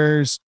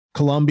Rutgers,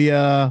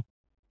 Columbia,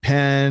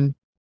 Penn,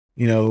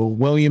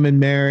 William and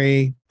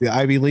Mary, the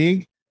Ivy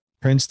League,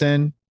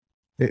 Princeton,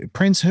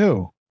 Prince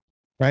who?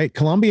 Right.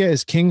 Columbia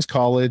is King's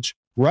College.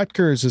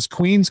 Rutgers is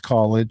Queen's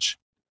College,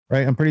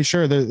 right? I'm pretty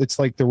sure that it's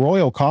like the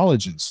royal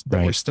colleges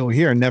that were still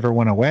here and never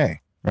went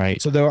away.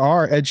 Right. So there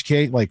are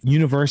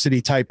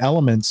university type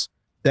elements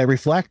that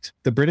reflect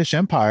the British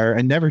Empire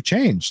and never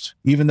changed,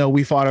 even though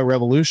we fought a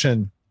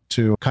revolution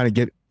to kind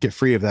of get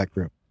free of that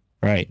group.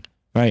 Right.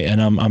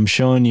 And I'm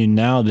showing you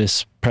now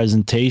this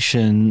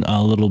presentation,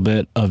 a little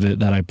bit of it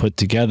that I put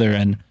together.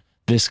 And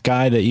this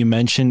guy that you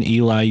mentioned,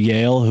 Eli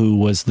Yale, who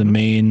was the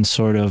main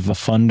sort of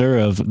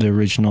funder of the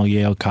original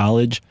Yale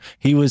College,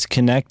 he was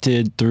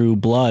connected through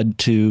blood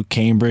to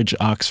Cambridge,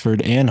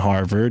 Oxford, and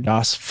Harvard.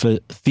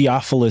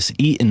 Theophilus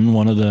Eaton,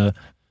 one of the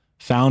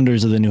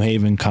founders of the New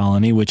Haven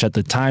colony, which at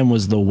the time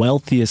was the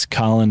wealthiest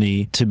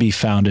colony to be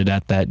founded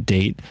at that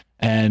date.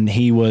 And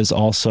he was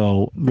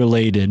also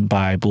related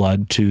by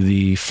blood to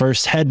the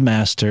first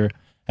headmaster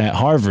at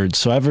Harvard.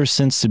 So ever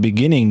since the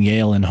beginning,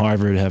 Yale and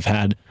Harvard have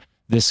had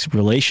this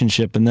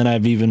relationship. And then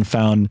I've even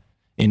found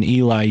in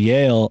Eli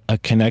Yale a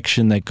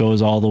connection that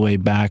goes all the way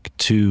back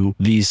to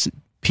these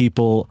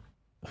people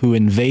who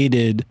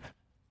invaded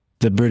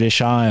the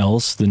British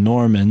Isles, the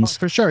Normans. Oh,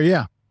 for sure,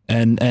 yeah.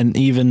 And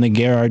even the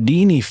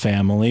Gherardini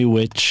family,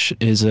 which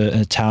is an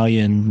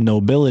Italian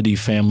nobility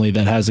family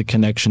that has a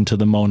connection to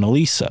the Mona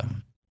Lisa.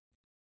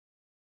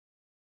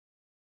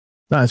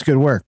 That's good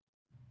work.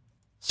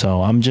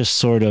 So I'm just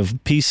sort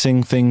of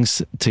piecing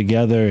things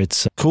together.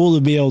 It's cool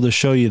to be able to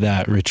show you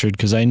that, Richard,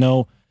 because I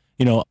know,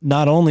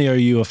 not only are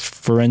you a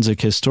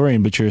forensic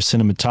historian, but you're a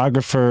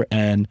cinematographer,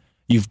 and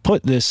you've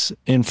put this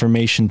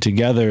information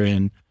together,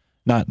 and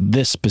not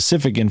this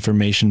specific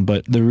information,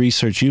 but the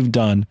research you've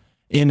done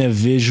in a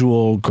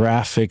visual,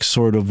 graphic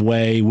sort of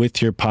way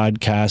with your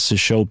podcast to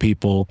show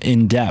people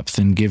in depth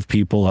and give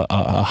people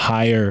a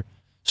higher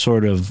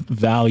sort of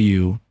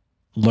value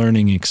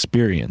learning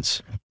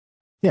experience.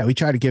 Yeah, we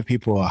try to give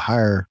people a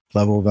higher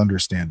level of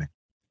understanding.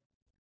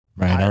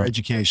 Right. Higher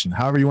education.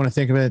 However you want to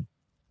think of it,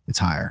 it's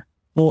higher.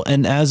 Well,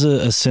 and as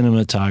a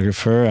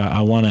cinematographer, I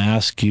want to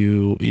ask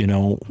you,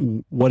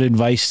 what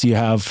advice do you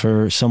have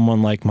for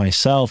someone like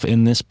myself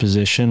in this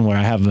position where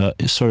I have a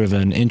sort of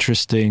an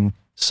interesting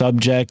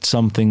subject,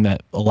 something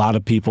that a lot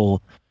of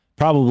people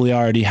probably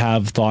already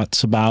have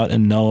thoughts about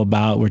and know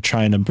about. We're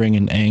trying to bring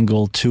an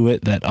angle to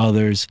it that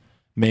others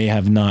may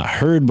have not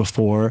heard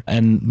before.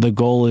 And the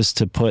goal is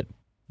to put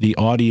the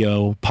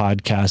audio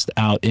podcast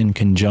out in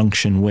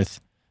conjunction with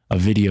a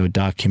video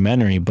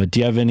documentary. But do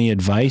you have any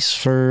advice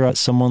for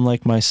someone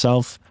like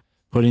myself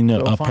putting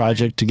a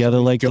project together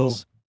like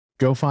this?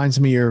 Go find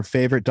some of your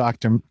favorite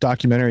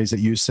documentaries that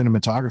use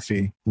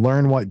cinematography,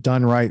 learn what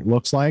done right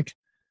looks like,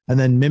 and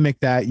then mimic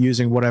that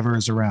using whatever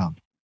is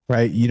around,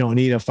 right? You don't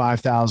need a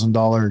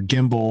 $5,000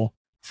 gimbal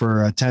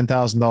for a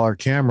 $10,000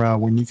 camera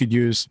when you could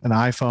use an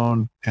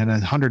iPhone and a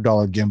 $100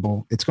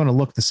 gimbal. It's going to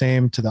look the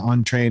same to the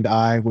untrained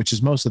eye, which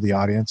is most of the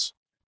audience,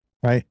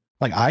 right?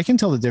 Like I can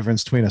tell the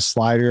difference between a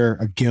slider,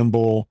 a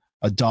gimbal,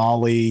 a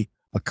dolly,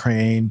 a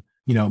crane,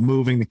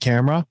 moving the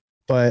camera,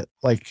 but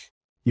like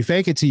you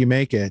fake it till you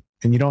make it,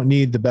 and you don't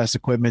need the best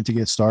equipment to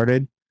get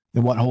started.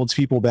 And what holds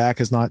people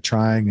back is not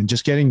trying and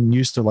just getting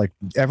used to, like,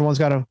 everyone's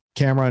got a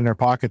camera in their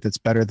pocket that's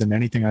better than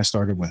anything I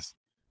started with.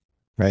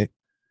 Right.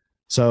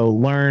 So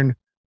learn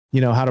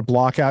how to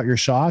block out your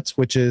shots,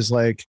 which is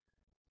like,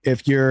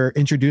 if you're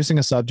introducing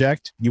a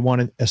subject, you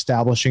want an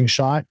establishing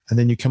shot, and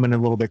then you come in a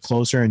little bit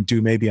closer and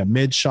do maybe a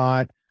mid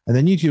shot, and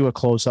then you do a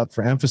close up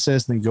for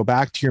emphasis, and then you go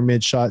back to your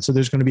mid shot. So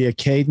there's going to be a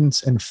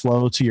cadence and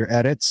flow to your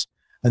edits.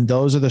 And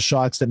those are the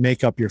shots that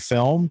make up your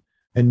film.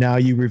 And now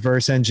you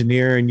reverse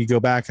engineer and you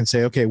go back and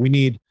say, okay, we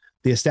need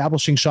the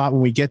establishing shot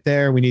when we get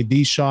there. We need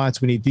these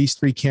shots. We need these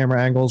 3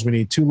 camera angles. We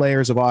need 2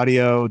 layers of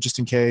audio just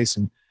in case.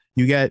 And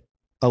you get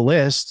a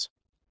list.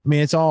 I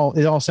mean, it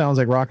all sounds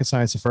like rocket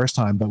science the first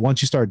time, but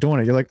once you start doing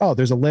it, you're like, oh,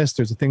 there's a list.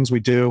 There's the things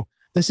we do.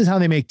 This is how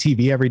they make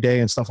TV every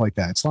day and stuff like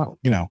that. It's not,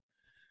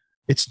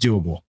 it's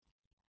doable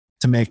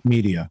to make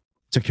media,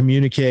 to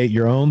communicate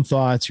your own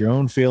thoughts, your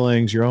own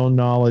feelings, your own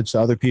knowledge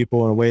to other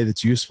people in a way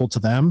that's useful to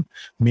them,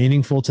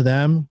 meaningful to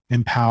them,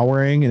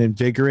 empowering and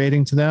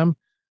invigorating to them.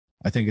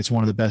 I think it's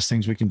one of the best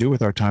things we can do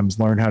with our time is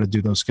learn how to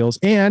do those skills.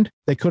 And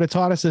they could have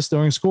taught us this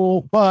during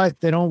school, but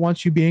they don't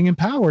want you being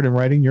empowered and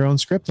writing your own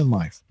script in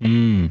life.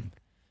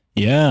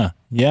 Yeah.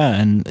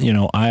 And,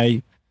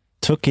 I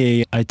took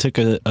a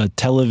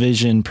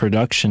television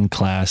production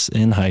class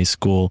in high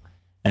school,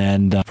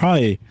 and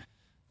probably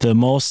the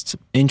most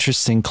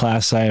interesting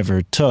class I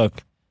ever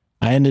took.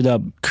 I ended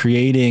up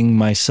creating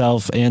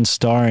myself and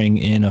starring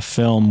in a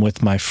film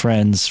with my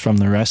friends from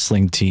the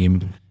wrestling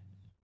team.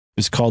 It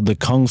was called The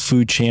Kung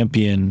Fu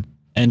Champion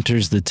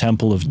Enters the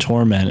Temple of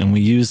Torment, and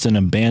we used an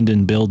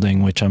abandoned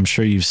building, which I'm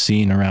sure you've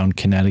seen around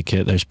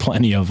Connecticut. There's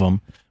plenty of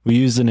them. We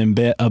used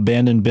an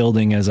abandoned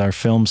building as our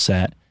film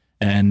set,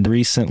 and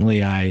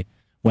recently I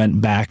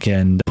went back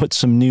and put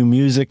some new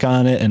music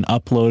on it and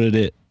uploaded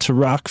it to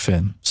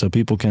Rockfin, so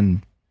people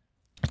can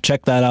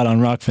check that out on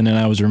Rockfin. And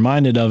I was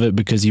reminded of it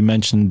because you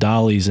mentioned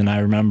dollies, and I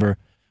remember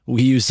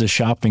we used a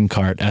shopping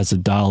cart as a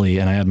dolly,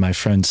 and I had my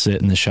friend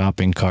sit in the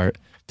shopping cart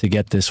to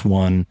get this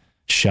one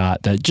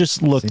shot that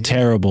just looked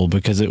terrible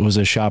because it was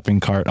a shopping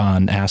cart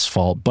on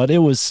asphalt, but it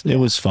was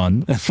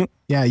fun.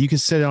 Yeah, you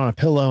could sit on a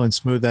pillow and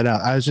smooth that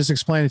out. I was just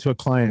explaining to a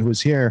client who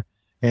was here,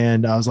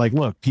 and I was like,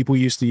 look, people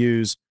used to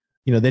use,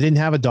 they didn't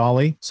have a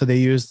dolly, so they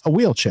used a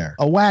wheelchair,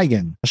 a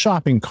wagon, a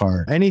shopping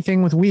cart,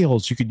 anything with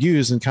wheels you could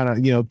use, and kind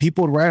of,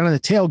 people would ride on the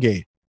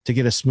tailgate to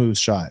get a smooth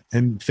shot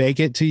and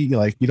fake it to you.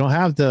 Like, you don't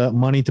have the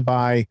money to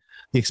buy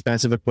the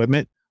expensive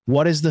equipment.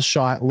 What does the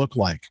shot look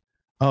like?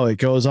 Oh, it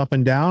goes up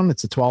and down.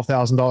 It's a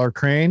 $12,000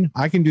 crane.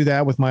 I can do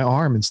that with my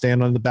arm and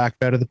stand on the back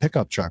bed of the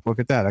pickup truck. Look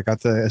at that. I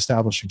got the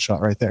establishing shot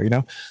right there,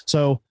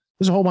 So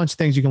there's a whole bunch of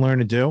things you can learn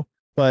to do,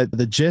 but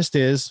the gist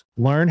is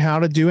learn how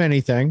to do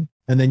anything.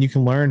 And then you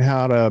can learn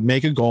how to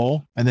make a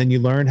goal. And then you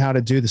learn how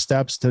to do the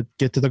steps to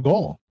get to the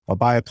goal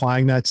by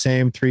applying that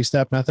same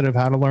 3-step method of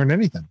how to learn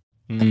anything.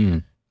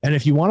 And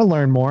if you want to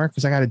learn more,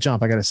 because I got to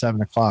jump, I got a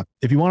 7 o'clock.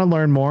 If you want to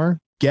learn more,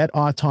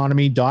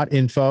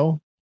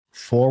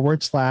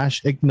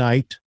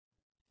 getautonomy.info/ignite.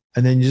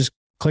 And then you just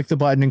click the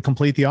button and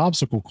complete the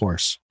obstacle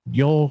course.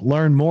 You'll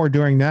learn more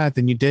during that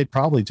than you did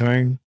probably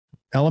during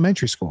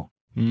elementary school.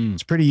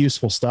 It's pretty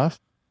useful stuff.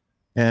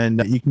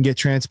 And you can get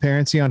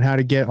transparency on how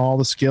to get all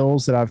the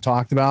skills that I've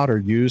talked about or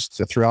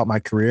used throughout my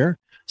career,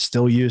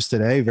 still used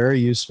today. Very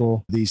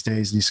useful these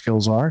days, these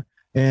skills are.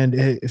 And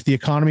if the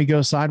economy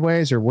goes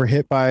sideways or we're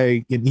hit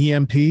by an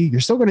EMP, you're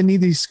still going to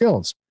need these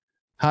skills.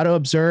 How to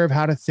observe,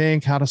 how to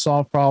think, how to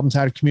solve problems,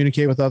 how to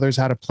communicate with others,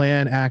 how to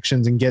plan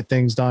actions and get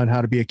things done,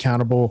 how to be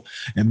accountable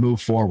and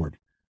move forward.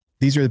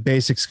 These are the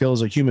basic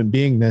skills of human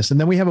beingness. And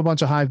then we have a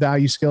bunch of high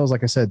value skills,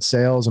 like I said,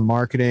 sales and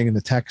marketing and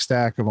the tech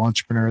stack of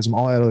entrepreneurism,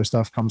 all that other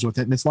stuff comes with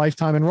it. And it's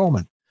lifetime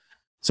enrollment.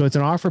 So it's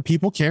an offer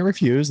people can't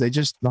refuse.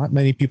 Not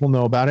many people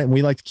know about it. And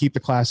we like to keep the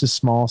classes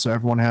small so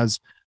everyone has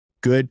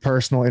good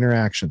personal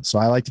interaction. So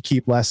I like to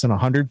keep less than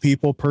 100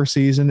 people per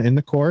season in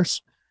the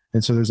course.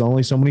 And so there's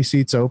only so many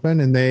seats open,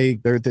 and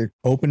they're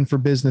open for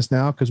business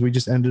now because we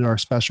just ended our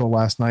special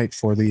last night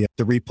for the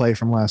replay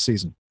from last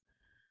season.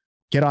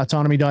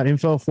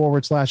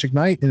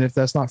 Getautonomy.info/ignite. And if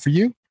that's not for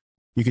you,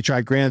 you could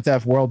try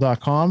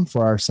grandtheftworld.com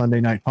for our Sunday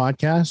night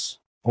podcast,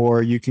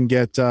 or you can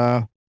get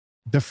the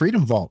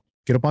Freedom Vault.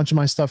 Get a bunch of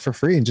my stuff for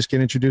free and just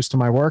get introduced to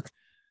my work.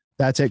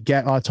 That's at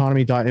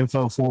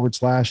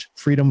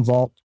getautonomy.info/Freedom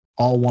Vault,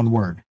 all one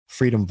word,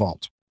 Freedom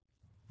Vault.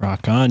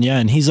 Rock on. Yeah.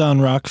 And he's on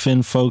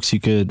Rockfin, folks. You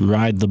could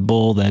ride the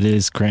bull that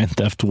is Grand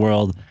Theft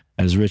World,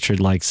 as Richard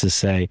likes to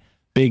say.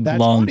 That's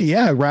long. Funny.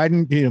 Yeah.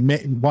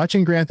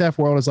 Watching Grand Theft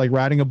World is like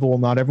riding a bull.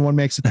 Not everyone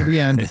makes it to the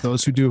end.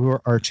 Those who do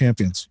are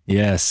champions.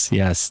 Yes,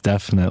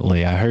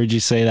 definitely. I heard you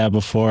say that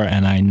before,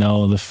 and I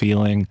know the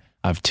feeling.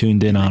 I've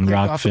tuned in on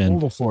Rockfin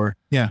before.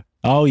 Yeah.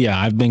 Oh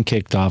yeah. I've been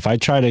kicked off. I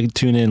try to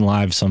tune in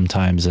live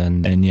sometimes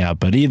and yeah,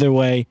 but either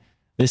way,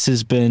 this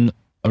has been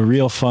a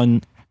real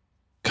fun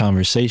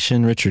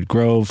conversation. Richard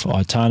Grove,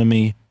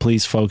 Autonomy.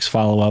 Please, folks,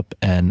 follow up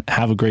and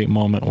have a great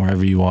moment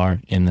wherever you are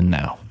in the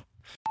now.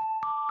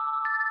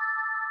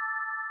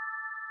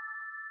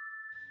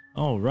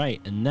 All right,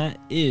 and that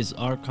is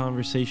our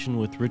conversation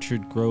with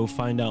Richard Grove.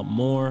 Find out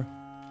more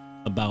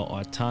about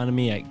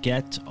Autonomy at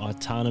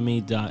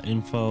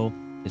getautonomy.info.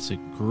 It's a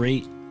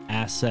great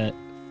asset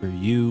for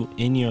you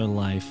in your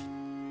life.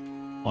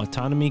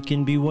 autonomy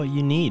can be what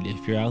you need.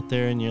 If you're out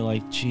there and you're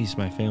like, geez,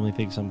 my family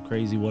thinks I'm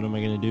crazy, what am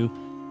I going to do?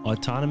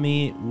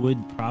 Autonomy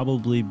would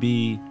probably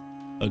be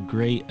a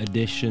great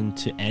addition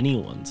to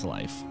anyone's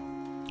life.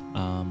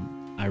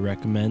 I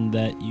recommend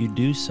that you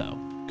do so.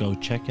 Go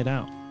check it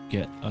out.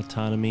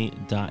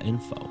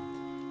 getautonomy.info.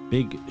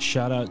 Big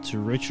shout out to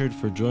Richard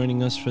for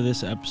joining us for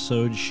this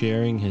episode,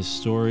 sharing his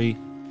story.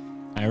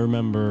 I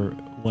remember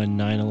when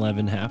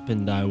 9/11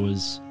 happened, I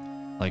was,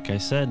 like I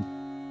said,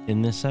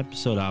 in this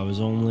episode, I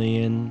was only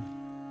in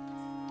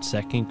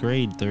 2nd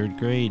grade, 3rd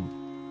grade,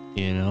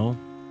 you know?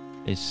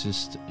 It's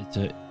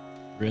a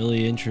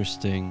really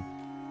interesting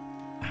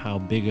how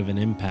big of an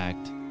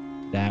impact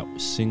that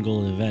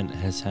single event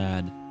has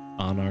had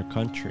on our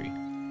country.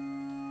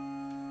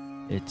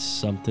 It's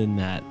something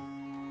that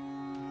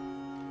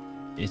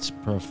it's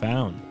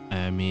profound.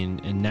 I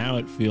mean, and now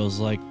it feels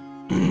like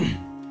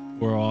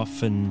we're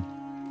off and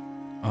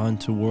on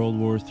to World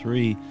War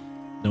III.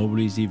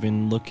 Nobody's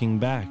even looking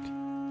back.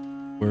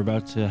 We're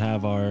about to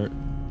have our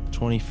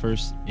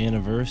 21st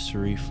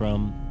anniversary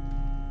from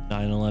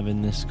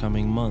 9/11 this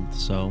coming month.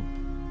 So,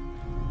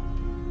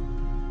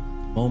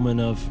 moment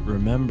of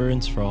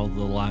remembrance for all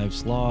the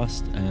lives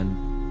lost and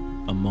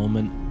a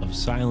moment of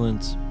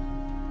silence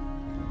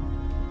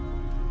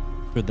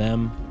for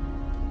them,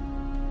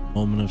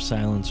 moment of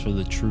silence for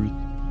the truth,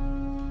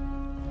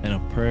 and a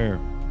prayer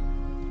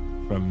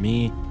from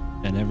me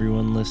and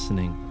everyone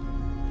listening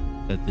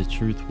that the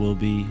truth will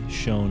be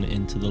shown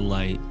into the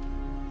light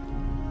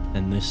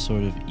and this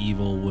sort of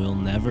evil will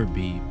never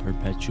be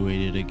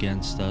perpetuated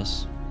against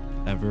us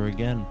ever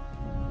again.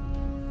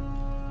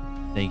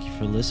 Thank you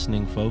for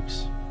listening,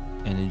 folks,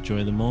 and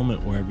enjoy the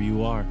moment wherever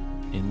you are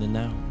in the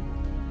now.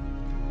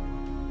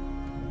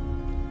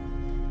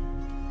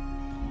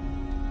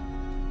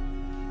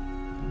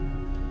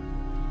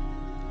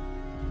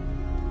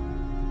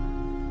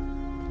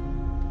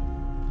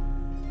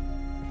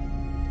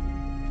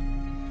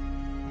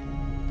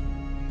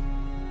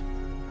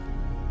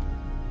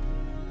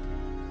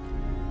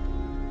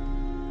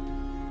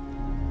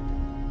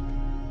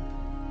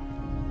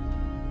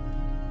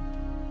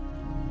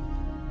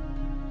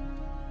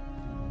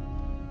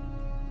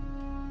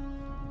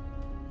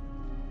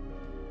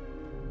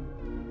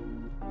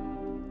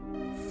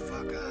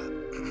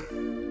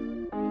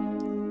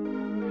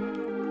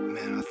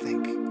 Man, I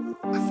think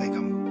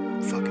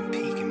I'm fucking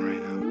peeking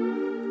right now.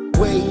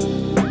 Wait,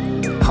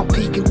 I'm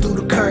peeking through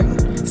the curtain.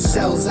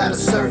 Cells out of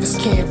service,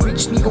 can't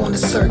reach me on the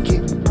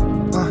circuit.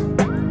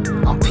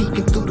 I'm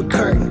peeking through the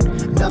curtain.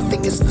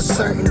 Nothing is for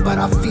certain, but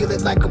I feel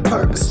it like a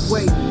purpose.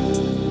 Wait,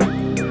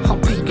 I'm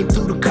peeking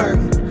through the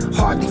curtain.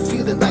 Hardly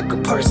feeling like a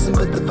person,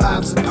 but the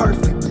vibes are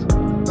perfect.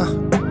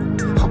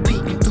 I'm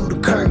peeking through the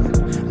curtain.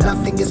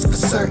 Nothing is for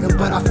certain,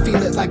 but I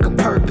feel it like a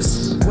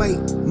purpose. Wait,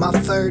 my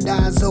third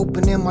eye's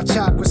open and my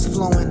chakras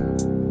flowing.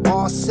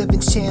 All 7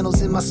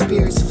 channels in my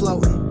spirit's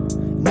floating.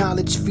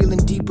 Knowledge feeling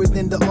deeper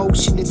than the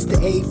ocean. It's the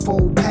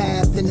eightfold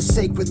path in the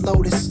sacred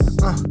lotus.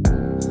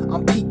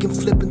 I'm peeking,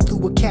 flipping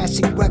through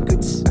Akashic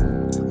records.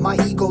 My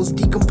ego's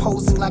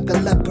decomposing like a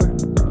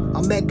leopard.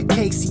 I'm Edgar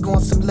Casey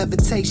on some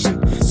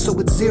levitation, so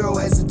with zero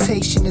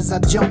hesitation as I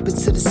jump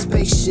into the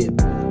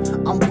spaceship.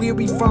 I'm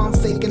weary from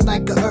faking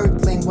like a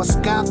earthling, while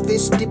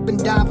skyfish dip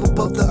and dive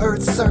above the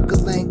earth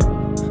circling.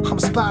 I'm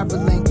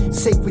spiraling,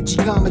 sacred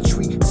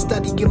geometry,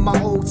 studying my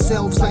old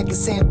selves like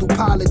it's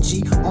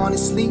anthropology.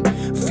 Honestly,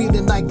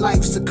 feeling like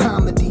life's a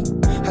comedy,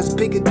 as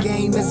big a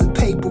game as a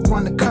paper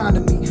run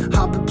economy.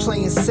 I've been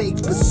playing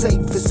safe, but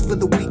safest for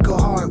the weak of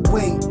heart.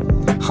 Wait,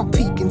 I'm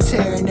peeking,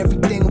 tearing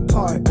everything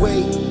apart.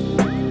 Wait,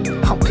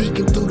 I'm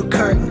peeking through the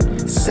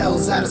curtain.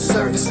 Cells out of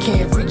service,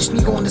 can't reach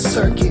me on the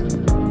circuit.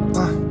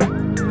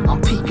 I'm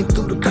peeking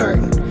through the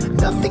curtain.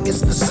 Nothing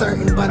is for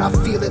certain, but I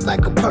feel it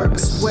like a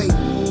purpose. Wait,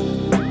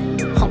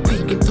 I'm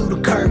peeking through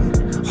the curtain.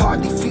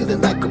 Hardly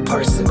feeling like a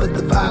person, but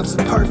the vibes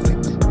are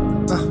perfect.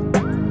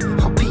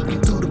 I'm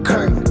peeking through the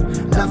curtain.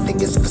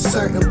 Nothing is for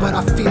certain, but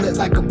I feel it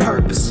like a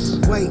purpose.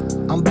 Wait,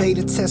 I'm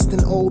beta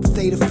testing old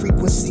theta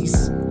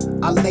frequencies.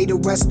 I lay to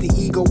rest the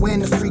ego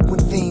and the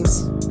frequent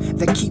themes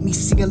that keep me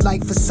seeing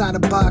life inside a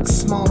box.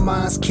 Small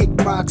minds kick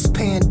rocks,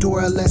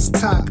 Pandora, let's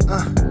talk.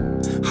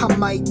 I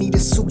might need a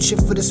suture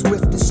for this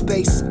rift in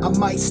space. I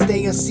might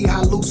stay and see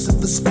how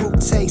Lucifer's fruit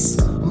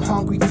tastes. I'm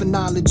hungry for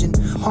knowledge and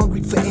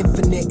hungry for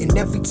infinite, and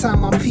every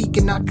time I'm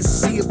peeking I can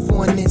see it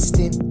for an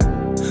instant.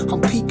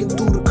 I'm peeking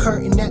through the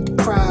curtain at the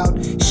crowd.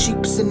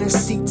 Sheeps in their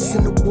seats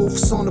and the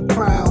wolves on the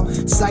prowl.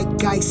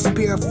 Zeitgeist,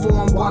 spirit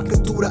form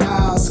walking through the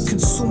aisles.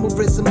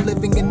 Consumerism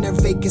living in their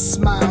vacant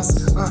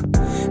smiles.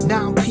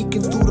 Now I'm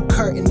peeking through the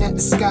curtain at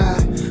the sky.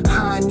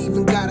 I ain't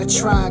even gotta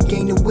try,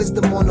 gaining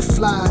wisdom on the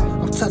fly.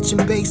 I'm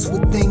touching base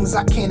with things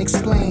I can't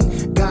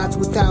explain. Gods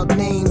without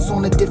names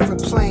on a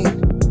different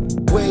plane.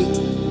 Wait,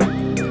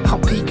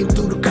 I'm peeking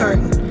through the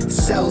curtain.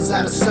 Cells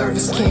out of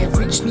service, can't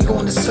reach me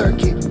on the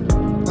circuit.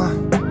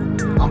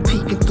 I'm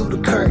peeking through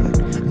the curtain.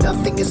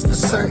 Nothing is for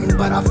certain,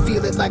 but I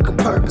feel it like a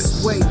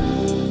purpose. Wait,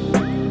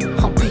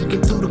 I'm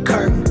peeking through the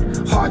curtain.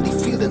 Hardly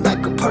feeling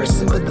like a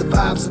person, but the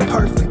vibes are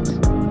perfect.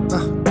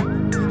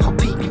 I'm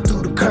peeking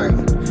through the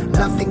curtain.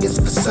 Nothing is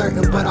for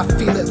certain, but I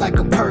feel it like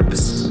a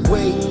purpose.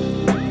 Wait,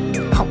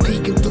 I'm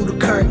peeking through the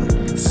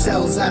curtain.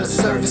 Cells out of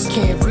service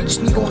can't reach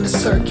me on the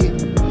circuit.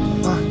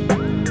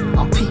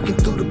 I'm peeking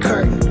through the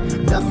curtain.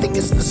 Nothing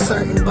is for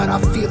certain, but I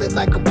feel it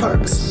like a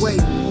purpose.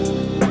 Wait,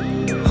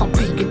 I'm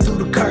peeking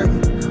through the curtain.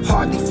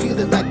 Hardly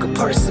feeling like a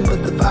person,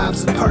 but the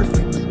vibes are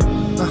perfect.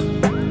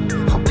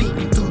 I'm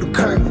peeking through the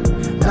curtain.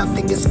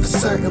 Nothing is for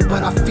certain,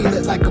 but I feel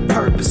it like a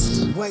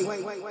purpose.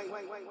 Wait.